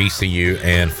us for ECU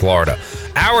and Florida.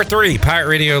 Hour 3, Pirate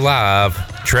Radio Live,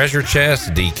 Treasure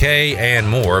Chest, DK, and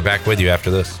more. Back with you after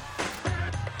this.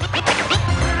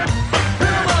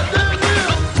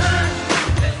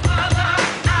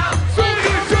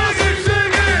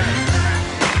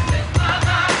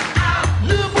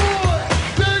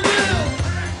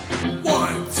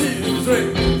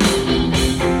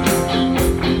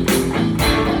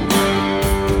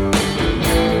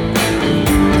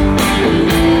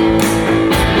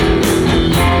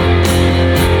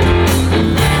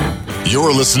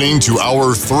 You're listening to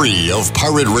Hour 3 of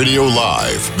Pirate Radio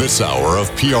Live. This hour of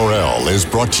PRL is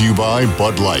brought to you by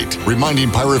Bud Light,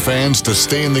 reminding pirate fans to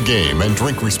stay in the game and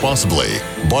drink responsibly.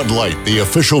 Bud Light, the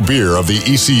official beer of the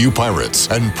ECU Pirates,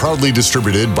 and proudly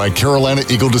distributed by Carolina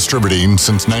Eagle Distributing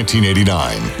since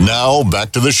 1989. Now,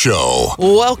 back to the show.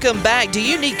 Welcome back. Do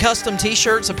you need custom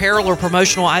t-shirts, apparel, or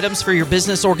promotional items for your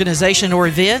business, organization, or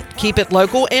event? Keep it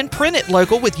local and print it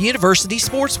local with University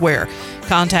Sportswear.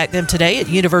 Contact them today at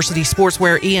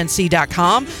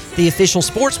universitysportswearenc.com, the official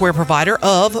sportswear provider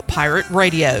of Pirate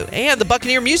Radio. And the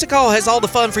Buccaneer Music Hall has all the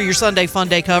fun for your Sunday Fun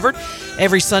Day covered.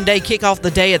 Every Sunday, kick off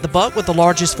the day at the Buck with the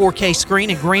largest largest 4K screen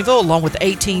in Greenville, along with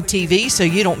 18 TVs, so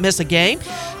you don't miss a game.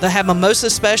 They'll have mimosa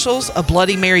specials, a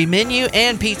Bloody Mary menu,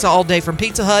 and pizza all day from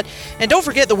Pizza Hut. And don't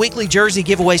forget the weekly jersey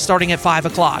giveaway starting at 5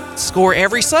 o'clock. Score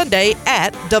every Sunday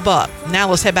at the Buck. Now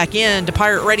let's head back in to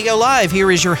Pirate Radio Live.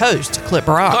 Here is your host, Clip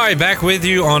Brock. All right, back with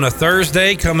you on a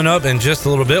Thursday. Coming up in just a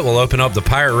little bit, we'll open up the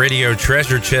Pirate Radio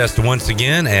treasure chest once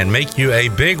again and make you a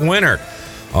big winner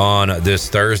on this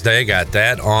Thursday. Got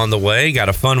that on the way. Got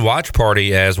a fun watch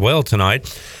party as well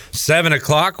tonight. 7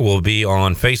 o'clock, we'll be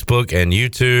on Facebook and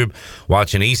YouTube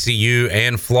watching ECU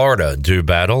and Florida do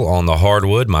battle on the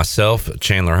hardwood. Myself,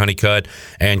 Chandler Honeycutt,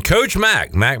 and Coach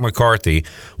Mac McCarthy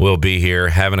will be here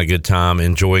having a good time,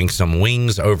 enjoying some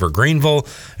wings over Greenville,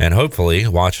 and hopefully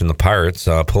watching the Pirates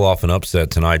pull off an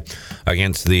upset tonight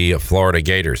against the Florida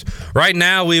Gators. Right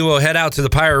now, we will head out to the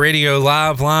Pirate Radio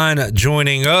Live line.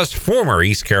 Joining us, former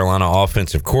East Carolina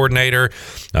offensive coordinator,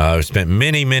 spent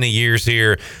many years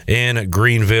here in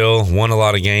Greenville. Won a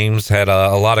lot of games, had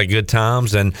a lot of good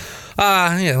times, and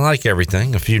like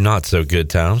everything, a few not so good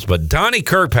times. But Donnie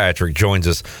Kirkpatrick joins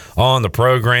us on the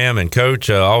program. And Coach,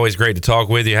 always great to talk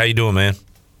with you. How you doing, man?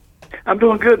 I'm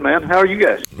doing good, man. How are you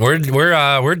guys?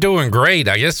 We're doing great.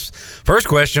 I guess first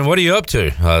question: what are you up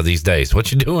to these days?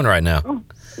 What you doing right now?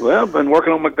 Well, I've been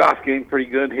working on my golf game pretty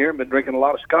good here. Been drinking a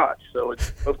lot of scotch, so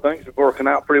those things are working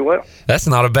out pretty well. That's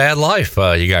not a bad life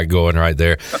you got going right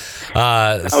there.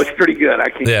 It's pretty good. I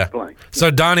can't complain.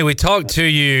 So, Donnie, we talked to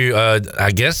you,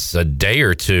 I guess, a day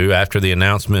or two after the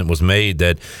announcement was made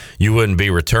that you wouldn't be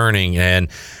returning, and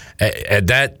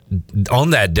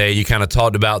on that day, you kind of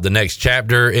talked about the next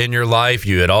chapter in your life.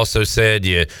 You had also said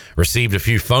you received a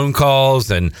few phone calls,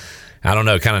 and I don't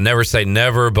know, kind of never say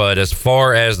never, but as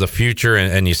far as the future,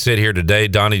 and you sit here today,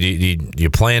 Donnie, do you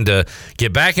plan to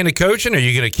get back into coaching, or are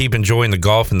you going to keep enjoying the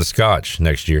golf and the scotch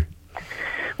next year?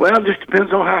 Well, it just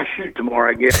depends on how I shoot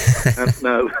tomorrow, I guess.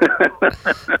 No,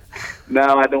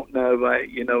 I don't know.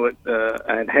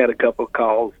 I had a couple of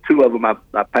calls. Two of them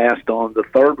I passed on. The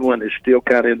third one is still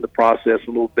kind of in the process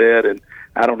a little bit, and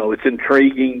I don't know. It's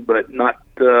intriguing, but not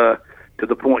to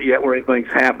the point yet where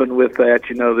anything's happened with that,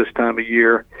 this time of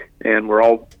year. And we're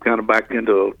all kind of back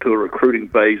into a recruiting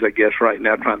phase, I guess, right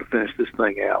now, trying to finish this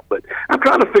thing out. But I'm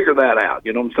trying to figure that out.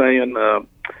 You know what I'm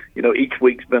saying? Each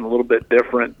week's been a little bit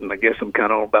different, and I guess I'm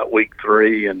kind of on about week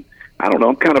 3. And I don't know.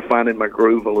 I'm kind of finding my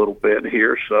groove a little bit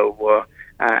here. So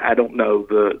I don't know.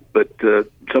 But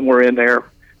somewhere in there,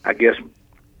 I guess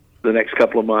the next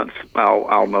couple of months,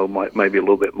 I'll know maybe a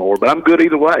little bit more. But I'm good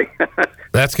either way.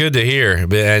 That's good to hear.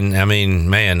 And, I mean,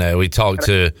 man, we talked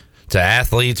to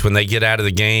athletes when they get out of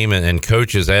the game and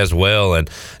coaches as well. And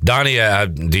Donnie,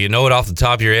 do you know it off the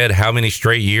top of your head how many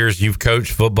straight years you've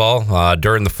coached football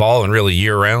during the fall and really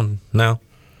year round now?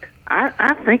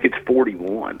 I think it's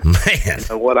 41.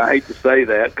 Man. I hate to say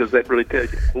that because that really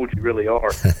tells you who you really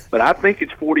are. But I think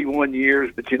it's 41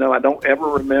 years. But, I don't ever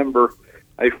remember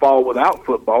a fall without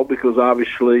football because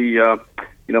obviously,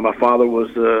 my father was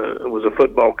a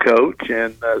football coach.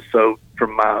 And so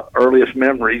from my earliest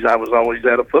memories, I was always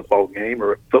at a football game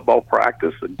or a football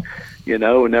practice and,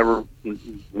 never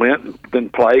went and then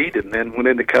played and then went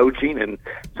into coaching. And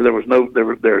so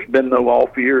there's been no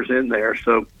off years in there.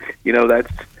 So,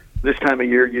 that's this time of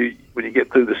year, when you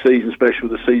get through the season, especially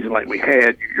with the season like we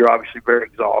had, you're obviously very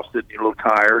exhausted, you're a little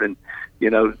tired, and,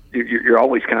 you're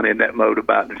always kind of in that mode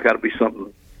about there's got to be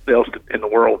something else in the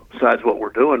world besides what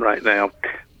we're doing right now.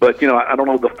 But, I don't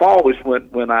know, the fall is when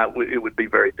it would be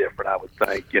very different, I would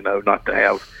think, not to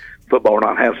have football or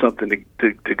not have something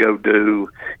to go do,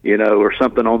 or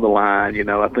something on the line.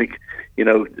 I think,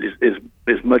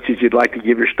 as much as you'd like to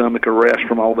give your stomach a rest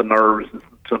from all the nerves and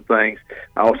some things,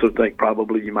 I also think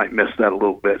probably you might miss that a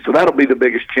little bit. So that'll be the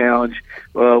biggest challenge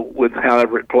with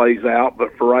however it plays out.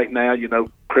 But for right now,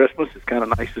 Christmas, it's kind of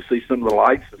nice to see some of the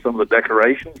lights and some of the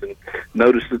decorations and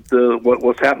notice that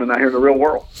what's happening out here in the real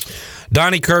world.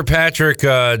 Donnie Kirkpatrick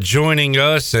joining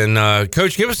us. And,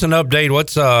 Coach, give us an update.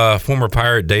 What's former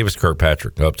Pirate Davis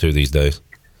Kirkpatrick up to these days?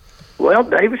 Well,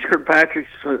 Davis Kirkpatrick,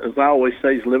 as I always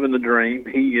say, is living the dream.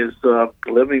 He is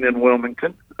living in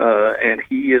Wilmington, and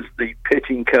he is the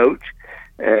pitching coach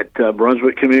at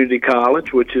Brunswick Community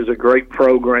College, which is a great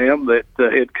program that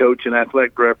head coach and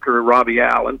athletic director Robbie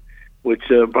Allen, which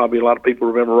probably a lot of people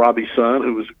remember Robbie's son,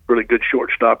 who was a really good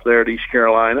shortstop there at East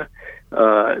Carolina,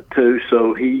 too.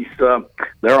 So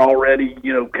they're already,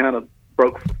 kind of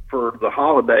broke for the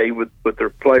holiday with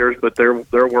their players, but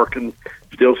they're working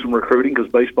still some recruiting because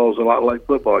baseball is a lot like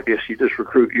football. I guess you just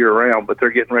recruit year round, but they're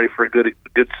getting ready for a good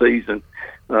season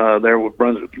there with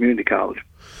Brunswick Community College.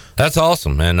 That's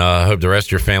awesome, and I hope the rest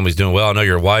of your family's doing well. I know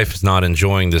your wife is not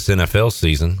enjoying this NFL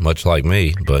season, much like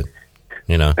me, but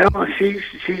You know, well, she's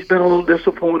been a little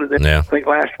disappointed. Yeah. I think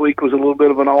last week was a little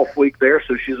bit of an off week there,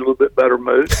 so she's a little bit better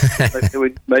mood.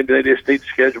 maybe they just need to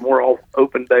schedule more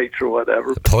open dates or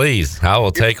whatever. Please, I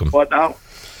will take them. But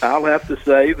I'll have to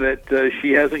say that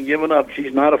she hasn't given up.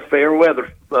 She's not a fair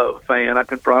weather fan. I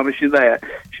can promise you that.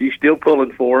 She's still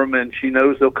pulling for them, and she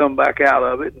knows they'll come back out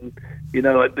of it. And you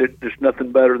know, there's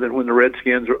nothing better than when the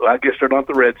Redskins are. I guess they're not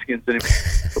the Redskins anymore.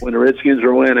 But when the Redskins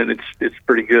are winning, it's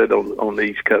pretty good on the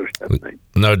East Coast, I think.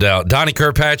 No doubt. Donnie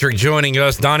Kirkpatrick joining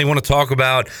us. Donnie, want to talk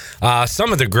about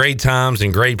some of the great times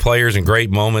and great players and great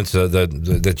moments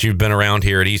that you've been around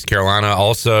here at East Carolina.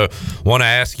 Also, want to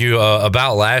ask you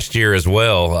about last year as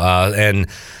well. And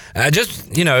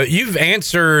just, you know, you've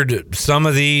answered some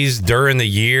of these during the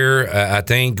year, I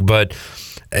think, but,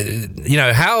 you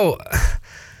know,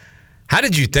 how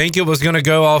did you think it was going to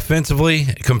go offensively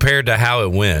compared to how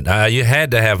it went? You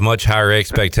had to have much higher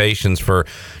expectations for,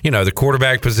 you know, the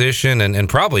quarterback position and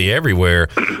probably everywhere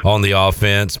on the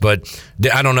offense. But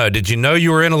I don't know. Did you know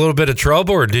you were in a little bit of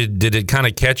trouble, or did it kind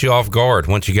of catch you off guard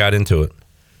once you got into it?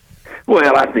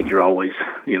 Well, I think you're always,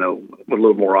 you know, a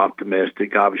little more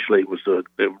optimistic. Obviously, it was a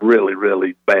really,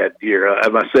 really bad year.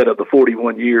 As I said, of the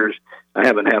 41 years, I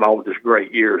haven't had all just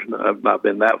great years. I've not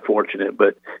been that fortunate,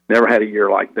 but never had a year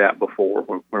like that before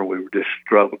where we were just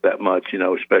struggled that much, you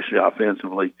know, especially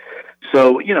offensively.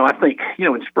 So, you know, I think, you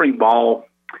know, in spring ball,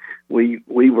 we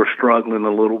were struggling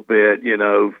a little bit, you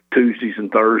know, Tuesdays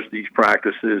and Thursdays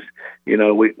practices, you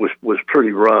know, was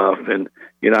pretty rough. And,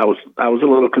 you know, I was a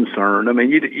little concerned. I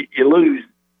mean, you lose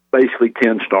basically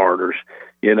 10 starters,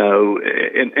 you know,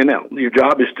 and now your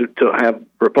job is to have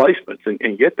replacements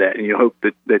and get that, and you hope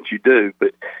that you do.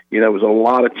 But, you know, there was a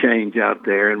lot of change out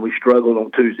there, and we struggled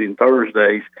on Tuesday and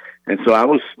Thursdays, and so I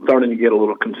was starting to get a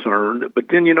little concerned. But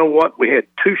then, you know what, we had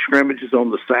 2 scrimmages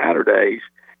on the Saturdays,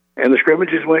 and the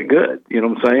scrimmages went good, you know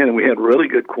what I'm saying? And we had really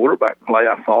good quarterback play,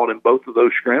 I thought, in both of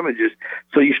those scrimmages.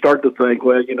 So you start to think,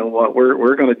 well, you know what,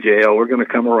 we're going to gel, we're going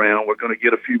to come around, we're going to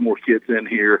get a few more kids in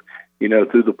here, you know,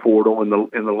 through the portal in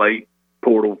the late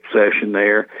portal session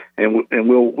there, and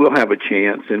we'll have a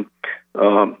chance. And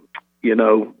you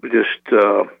know,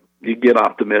 just you get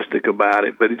optimistic about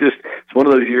it. But it's one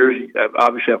of those years.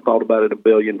 Obviously, I've thought about it a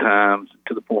billion times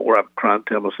to the point where I'm trying to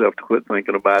tell myself to quit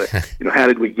thinking about it. You know, how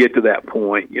did we get to that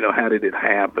point? You know, how did it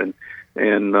happen?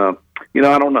 And you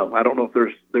know, I don't know. I don't know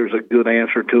if there's a good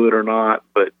answer to it or not.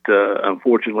 But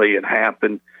unfortunately, it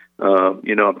happened.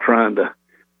 You know, I'm trying to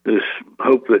just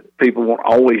hope that people won't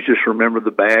always just remember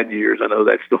the bad years. I know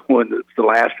that's the one that's the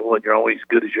last one. You're always as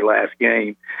good as your last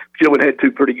game. But, you know, we had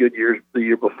 2 pretty good years the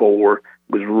year before. It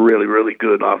was really, really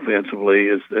good offensively,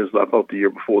 as I thought the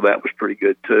year before that was pretty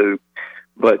good too.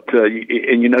 But,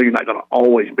 and you know, you're not going to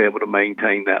always be able to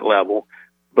maintain that level,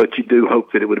 but you do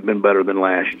hope that it would have been better than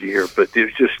last year. But it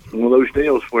was just one of those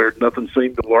deals where nothing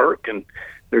seemed to work, and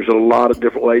there's a lot of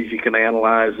different ways you can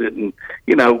analyze it. And,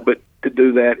 you know, but to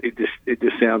do that, it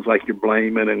just sounds like you're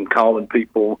blaming and calling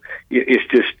people. It's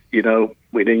just, you know,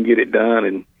 we didn't get it done,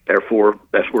 and therefore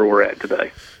that's where we're at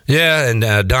today. Yeah,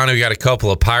 and Donnie, we got a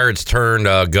couple of Pirates turned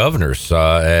governors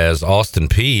as Austin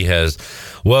Peay has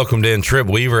welcomed in Trip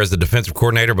Weaver as the defensive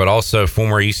coordinator, but also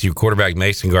former ECU quarterback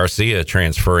Mason Garcia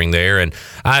transferring there. And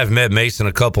I have met Mason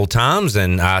a couple times,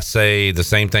 and I say the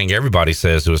same thing everybody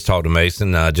says who has talked to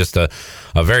Mason. Just a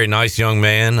very nice young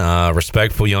man,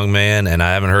 respectful young man, and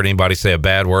I haven't heard anybody say a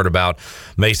bad word about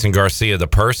Mason Garcia, the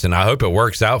person. I hope it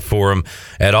works out for him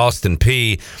at Austin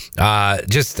Peay.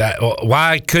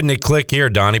 Why couldn't it click here,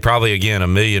 Donnie? Probably, again, a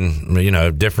million, you know,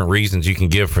 different reasons you can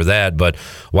give for that, but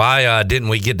why didn't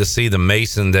we get to see the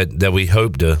Mason that we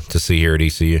hope to see here at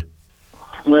ECU?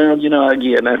 Well, you know,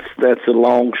 again, that's a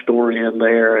long story in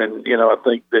there, and you know, I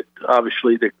think that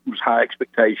obviously there was high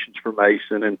expectations for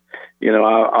Mason, and you know,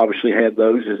 I obviously had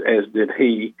those as did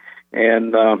he,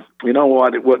 and you know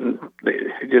what,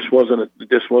 it just wasn't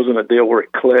a deal where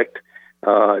it clicked.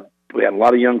 We had a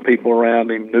lot of young people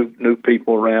around him, new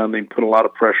people around him, put a lot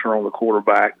of pressure on the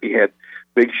quarterback. He had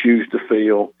big shoes to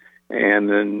fill,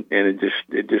 and it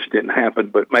just didn't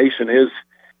happen. But Mason is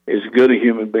as good a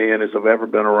human being as I've ever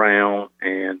been around,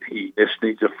 and he just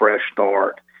needs a fresh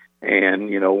start. And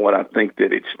you know what, I think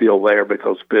that it's still there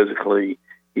because physically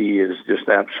he is just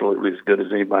absolutely as good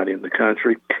as anybody in the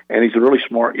country, and he's a really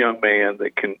smart young man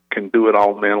that can do it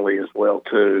all mentally as well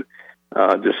too.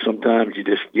 Just sometimes you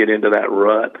just get into that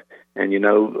rut. And, you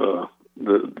know,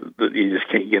 you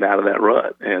just can't get out of that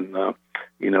rut. And,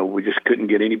 you know, we just couldn't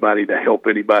get anybody to help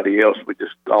anybody else. We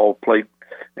just all played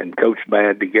and coached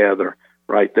bad together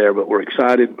right there. But we're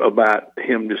excited about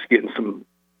him just getting some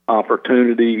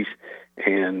opportunities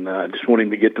and just want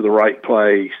him to get to the right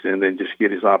place and then just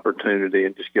get his opportunity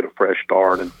and just get a fresh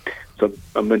start. And so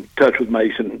I'm in touch with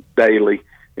Mason daily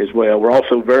as well. We're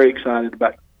also very excited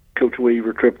about Coach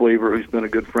Weaver, Trip Weaver, who's been a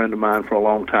good friend of mine for a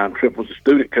long time. Trip was a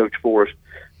student coach for us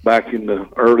back in the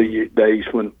early days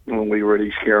when we were at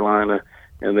East Carolina,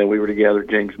 and then we were together at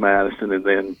James Madison, and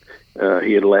then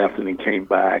he had left and he came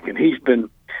back. And he's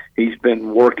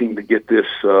been working to get this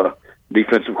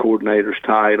defensive coordinator's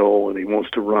title, and he wants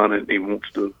to run it. He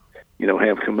wants to,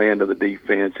 have command of the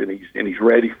defense, and he's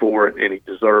ready for it, and he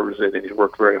deserves it, and he's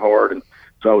worked very hard. And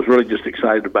so I was really just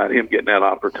excited about him getting that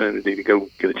opportunity to go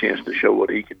get a chance to show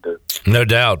what he can do. No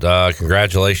doubt.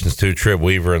 Congratulations to Trip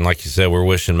Weaver. And like you said, we're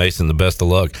wishing Mason the best of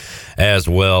luck as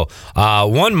well.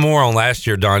 One more on last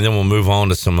year, Don, then we'll move on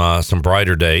to some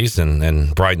brighter days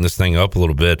and brighten this thing up a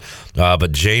little bit.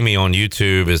 But Jamie on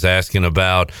YouTube is asking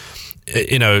about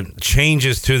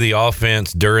changes to the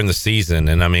offense during the season.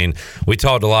 And I mean, we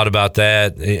talked a lot about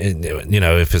that.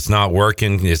 If it's not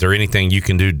working, is there anything you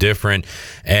can do different?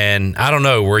 And I don't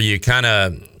know, were you kind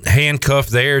of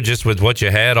handcuffed there just with what you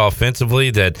had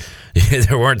offensively, that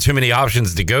there weren't too many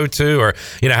options to go to? Or,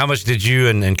 how much did you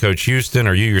and Coach Houston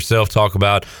or you yourself talk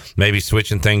about maybe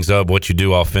switching things up, what you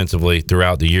do offensively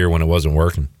throughout the year when it wasn't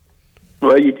working?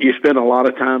 Well, you spend a lot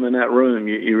of time in that room.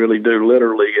 You really do.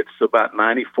 Literally, it's about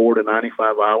 94 to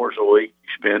 95 hours a week you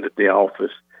spend at the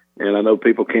office. And I know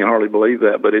people can't hardly believe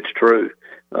that, but it's true.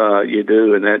 You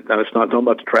do. And it's not talking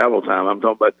about the travel time. I'm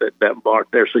talking about that mark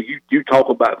there. So you talk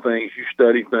about things, you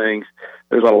study things.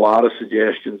 There's a lot of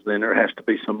suggestions. Then there has to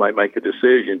be somebody make a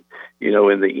decision,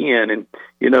 in the end. And,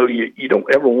 you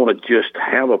don't ever want to just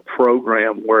have a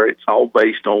program where it's all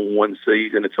based on one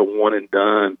season. It's a one and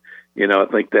done. I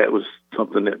think that was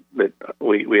something that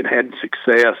we had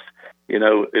success,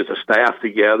 as a staff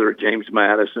together at James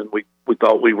Madison. We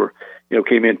thought we were,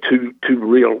 came in two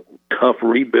real tough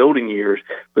rebuilding years,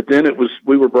 but then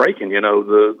we were breaking,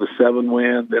 the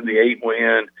 7-win, then the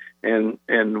 8-win,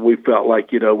 and we felt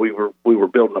like, we were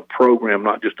building a program,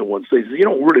 not just a one season. You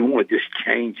don't really want to just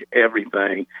change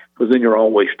everything, because then you're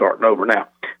always starting over. Now,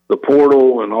 the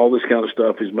portal and all this kind of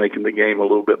stuff is making the game a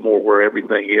little bit more where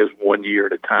everything is 1 year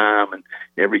at a time, and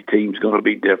every team's going to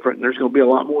be different, and there's going to be a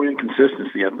lot more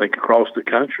inconsistency, I think, across the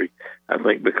country, I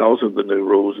think, because of the new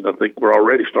rules, and I think we're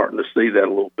already starting to see that a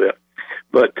little bit.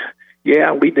 But,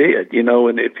 yeah, we did,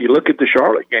 and if you look at the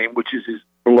Charlotte game, which is as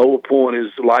low a point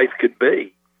as life could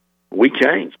be, we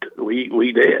changed.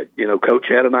 We did. Coach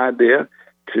had an idea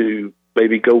to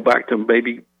maybe go back to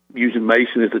maybe using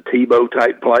Mason as a Tebow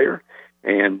type player,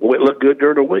 and boy, it looked good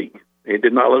during the week. It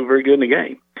did not look very good in the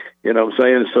game. You know what I'm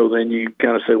saying? So then you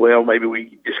kind of say, well, maybe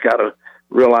we just got to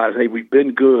realize, hey, we've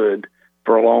been good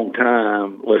for a long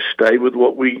time. Let's stay with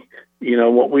what we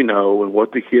know and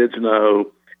what the kids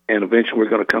know, and eventually we're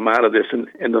going to come out of this.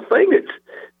 And the thing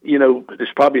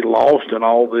that's probably lost in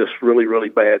all this really, really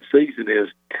bad season is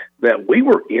that we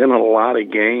were in a lot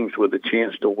of games with a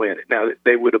chance to win it. Now,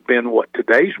 they would have been what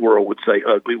today's world would say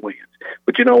ugly wins.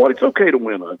 But you know what? It's okay to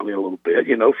win ugly a little bit.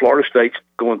 Florida State's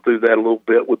going through that a little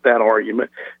bit with that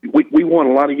argument. We won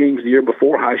a lot of games the year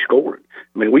before high scoring.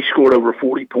 I mean, we scored over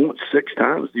 40 points 6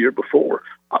 times the year before.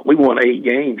 We won 8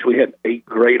 games. We had 8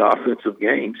 great offensive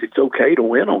games. It's okay to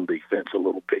win on defense a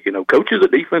little bit. Coach is a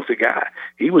defensive guy.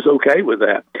 He was okay with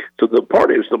that. So the part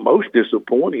that was the most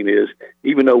disappointing is,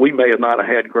 even though we may have not have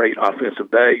had great offensive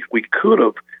days, we could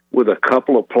have, with a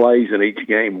couple of plays in each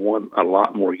game, won a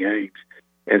lot more games.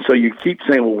 And so you keep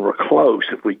saying, well, we're close.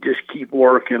 If we just keep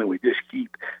working and we just keep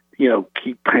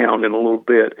pounding a little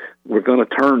bit, we're going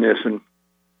to turn this. And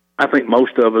I think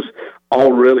most of us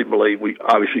all really believe we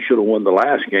obviously should have won the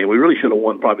last game. We really should have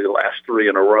won probably the last 3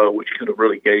 in a row, which could have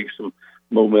really gave some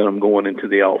momentum going into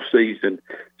the off season.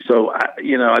 So,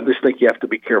 I just think you have to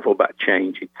be careful about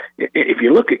changing. If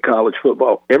you look at college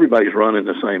football, everybody's running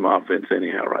the same offense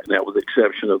anyhow right now, with the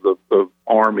exception of the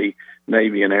Army,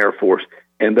 Navy, and Air Force.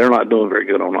 And they're not doing very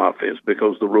good on offense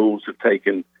because the rules have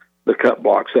taken the cut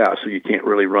blocks out, so you can't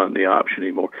really run the option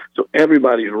anymore. So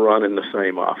everybody's running the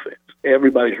same offense.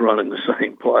 Everybody's running the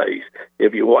same plays.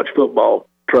 If you watch football,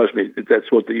 trust me,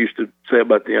 that's what they used to say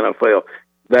about the NFL.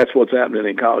 That's what's happening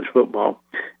in college football.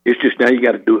 It's just now you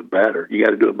got to do it better. You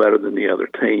got to do it better than the other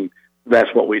team.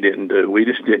 That's what we didn't do. We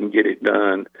just didn't get it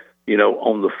done,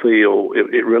 on the field.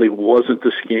 It really wasn't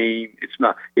the scheme. It's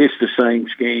not. It's the same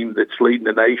scheme that's leading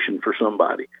the nation for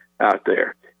somebody out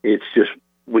there. It's just,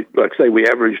 like I say, we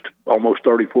averaged almost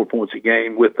 34 points a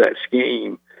game with that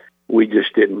scheme. We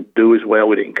just didn't do as well.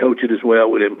 We didn't coach it as well.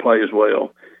 We didn't play as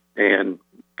well. And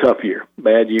tough year,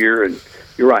 bad year. And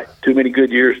you're right, too many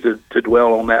good years to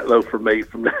dwell on that, though, for me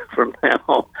from now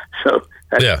on. So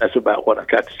That's about what I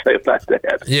got to say about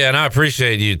that. Yeah, and I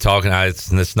appreciate you talking.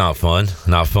 It's not fun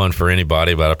for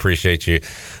anybody, but I appreciate you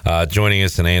joining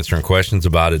us and answering questions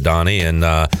about it, Donnie. And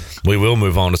we will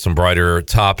move on to some brighter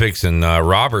topics. And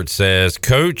Robert says,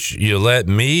 Coach, you let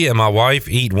me and my wife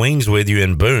eat wings with you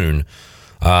in Boone.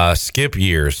 Skip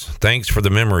years. Thanks for the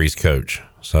memories, Coach.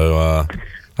 So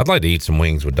I'd like to eat some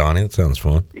wings with Donnie. That sounds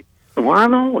fun. Why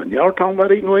not? And y'all are talking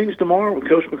about eating wings tomorrow with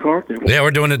Coach McCarthy? Yeah, we're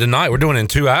doing it tonight. We're doing it in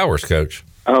 2 hours, Coach.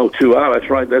 Oh, 2 hours.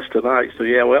 That's right. That's tonight. So,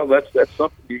 yeah, well, that's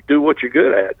something. You do what you're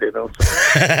good at, you know.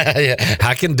 Yeah,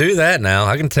 I can do that now.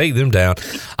 I can take them down.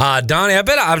 Donnie,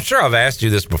 I'm sure I've asked you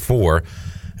this before,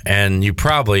 and you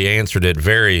probably answered it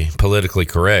very politically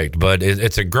correct. But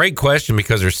it's a great question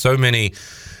because there's so many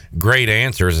great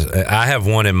answers. I have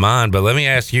one in mind, but let me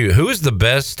ask you, who is the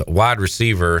best wide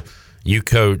receiver you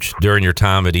coached during your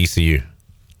time at ECU?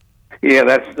 Yeah,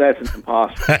 that's an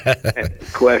impossible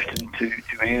question to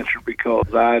answer because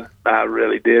I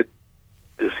really did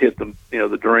just hit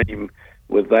the dream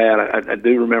with that. I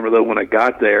do remember though when I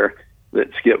got there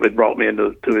that Skip had brought me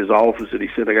into his office and he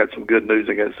said, I got some good news,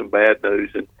 I got some bad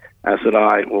news, and I said, all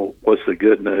right, well, what's the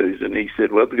good news? And he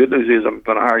said, well, the good news is I'm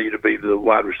going to hire you to be the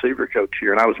wide receiver coach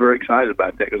here. And I was very excited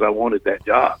about that because I wanted that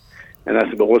job. And I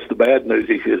said, but what's the bad news?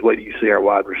 He says, wait till you see our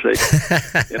wide receiver.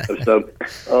 So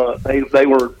they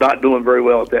were not doing very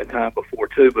well at that time before,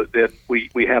 too, but then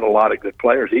we had a lot of good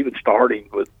players, even starting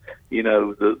with,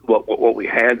 what we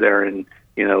had there and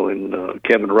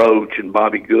Kevin Roach and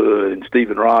Bobby Good and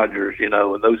Steven Rogers, and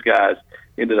those guys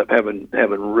ended up having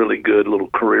really good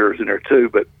little careers in there, too.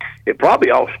 But it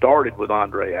probably all started with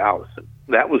Andre Allison.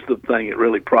 That was the thing that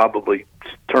really probably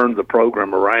turned the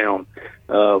program around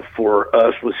for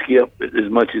us with Skip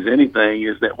as much as anything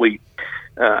is that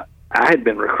I had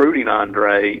been recruiting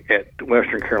Andre at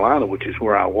Western Carolina, which is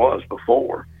where I was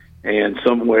before. And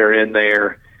somewhere in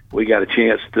there, we got a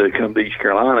chance to come to East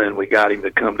Carolina, and we got him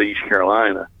to come to East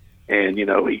Carolina. And,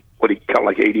 he caught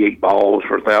like 88 balls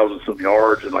for 1,000-some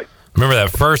yards and Remember that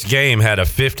first game had a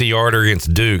 50-yarder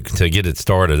against Duke to get it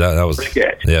started. That was first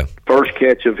catch. Yeah. First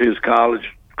catch of his college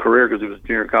career because he was a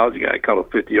junior college guy. He caught a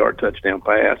 50-yard touchdown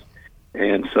pass.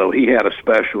 And so he had a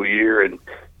special year, and,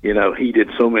 he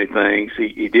did so many things.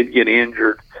 He did get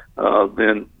injured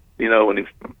then, and he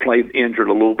played injured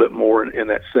a little bit more in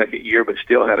that second year, but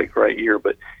still had a great year.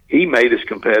 But he made us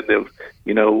competitive.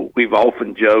 We've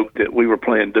often joked that we were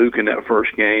playing Duke in that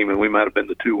first game, and we might have been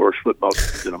the two worst football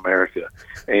teams in America.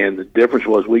 And the difference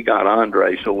was we got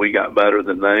Andre, so we got better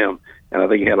than them. And I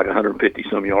think he had like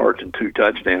 150-some yards and 2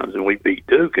 touchdowns, and we beat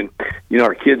Duke. And,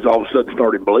 our kids all of a sudden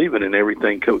started believing in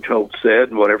everything Coach Holt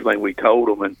said and everything we told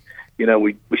them. And,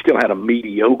 we still had a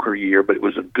mediocre year, but it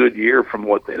was a good year from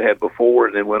what they'd had before,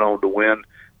 and then went on to win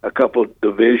a couple of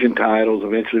division titles,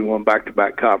 eventually won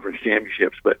back-to-back conference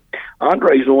championships. But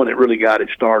Andre's the one that really got it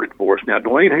started for us. Now,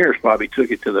 Dwayne Harris probably took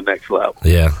it to the next level.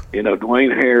 Yeah.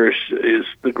 Dwayne Harris is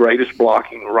the greatest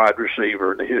blocking wide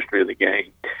receiver in the history of the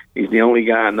game. He's the only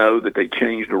guy I know that they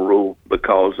changed the rule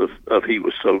because of he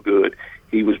was so good.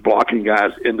 He was blocking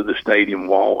guys into the stadium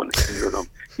wall and injured them.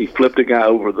 He flipped a guy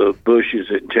over the bushes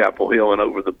at Chapel Hill and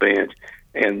over the bench.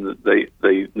 And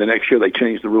the next year they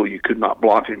changed the rule. You could not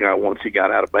block a guy once he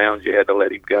got out of bounds. You had to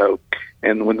let him go.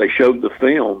 And when they showed the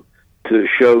film to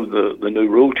show the new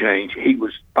rule change, he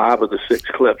was 5 of the 6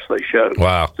 clips they showed.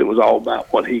 Wow. So it was all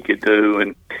about what he could do.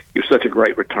 And he was such a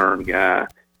great return guy.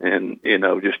 And,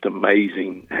 just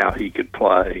amazing how he could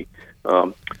play.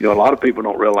 A lot of people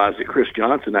don't realize that Chris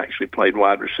Johnson actually played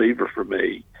wide receiver for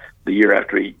me the year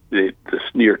after this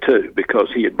year too, because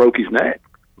he had broke his neck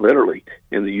literally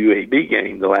in the UAB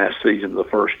game the last season, the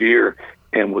first year,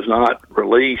 and was not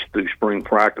released through spring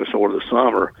practice or the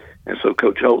summer. And so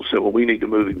Coach Holt said, well, we need to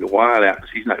move him to wide out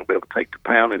because he's not going to be able to take the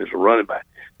pounding as a running back.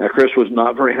 Now, Chris was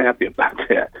not very happy about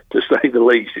that, to say the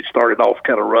least. It started off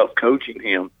kind of rough coaching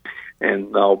him,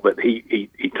 but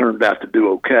he turned out to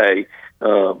do okay.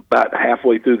 About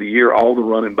halfway through the year, all the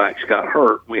running backs got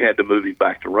hurt. We had to move him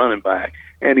back to running back,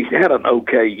 and he had an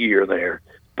okay year there.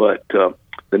 But the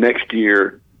next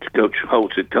year, Coach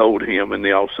Holtz had told him in the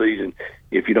offseason,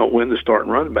 if you don't win the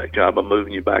starting running back job, I'm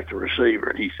moving you back to receiver.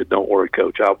 And he said, don't worry,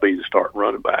 Coach, I'll be the starting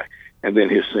running back. And then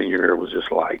his senior year was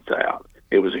just lights out.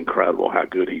 It was incredible how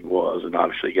good he was, and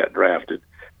obviously he got drafted,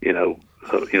 because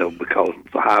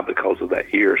of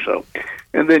that year. So,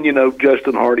 and then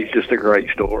Justin Hardy's just a great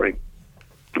story.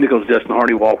 Because Justin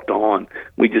Hardy walked on,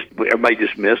 everybody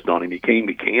just missed on him. He came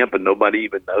to camp and nobody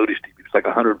even noticed him. He was like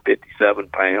 157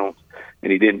 pounds,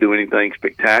 and he didn't do anything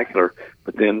spectacular.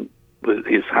 But then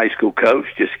his high school coach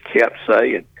just kept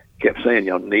saying,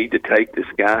 y'all need to take this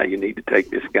guy. You need to take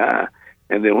this guy.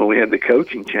 And then when we had the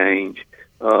coaching change,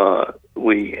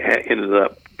 ended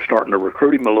up starting to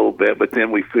recruit him a little bit, but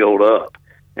then we filled up.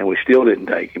 And we still didn't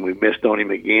take him. We missed on him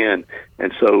again.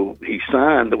 And so he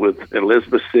signed with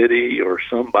Elizabeth City or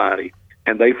somebody,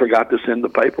 and they forgot to send the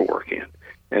paperwork in.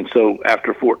 And so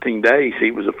after 14 days,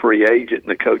 he was a free agent,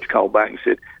 and the coach called back and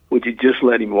said, would you just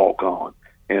let him walk on?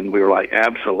 And we were like,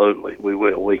 absolutely, we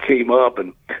will. We came up,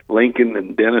 and Lincoln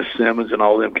and Dennis Simmons and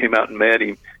all of them came out and met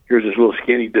him. Here's this little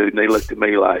skinny dude, and they looked at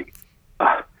me like,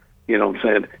 you know what I'm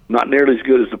saying, not nearly as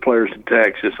good as the players in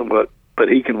Texas, but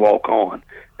he can walk on.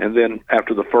 And then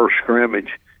after the first scrimmage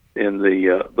in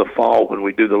the fall, when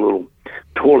we do the little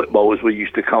toilet bowl, as we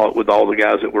used to call it, with all the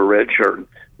guys that were redshirting,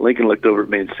 Lincoln looked over at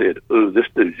me and said, ooh, this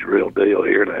dude's the real deal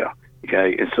here now.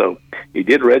 Okay, and so he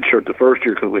did redshirt the first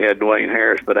year because we had Dwayne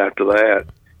Harris, but after that,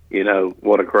 you know,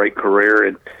 what a great career.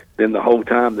 And then the whole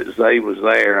time that Zay was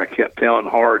there, I kept telling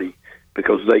Hardy,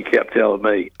 because Zay kept telling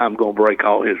me, I'm going to break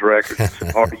all his records. I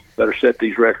said, Hardy, you better set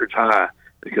these records high,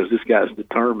 because this guy's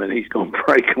determined he's going to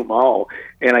break them all.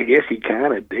 And I guess he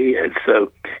kind of did.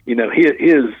 So, you know,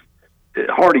 his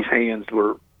Hardy's hands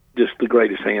were just the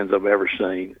greatest hands I've ever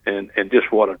seen. And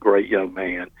just what a great young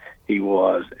man he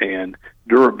was. And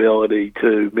durability,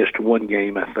 too. Missed one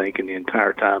game, I think, in the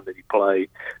entire time that he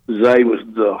played. Zay was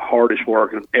the hardest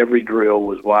worker. Every drill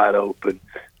was wide open.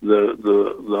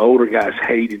 The older guys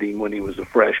hated him when he was a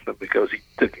freshman because he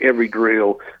took every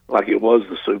drill like it was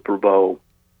the Super Bowl.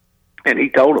 And he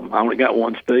told them, I only got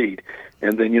one speed.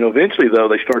 And then, you know, eventually, though,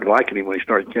 they started liking him when he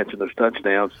started catching those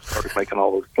touchdowns, started making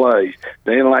all those plays.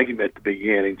 They didn't like him at the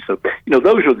beginning. So, you know,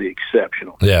 those are the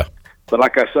exceptional. Yeah. But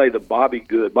like I say, the Bobby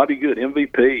Good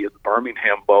MVP of the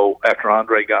Birmingham Bowl after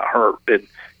Andre got hurt and,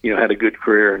 you know, had a good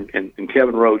career. And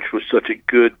Kevin Roach was such a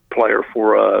good player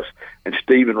for us. And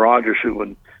Steven Rogers, who was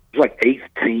like 8th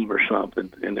team or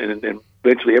something. And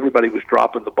eventually everybody was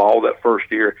dropping the ball that first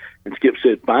year. And Skip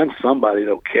said, find somebody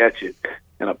that'll catch it.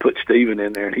 And I put Steven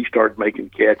in there, and he started making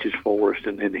catches for us,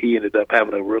 and he ended up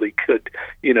having a really good,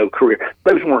 you know, career.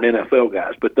 Those weren't NFL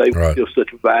guys, but they were still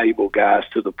such valuable guys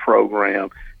to the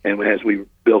program. And as we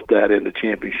built that into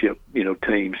championship, you know,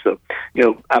 teams. So, you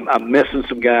know, I'm missing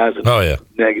some guys. And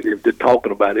negative to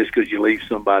talking about this because you leave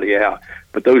somebody out.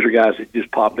 But those are guys that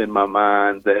just pop in my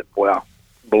mind that, well,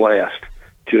 blessed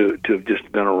to have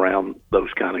just been around those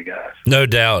kind of guys. No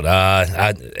doubt.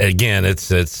 Again,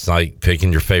 it's like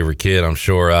picking your favorite kid, I'm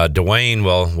sure. Dwayne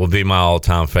will be my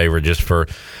all-time favorite just for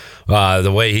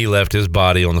the way he left his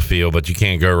body on the field, but you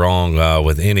can't go wrong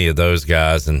with any of those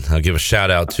guys. And I'll give a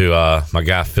shout-out to my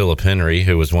guy Philip Henry,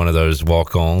 who was one of those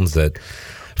walk-ons that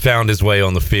found his way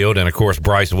on the field, and, of course,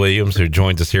 Bryce Williams, who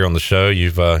joins us here on the show.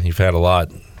 You've had a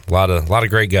lot of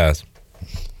great guys.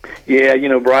 Yeah, you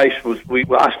know, Bryce was.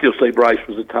 I still say Bryce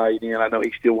was a tight end. I know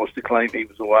he still wants to claim he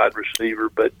was a wide receiver,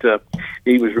 but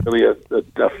he was really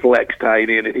a flex tight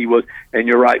end, and he was. And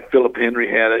you're right, Philip Henry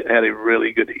had a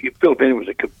really good. Philip Henry was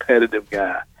a competitive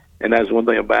guy, and that's one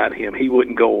thing about him. He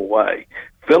wouldn't go away.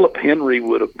 Philip Henry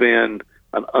would have been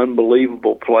an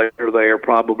unbelievable player there,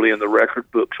 probably in the record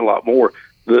books a lot more.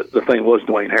 The thing was,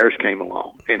 Dwayne Harris came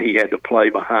along, and he had to play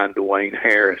behind Dwayne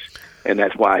Harris. And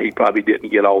that's why he probably didn't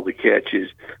get all the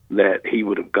catches that he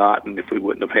would have gotten if we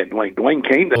wouldn't have had Dwayne. Dwayne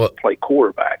came to play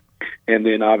quarterback and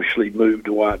then obviously moved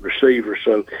to wide receiver.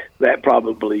 So that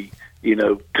probably, you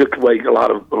know, took away a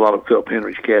lot of Philip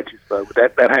Henry's catches. So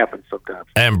that happens sometimes.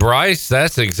 And Bryce,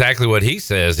 that's exactly what he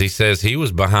says. He says he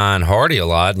was behind Hardy a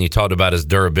lot, and you talked about his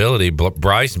durability.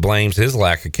 Bryce blames his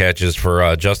lack of catches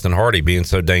for Justin Hardy being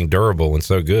so dang durable and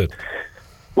so good.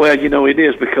 Well, you know, it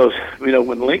is because, you know,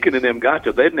 when Lincoln and them got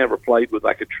to, they'd never played with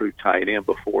like a true tight end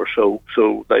before. So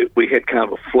we had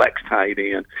kind of a flex tight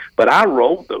end. But I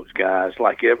rolled those guys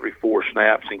like every 4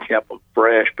 snaps and kept them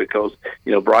fresh because,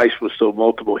 you know, Bryce was so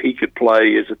multiple. He could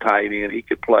play as a tight end. He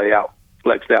could play out,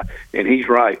 flexed out. And he's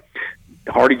right.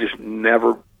 Hardy just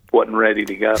never wasn't ready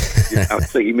to go. I would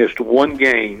say he missed one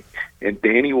game, and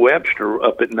Danny Webster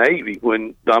up at Navy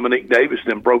when Dominique Davis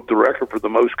then broke the record for the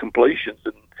most completions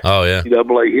in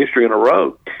NCAA history in a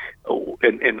row.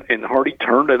 And Hardy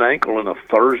turned an ankle in a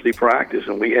Thursday practice,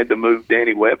 and we had to move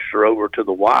Danny Webster over to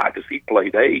the Y because he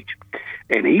played H.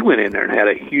 And he went in there and had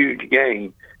a huge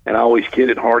game. And I always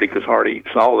kidded Hardy because Hardy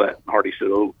saw that. Hardy said,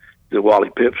 oh, the Wally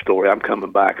Pipp story, I'm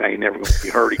coming back. I ain't never going to be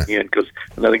hurt again because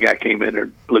another guy came in there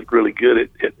and looked really good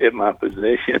at my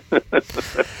position.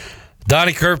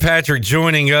 Donnie Kirkpatrick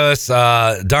joining us.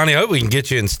 Donnie, I hope we can get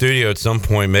you in studio at some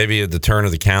point, maybe at the turn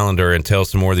of the calendar, and tell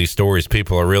some more of these stories.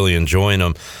 People are really enjoying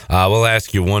them. We'll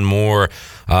ask you one more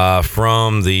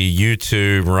from the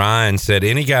YouTube. Ryan said,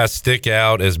 any guys stick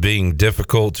out as being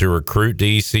difficult to recruit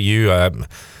to ECU?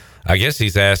 I guess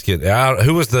he's asking,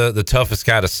 who was the toughest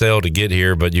guy to sell to get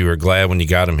here, but you were glad when you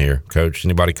got him here, Coach?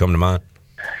 Anybody come to mind?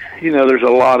 There's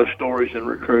a lot of stories in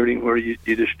recruiting where you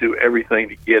just do everything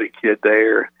to get a kid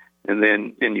there, and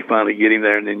then you finally get him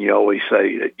there, and then you always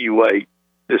say, you wait,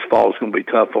 this fall's going to be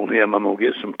tough on him. I'm going to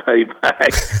get some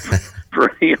payback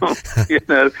for him,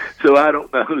 So I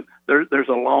don't know. There's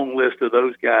a long list of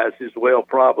those guys as well,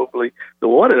 probably. The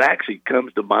one that actually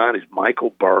comes to mind is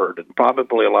Michael Bird, and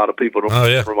probably a lot of people don't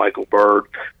remember Michael Bird.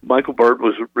 Michael Bird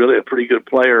was really a pretty good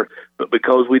player, but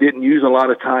because we didn't use a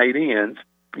lot of tight ends,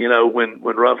 when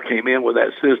Ruff came in with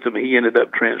that system, he ended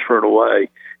up transferred away.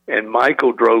 And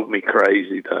Michael drove me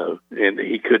crazy, though, and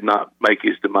he could not make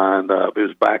his mind up. It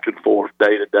was back and forth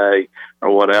day to day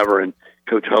or whatever, and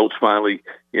Coach Holtz finally,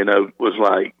 was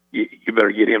like, you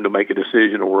better get him to make a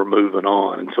decision or we're moving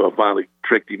on. And so I finally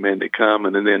tricked him into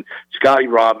coming. And then Scotty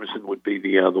Robinson would be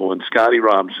the other one. Scotty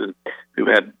Robinson, who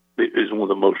is one of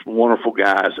the most wonderful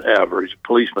guys ever. He's a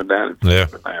policeman down in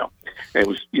Florida now. And it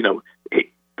was,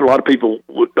 a lot of people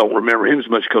don't remember him as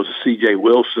much because of C.J.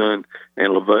 Wilson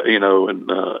and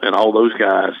and all those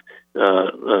guys,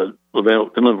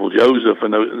 Linville Joseph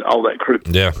and all that crew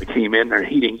that came in there.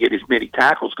 He didn't get as many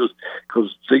tackles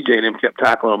because C.J. and him kept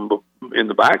tackling them in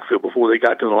the backfield before they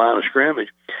got to the line of scrimmage.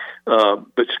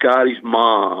 But Scotty's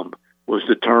mom was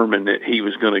determined that he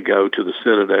was going to go to the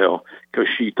Citadel because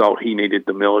she thought he needed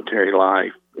the military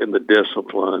life and the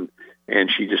discipline. And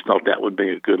she just thought that would be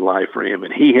a good life for him.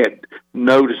 And he had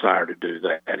no desire to do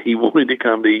that. He wanted to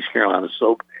come to East Carolina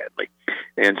so badly.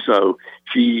 And so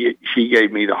she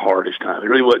gave me the hardest time. It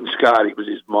really wasn't Scotty, it was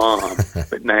his mom.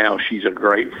 But now she's a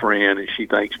great friend, and she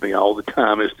thanks me all the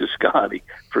time as to Scotty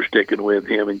for sticking with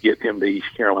him and getting him to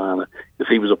East Carolina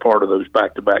because he was a part of those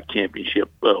back-to-back championship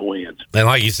wins. And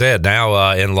like you said,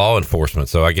 now in law enforcement.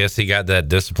 So I guess he got that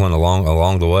discipline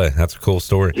along the way. That's a cool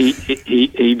story.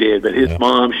 He did. But his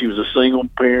mom, she was a single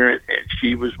parent, and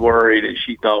she was worried, and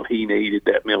she thought he needed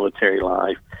that military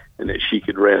life and that she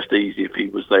could rest easy if he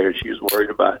was there. She was worried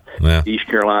about East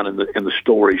Carolina and the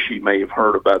story she may have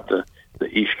heard about the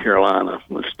East Carolina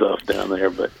stuff down there.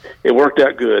 But it worked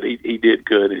out good. He did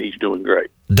good, and he's doing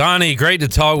great. Donnie, great to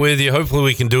talk with you. Hopefully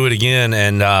we can do it again.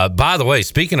 And by the way,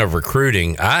 speaking of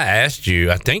recruiting, I asked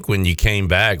you, I think when you came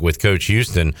back with Coach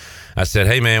Houston, I said,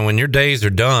 hey, man, when your days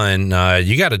are done,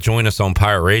 you got to join us on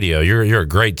Pirate Radio. You're a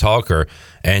great talker.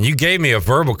 And you gave me a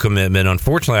verbal commitment.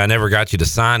 Unfortunately, I never got you to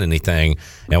sign anything.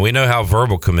 And we know how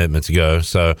verbal commitments go.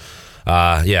 So,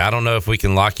 I don't know if we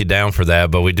can lock you down for that,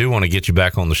 but we do want to get you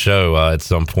back on the show at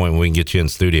some point when we can get you in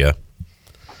studio.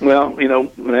 Well,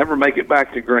 whenever I make it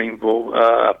back to Greenville,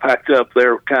 I packed up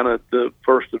there kind of the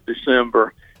 1st of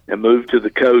December and moved to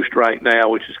the coast right now,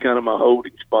 which is kind of my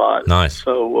holding spot. Nice.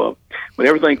 So when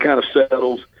everything kind of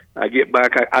settles, I get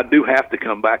back. I do have to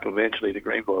come back eventually to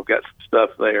Greenville. I've got some stuff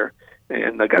there,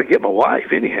 and I got to get my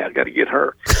wife anyhow. I got to get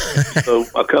her. So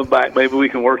I'll come back. Maybe we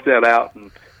can work that out. And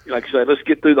like I said, let's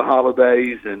get through the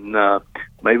holidays, and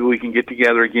maybe we can get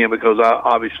together again because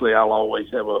I'll always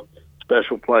have a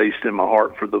special place in my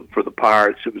heart for the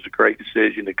Pirates. It was a great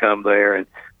decision to come there, and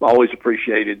I've always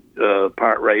appreciated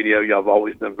Pirate Radio. Y'all have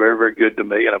always been very, very good to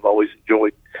me, and I've always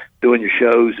enjoyed doing your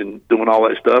shows and doing all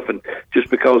that stuff. And just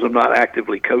because I'm not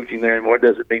actively coaching there anymore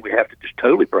doesn't mean we have to just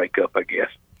totally break up, I guess.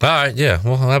 All right, yeah.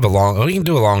 We can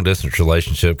do a long-distance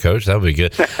relationship, Coach. That would be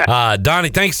good. Donnie,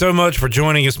 thanks so much for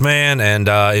joining us, man, and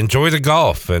enjoy the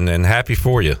golf, and happy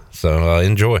for you. So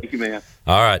enjoy. Thank you, man.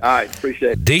 All right.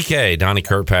 Appreciate it. DK, Donnie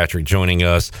Kirkpatrick, joining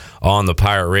us on the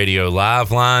Pirate Radio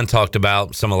Live line. Talked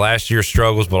about some of last year's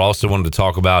struggles, but also wanted to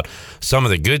talk about some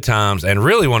of the good times and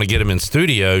really want to get him in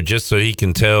studio just so he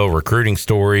can tell recruiting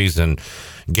stories and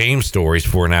game stories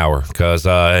for an hour because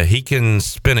he can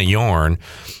spin a yarn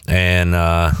and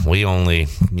we only,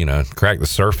 crack the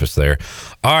surface there.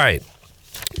 All right.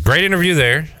 Great interview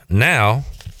there. Now,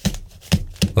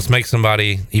 let's make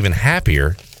somebody even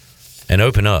happier and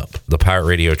open up the Pirate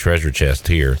Radio treasure chest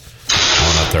here on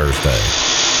a Thursday.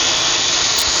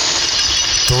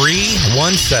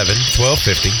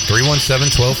 317-1250.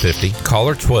 317-1250.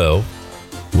 Caller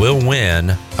 12 will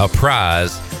win a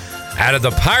prize out of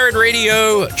the Pirate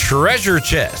Radio treasure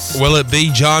chest. Will it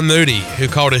be John Moody, who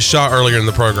called his shot earlier in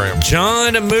the program?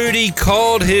 John Moody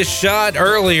called his shot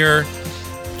earlier.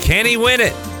 Can he win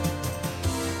it?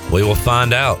 We will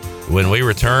find out. When we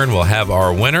return, we'll have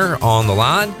our winner on the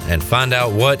line and find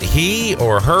out what he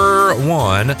or her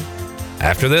won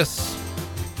after this.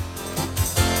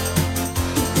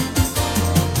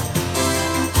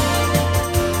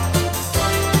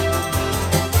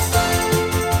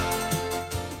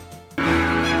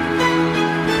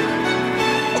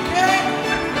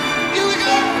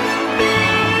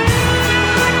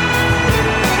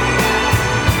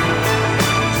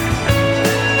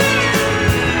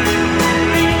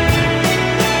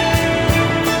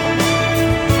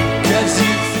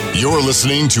 You're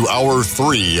listening to Hour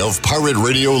 3 of Pirate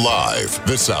Radio Live.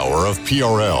 This hour of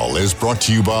PRL is brought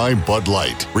to you by Bud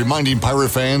Light, reminding Pirate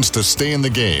fans to stay in the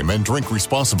game and drink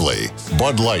responsibly.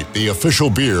 Bud Light, the official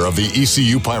beer of the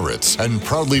ECU Pirates, and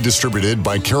proudly distributed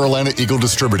by Carolina Eagle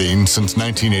Distributing since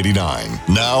 1989.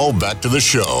 Now, back to the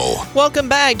show. Welcome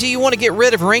back. Do you want to get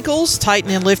rid of wrinkles, tighten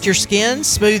and lift your skin,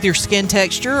 smooth your skin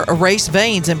texture, erase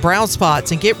veins and brown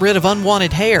spots, and get rid of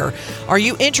unwanted hair? Are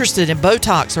you interested in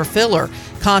Botox or filler?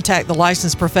 Contact the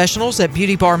licensed professionals at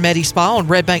Beauty Bar Medi Spa on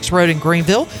Red Banks Road in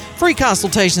Greenville. Free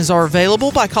consultations are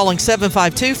available by calling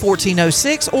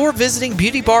 752-1406 or visiting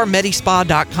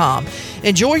beautybarmedispa.com.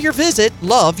 Enjoy your visit.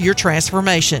 Love your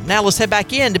transformation. Now let's head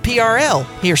back into PRL.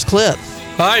 Here's Clip.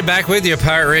 All right, back with you,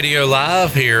 Pirate Radio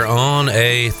Live here on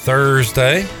a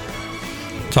Thursday.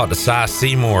 Talked to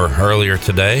Seymour earlier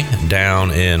today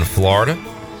down in Florida.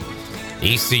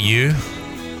 ECU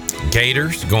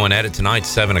Gators going at it tonight,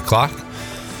 7 o'clock.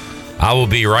 I will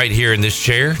be right here in this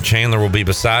chair. Chandler will be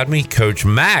beside me. Coach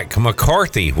Mac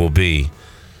McCarthy will be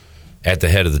at the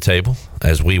head of the table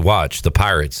as we watch the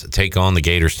Pirates take on the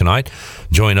Gators tonight.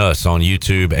 Join us on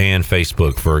YouTube and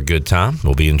Facebook for a good time.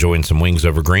 We'll be enjoying some wings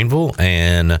over Greenville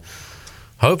and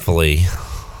hopefully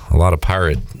a lot of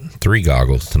Pirate 3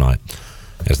 goggles tonight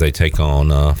as they take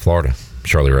on Florida.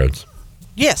 Shirley Rhodes.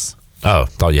 Yes. Oh,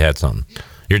 thought you had something.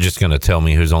 You're just going to tell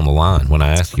me who's on the line when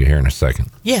I ask you here in a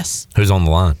second. Yes. Who's on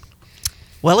the line?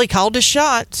 Well, he called his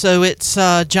shot, so it's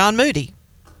John Moody.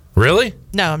 Really?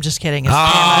 No, I'm just kidding. It's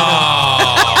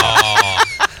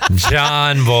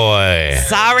John boy.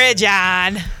 Sorry,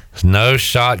 John. No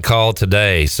shot call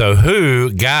today. So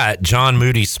who got John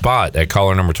Moody's spot at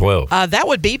caller number 12? That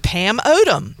would be Pam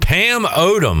Odom. Pam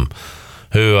Odom,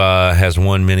 who has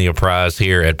won many a prize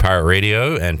here at Pirate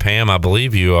Radio. And Pam, I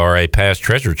believe you are a past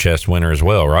treasure chest winner as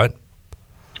well, right?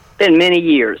 Been many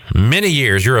years. Many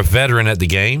years. You're a veteran at the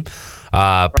game.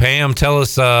 Pam, tell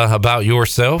us about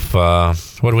yourself.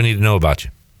 What do we need to know about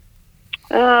you?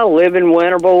 I live in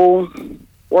Winterbourne,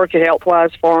 work at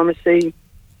Healthwise Pharmacy.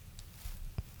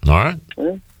 All right.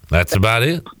 That's about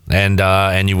it.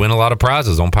 And you win a lot of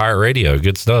prizes on Pirate Radio.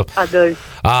 Good stuff. I do.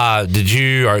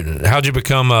 How'd you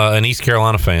become an East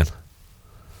Carolina fan?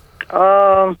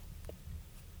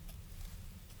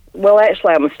 Well,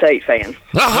 actually, I'm a State fan.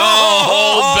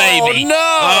 Oh, baby. No.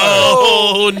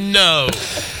 Oh, no.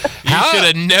 You should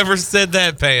have never said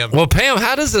that, Pam. Well, Pam,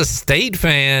 how does a State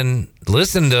fan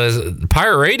listen to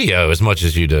Pirate Radio as much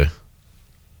as you do?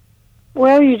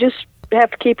 Well, you just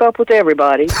have to keep up with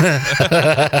everybody.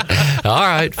 All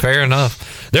right, fair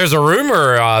enough. There's a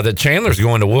rumor that Chandler's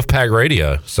going to Wolfpack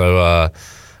Radio. So, I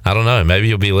don't know. Maybe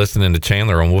you'll be listening to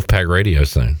Chandler on Wolfpack Radio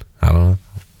soon. I don't know.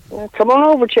 Well, come on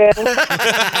over, Chad. Pam,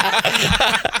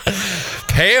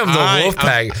 the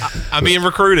Wolfpack. I'm being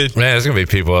recruited. Man, there's going to be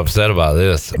people upset about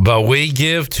this. But we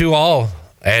give to all.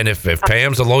 And if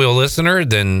Pam's a loyal listener,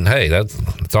 then, hey,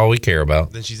 that's all we care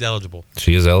about. Then she's eligible.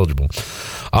 She is eligible.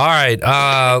 All right.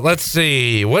 Let's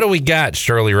see. What do we got,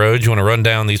 Shirley Rhodes? You want to run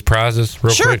down these prizes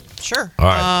real quick? Sure. All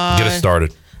right. Get us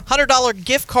started. $100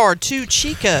 gift card to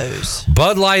Chico's.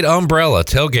 Bud Light umbrella,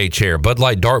 tailgate chair, Bud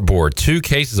Light dartboard, 2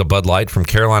 cases of Bud Light from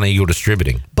Carolina Eagle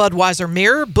Distributing. Budweiser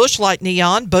mirror, Busch Light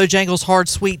neon, Bojangles hard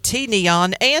sweet tea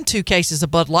neon, and 2 cases of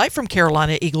Bud Light from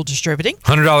Carolina Eagle Distributing.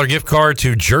 $100 gift card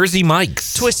to Jersey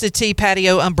Mike's. Twisted Tea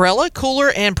patio umbrella, cooler,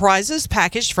 and prizes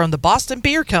packaged from the Boston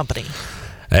Beer Company.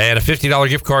 And a $50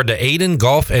 gift card to Aiden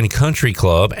Golf and Country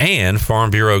Club and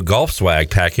Farm Bureau Golf Swag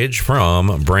package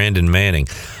from Brandon Manning.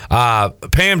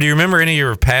 Pam, do you remember any of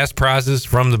your past prizes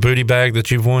from the booty bag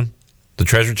that you've won? The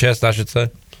treasure chest, I should say.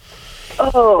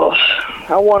 Oh,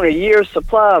 I won a year's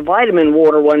supply of vitamin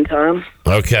water one time.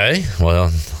 Okay.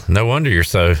 Well, no wonder you're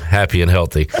so happy and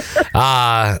healthy.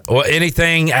 Well,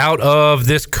 anything out of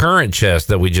this current chest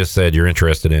that we just said you're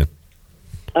interested in?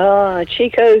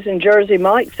 Chico's and Jersey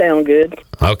Mike sound good.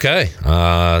 Okay.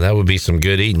 That would be some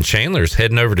good eating. Chandler's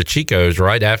heading over to Chico's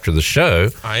right after the show.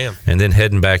 I am. And then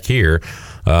heading back here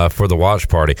for the watch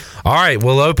party. All right,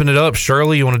 we'll open it up.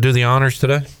 Shirley, you want to do the honors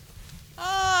today?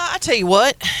 I tell you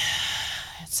what,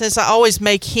 since I always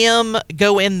make him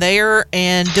go in there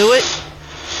and do it,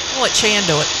 I'll let Chan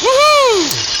do it.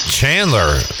 Woohoo!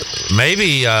 Chandler,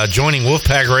 maybe joining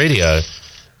Wolfpack Radio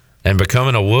and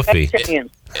becoming a Woofy.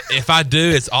 If I do,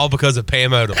 it's all because of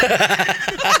Pam Odom.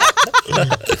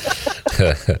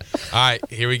 All right,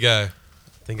 here we go. I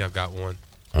think I've got one.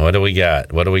 What do we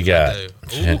got?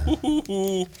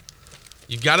 Ooh,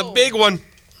 you've got a big one.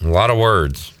 A lot of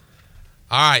words.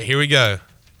 All right, here we go.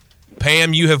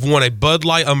 Pam, you have won a Bud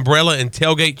Light umbrella and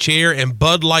tailgate chair and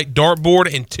Bud Light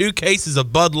dartboard and 2 cases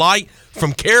of Bud Light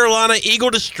from Carolina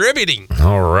Eagle Distributing.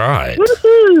 All right.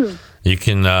 Woo-hoo. You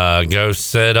can go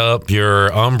set up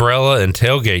your umbrella and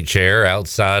tailgate chair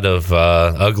outside of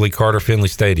ugly Carter Finley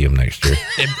Stadium next year.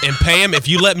 And Pam, if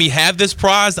you let me have this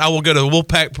prize, I will go to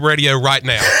Wolfpack Radio right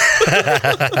now.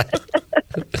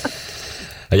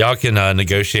 Y'all can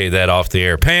negotiate that off the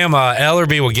air. Pam,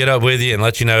 Ellerby will get up with you and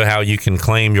let you know how you can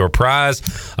claim your prize.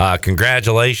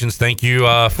 Congratulations. Thank you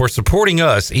for supporting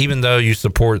us, even though you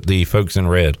support the folks in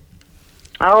red.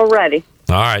 All righty.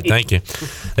 All right, thank you.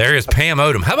 There is Pam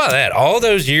Odom. How about that? All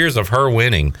those years of her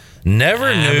winning,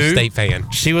 never knew I'm a State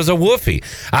fan. She was a Woofie.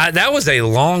 That was a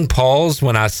long pause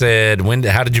when I said,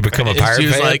 how did you become a Pirate fan? She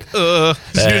was like,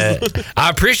 I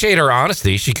appreciate her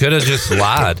honesty. She could have just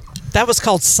lied. That was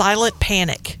called silent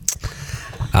panic.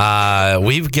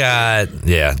 We've got,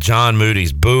 John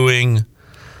Moody's booing.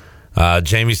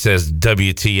 Jamie says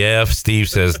WTF. Steve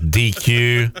says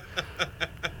DQ.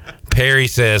 Perry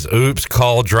says, oops,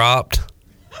 call dropped.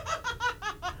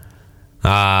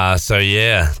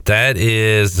 That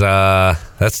is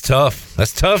that's tough.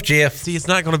 That's tough, Jeff. See, it's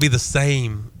not going to be the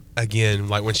same again.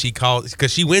 Like when she calls,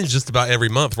 because she wins just about every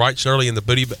month, right, Shirley, in the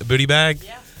booty bag.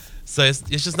 Yeah. So it's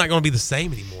just not going to be the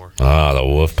same anymore. The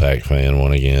Wolfpack fan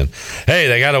won again. Hey,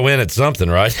 they got to win at something,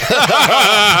 right?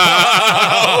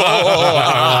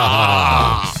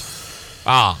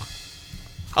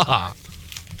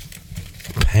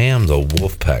 Pam's a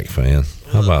Wolfpack fan.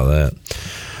 How about that?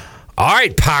 All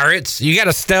right, Pirates, you got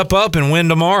to step up and win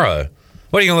tomorrow.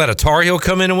 What, are you going to let a Tar Heel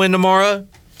come in and win tomorrow?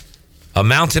 A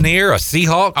Mountaineer? A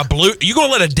Seahawk? You going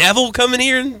to let a Devil come in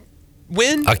here and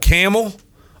win? A Camel?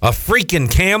 A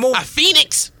freaking Camel? A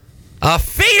Phoenix? A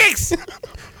Phoenix?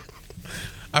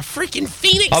 A freaking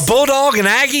Phoenix? A Bulldog, an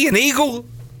Aggie, an Eagle?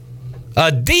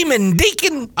 A Demon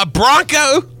Deacon? A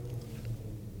Bronco?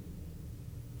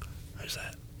 Who's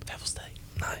that? Devil State.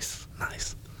 Nice.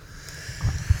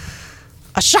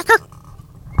 A Shocker?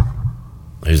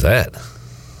 Who's that?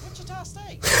 Wichita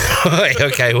State.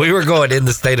 Okay, we were going in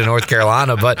the state of North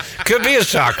Carolina, but could be a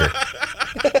Shocker.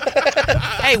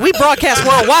 Hey, we broadcast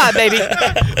worldwide, baby.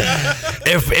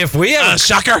 If we have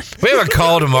Shocker, we have a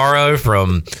call tomorrow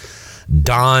from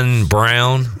Don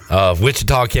Brown of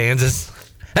Wichita, Kansas.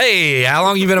 Hey, how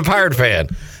long you been a Pirate fan?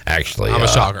 Actually, I'm a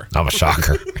Shocker. I'm a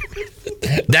Shocker.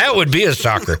 That would be a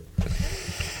Shocker.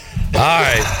 All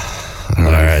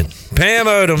right. Pam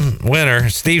Odom, winner.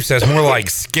 Steve says more like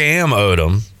Scam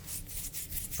Odom.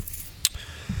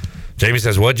 Jamie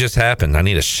says, what just happened? I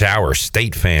need a shower.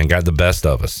 State fan got the best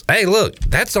of us. Hey, look,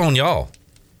 that's on y'all.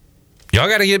 Y'all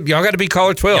got to be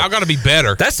caller 12. Y'all got to be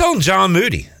better. That's on John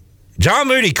Moody. John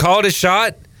Moody called his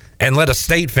shot and let a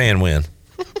State fan win.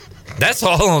 That's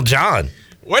all on John.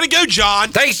 Way to go, John.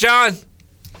 Thanks, John.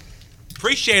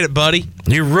 Appreciate it, buddy.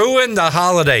 You ruined the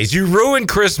holidays. You ruined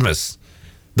Christmas.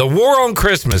 The war on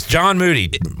Christmas. John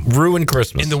Moody ruined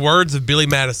Christmas. In the words of Billy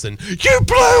Madison, you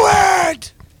blew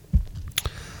it!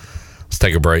 Let's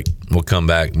take a break. We'll come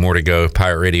back. More to go.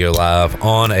 Pirate Radio Live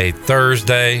on a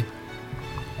Thursday.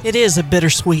 It is a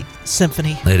bittersweet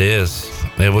symphony. It is.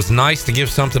 It was nice to give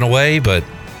something away, but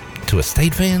to a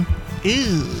State fan?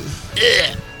 Ew.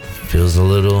 Feels a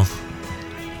little...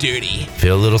 dirty.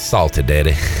 Feel a little salty,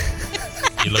 Daddy.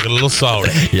 You look a little salty.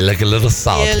 You look a little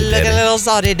salty, You look Daddy. a little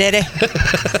salty, Daddy.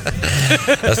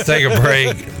 Let's take a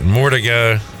break. More to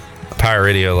go. Pirate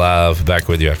Radio Live. Back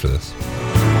with you after this.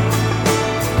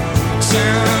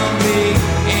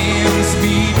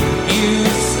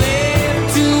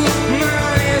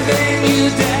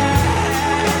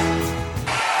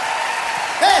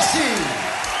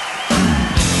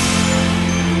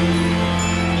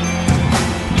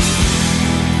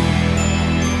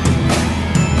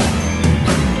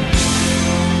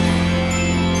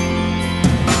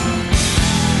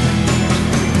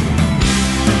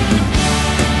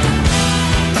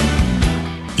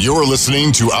 You're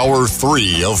listening to Hour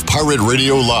 3 of Pirate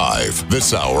Radio Live.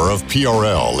 This hour of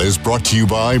PRL is brought to you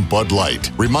by Bud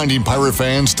Light, reminding Pirate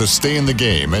fans to stay in the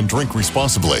game and drink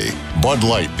responsibly. Bud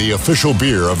Light, the official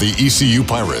beer of the ECU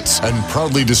Pirates, and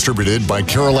proudly distributed by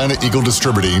Carolina Eagle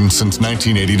Distributing since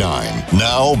 1989.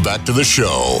 Now, back to the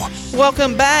show.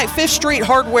 Welcome back. Fifth Street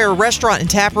Hardware Restaurant and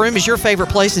Tap Room is your favorite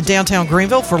place in downtown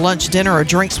Greenville for lunch, dinner, or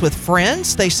drinks with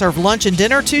friends. They serve lunch and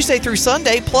dinner Tuesday through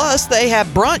Sunday, plus they have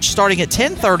brunch starting at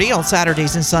 10:30 on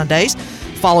Saturdays and Sundays.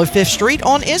 Follow Fifth Street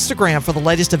on Instagram for the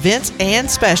latest events and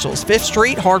specials. Fifth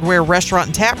Street Hardware Restaurant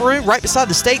and Tap Room right beside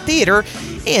the State Theater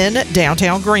in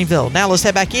downtown Greenville. Now let's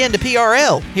head back into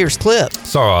PRL. Here's Clip.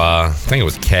 So I think it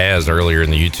was Kaz earlier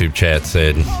in the YouTube chat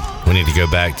said we need to go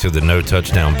back to the no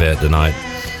touchdown bet tonight.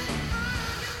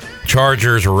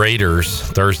 Chargers, Raiders,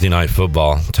 Thursday night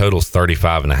football. Total's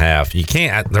 35.5. You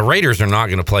can't. The Raiders are not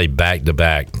going to play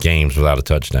back-to-back games without a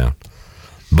touchdown.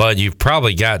 But you've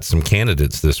probably got some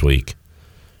candidates this week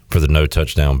for the no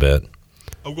touchdown bet.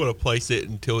 I'm going to place it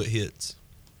until it hits.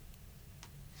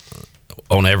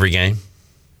 On every game?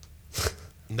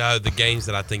 No, the games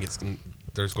that I think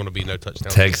there's going to be no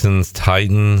touchdown. Texans,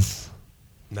 Titans.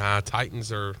 Nah,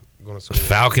 Titans are going to score.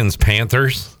 Falcons,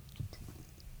 Panthers.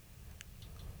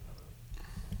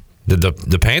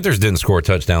 The Panthers didn't score a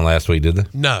touchdown last week, did they?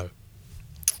 No,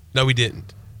 we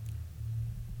didn't.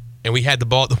 And we had the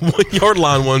ball at the 1 yard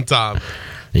line one time.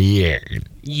 Yeah.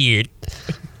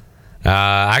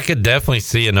 I could definitely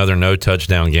see another no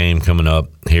touchdown game coming up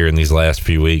here in these last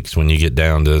few weeks when you get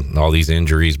down to all these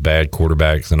injuries, bad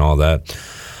quarterbacks, and all that.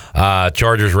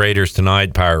 Chargers Raiders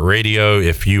tonight, Pirate Radio.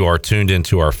 If you are tuned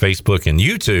into our Facebook and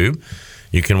YouTube,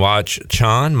 you can watch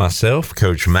Chon, myself,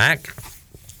 Coach Mac.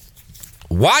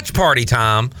 Watch party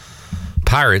time.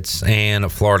 Pirates and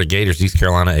Florida Gators. East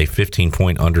Carolina a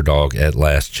 15-point underdog at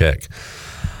last check.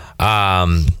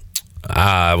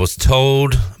 I was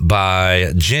told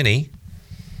by Jenny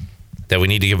that we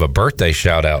need to give a birthday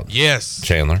shout out. Yes.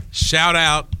 Chandler. Shout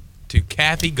out to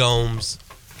Kathy Gomes.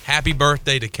 Happy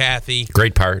birthday to Kathy.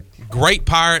 Great pirate. Great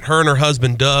pirate. Her and her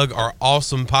husband Doug are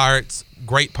awesome pirates.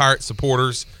 Great pirate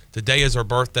supporters. Today is her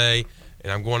birthday,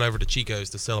 and I'm going over to Chico's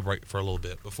to celebrate for a little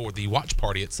bit before the watch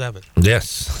party at 7.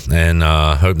 Yes, and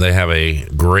hope they have a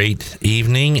great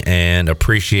evening and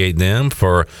appreciate them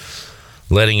for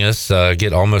letting us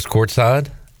get almost courtside.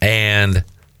 And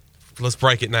let's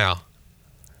break it now.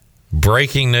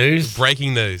 Breaking news.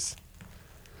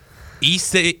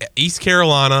 East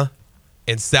Carolina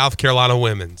and South Carolina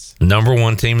women's. Number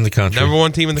one team in the country.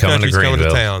 Coming to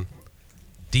town.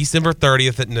 December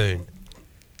 30th at noon.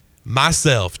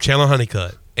 Myself, Chandler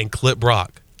Honeycutt, and Clip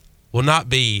Brock will not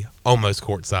be almost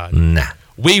courtside. Nah.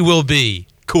 We will be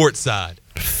courtside.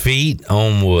 Feet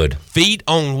on wood. Feet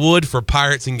on wood for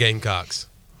Pirates and Gamecocks.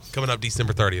 Coming up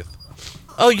December 30th.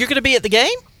 Oh, you're going to be at the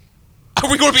game? Are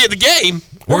we going to be at the game?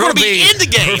 We're going to be in the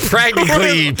game. We're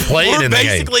practically playing in the game.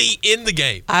 We're basically in the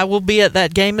game. I will be at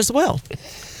that game as well.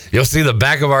 You'll see the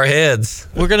back of our heads.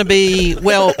 We're going to be,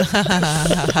 well...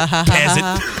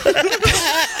 Peasant.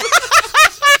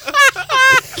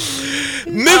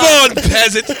 Move on,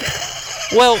 peasant.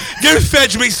 Well, go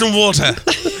fetch me some water.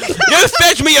 Go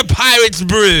fetch me a pirate's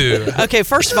brew. Okay,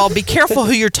 first of all, be careful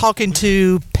who you're talking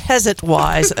to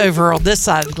peasant-wise over on this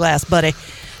side of the glass, buddy.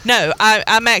 No,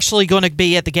 I'm actually going to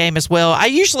be at the game as well. I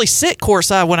usually sit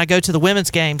courtside when I go to the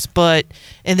women's games, but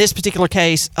in this particular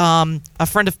case, a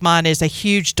friend of mine is a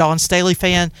huge Don Staley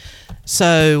fan,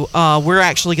 so we're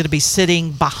actually going to be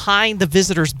sitting behind the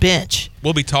visitors' bench.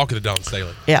 We'll be talking to Don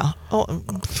Staley. Yeah. Oh,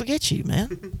 forget you,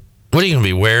 man. What are you going to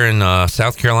be wearing,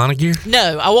 South Carolina gear?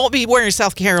 No, I won't be wearing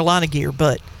South Carolina gear,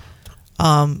 but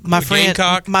my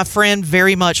friend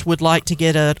very much would like to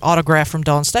get an autograph from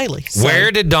Don Staley. So.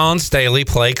 Where did Don Staley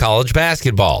play college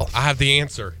basketball? I have the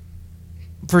answer.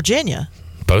 Virginia.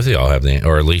 Both of y'all have the answer,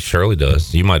 or at least Shirley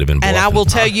does. You might have been bluffing. And I will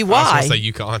tell you why. I was going to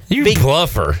say UConn. You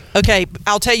bluffer. Okay,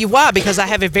 I'll tell you why, because I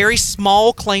have a very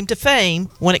small claim to fame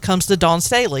when it comes to Don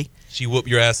Staley. She whooped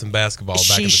your ass in basketball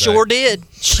back in the day. She sure did.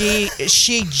 She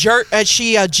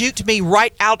juked me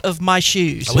right out of my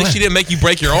shoes. At least she didn't make you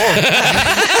break your arm.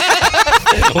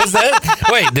 Was that?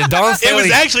 Wait, did Don Staley? It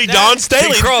was actually Don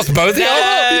Staley. He crossed both of y'all?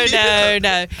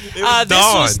 No. It was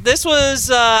Don. This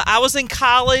was I was in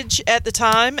college at the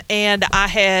time, and I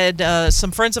had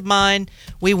some friends of mine.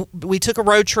 We took a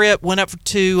road trip, went up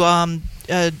to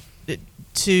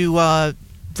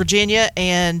Virginia,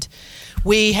 and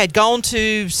we had gone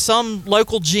to some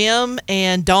local gym,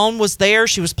 and Dawn was there.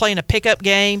 She was playing a pickup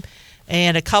game,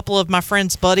 and a couple of my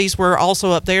friends' buddies were also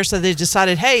up there. So they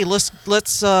decided, hey, let's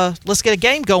get a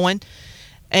game going.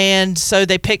 And so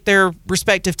they picked their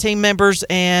respective team members,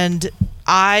 and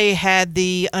I had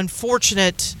the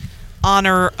unfortunate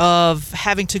honor of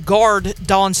having to guard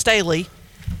Dawn Staley.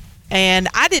 And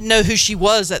I didn't know who she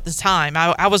was at the time.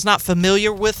 I was not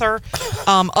familiar with her,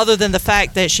 other than the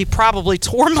fact that she probably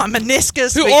tore my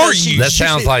meniscus. Who are you? That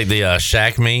sounds like the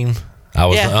Shaq meme. I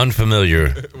was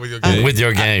unfamiliar with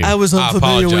your game. I was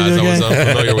unfamiliar with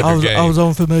your game. I was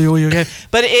unfamiliar with your game.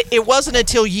 But it wasn't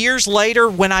until years later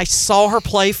when I saw her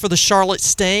play for the Charlotte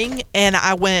Sting, and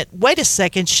I went, wait a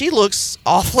second, she looks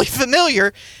awfully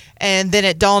familiar. And then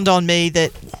it dawned on me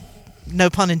that, no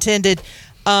pun intended,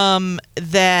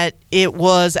 that it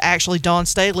was actually Dawn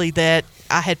Staley that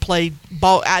I had played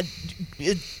ball.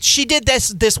 She did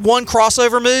this one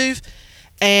crossover move,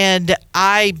 and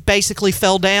I basically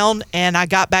fell down, and I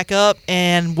got back up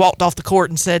and walked off the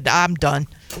court and said, I'm done.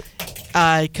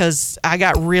 Because I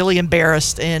got really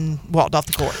embarrassed and walked off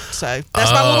the court. So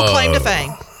that's my little claim to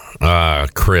fame.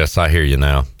 Chris, I hear you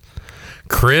now.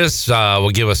 Chris will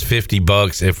give us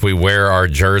 $50 if we wear our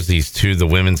jerseys to the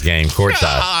women's game courtside.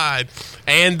 God.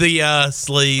 And the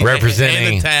sleeve. Representing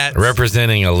and the tats.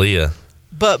 Representing Aaliyah.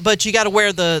 But you got to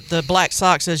wear the black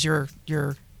socks as your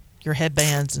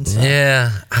headbands and stuff.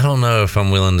 Yeah, I don't know if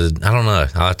I'm willing to. I don't know.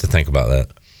 I'll have to think about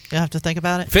that. You have to think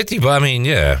about it. 50. I mean,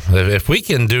 yeah. If we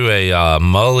can do a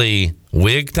Mully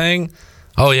wig thing,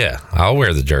 oh yeah, I'll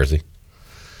wear the jersey.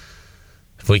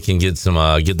 If we can get some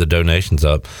get the donations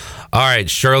up. All right,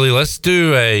 Shirley, let's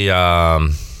do a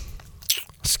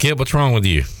Skip. What's wrong with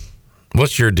you?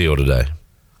 What's your deal today?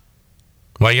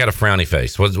 Why you got a frowny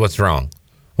face? What's wrong?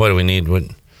 What do we need? What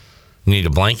you need? A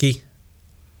blankie?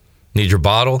 Need your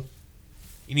bottle?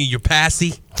 You need your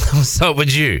passy? What's up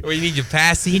with you? Or you need your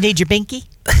passy? You need your binky?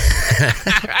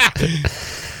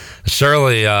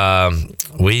 Shirley,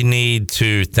 we need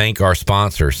to thank our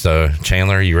sponsor. So,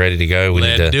 Chandler, are you ready to go?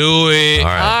 Let's do it. All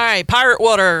right. All right, pirate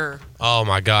water. Oh,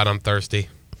 my God, I'm thirsty.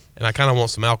 And I kind of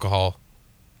want some alcohol.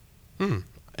 I'm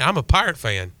a pirate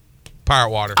fan. Pirate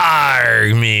water.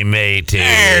 Arg me,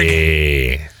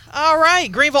 matey. All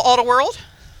right, Greenville Auto World.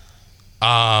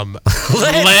 Let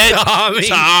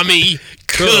Tommy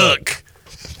cook.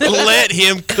 Let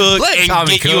him cook and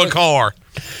Tommy get you a car.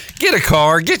 Get a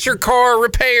car. Get your car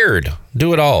repaired.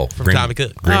 Do it all. From Tommy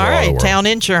Cook. All right, Town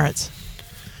Insurance.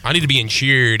 I need to be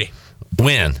insured.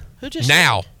 When? Who just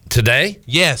now. Today?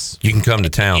 Yes. You can come to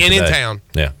town And today. in town.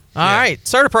 Yeah. All right,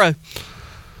 CertaPro.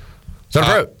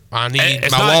 CertaPro. I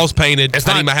need my walls painted.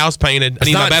 I need my house painted. I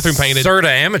need my bathroom painted. Certa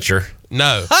Amateur.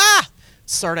 No.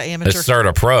 Certa Amateur. It's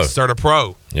Certa Pro. Certa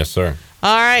Pro. Yes, sir.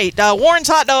 All right, Warren's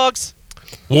Hot Dogs.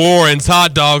 Warren's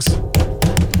Hot Dogs.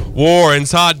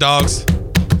 Warren's Hot Dogs.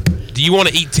 Do you want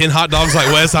to eat 10 hot dogs like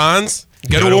Wes Hines?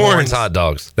 Go to Warren's Hot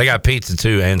Dogs. They got pizza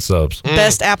too and subs.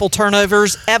 Best apple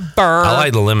turnovers ever. I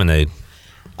like the lemonade.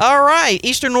 All right,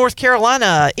 Eastern North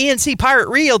Carolina, ENC Pirate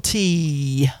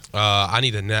Realty. I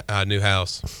need a new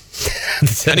house.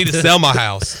 I need to sell my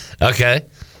house. Okay.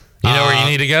 You know where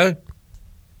you need to go?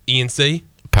 ENC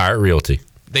Pirate Realty.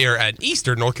 They are an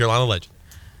Eastern North Carolina legend.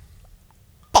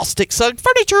 Bostic Sugg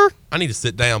Furniture. I need to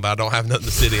sit down, but I don't have nothing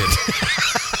to sit in.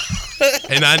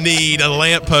 And I need a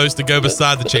lamppost to go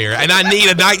beside the chair. And I need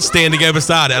a nightstand to go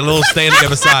beside it. A little stand to go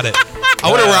beside it.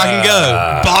 I wonder where I can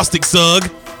go. Bostic Sugg.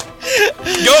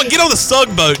 Go get on the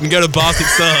Sugg boat and go to Bostic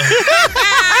Sugg.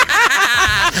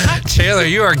 Chandler,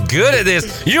 you are good at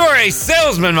this. You are a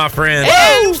salesman, my friend.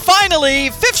 And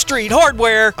finally, 5th Street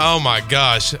Hardware. Oh my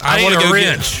gosh. I want need to a go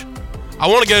wrench. I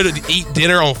want to go to eat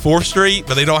dinner on 4th Street,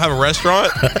 but they don't have a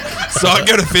restaurant. So I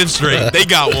go to 5th Street. They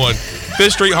got one.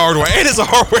 5th Street Hardware. And it's a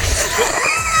hardware store.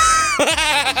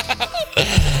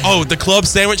 Oh, the club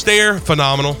sandwich there,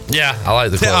 phenomenal. Yeah, I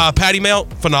like the club. Patty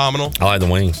melt, phenomenal. I like the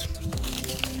wings.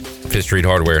 5th Street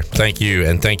Hardware. Thank you,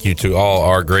 and thank you to all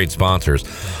our great sponsors.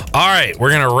 All right,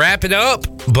 we're going to wrap it up,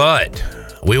 but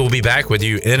we will be back with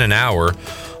you in an hour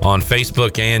on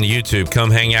Facebook and YouTube. Come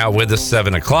hang out with us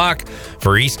 7 o'clock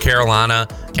for East Carolina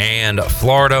and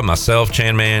Florida. Myself,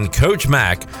 Chan Man, Coach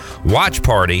Mac, watch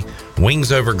party,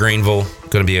 Wings over Greenville.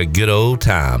 Going to be a good old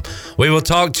time. We will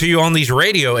talk to you on these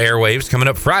radio airwaves coming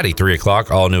up Friday, 3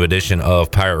 o'clock. All new edition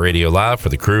of Pirate Radio Live. For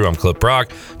the crew, I'm Clip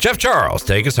Brock. Jeff Charles,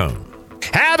 take us home.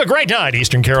 Have a great night,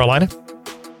 Eastern Carolina.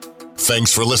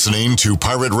 Thanks for listening to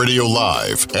Pirate Radio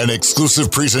Live, an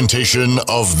exclusive presentation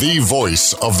of the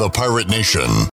voice of the Pirate Nation.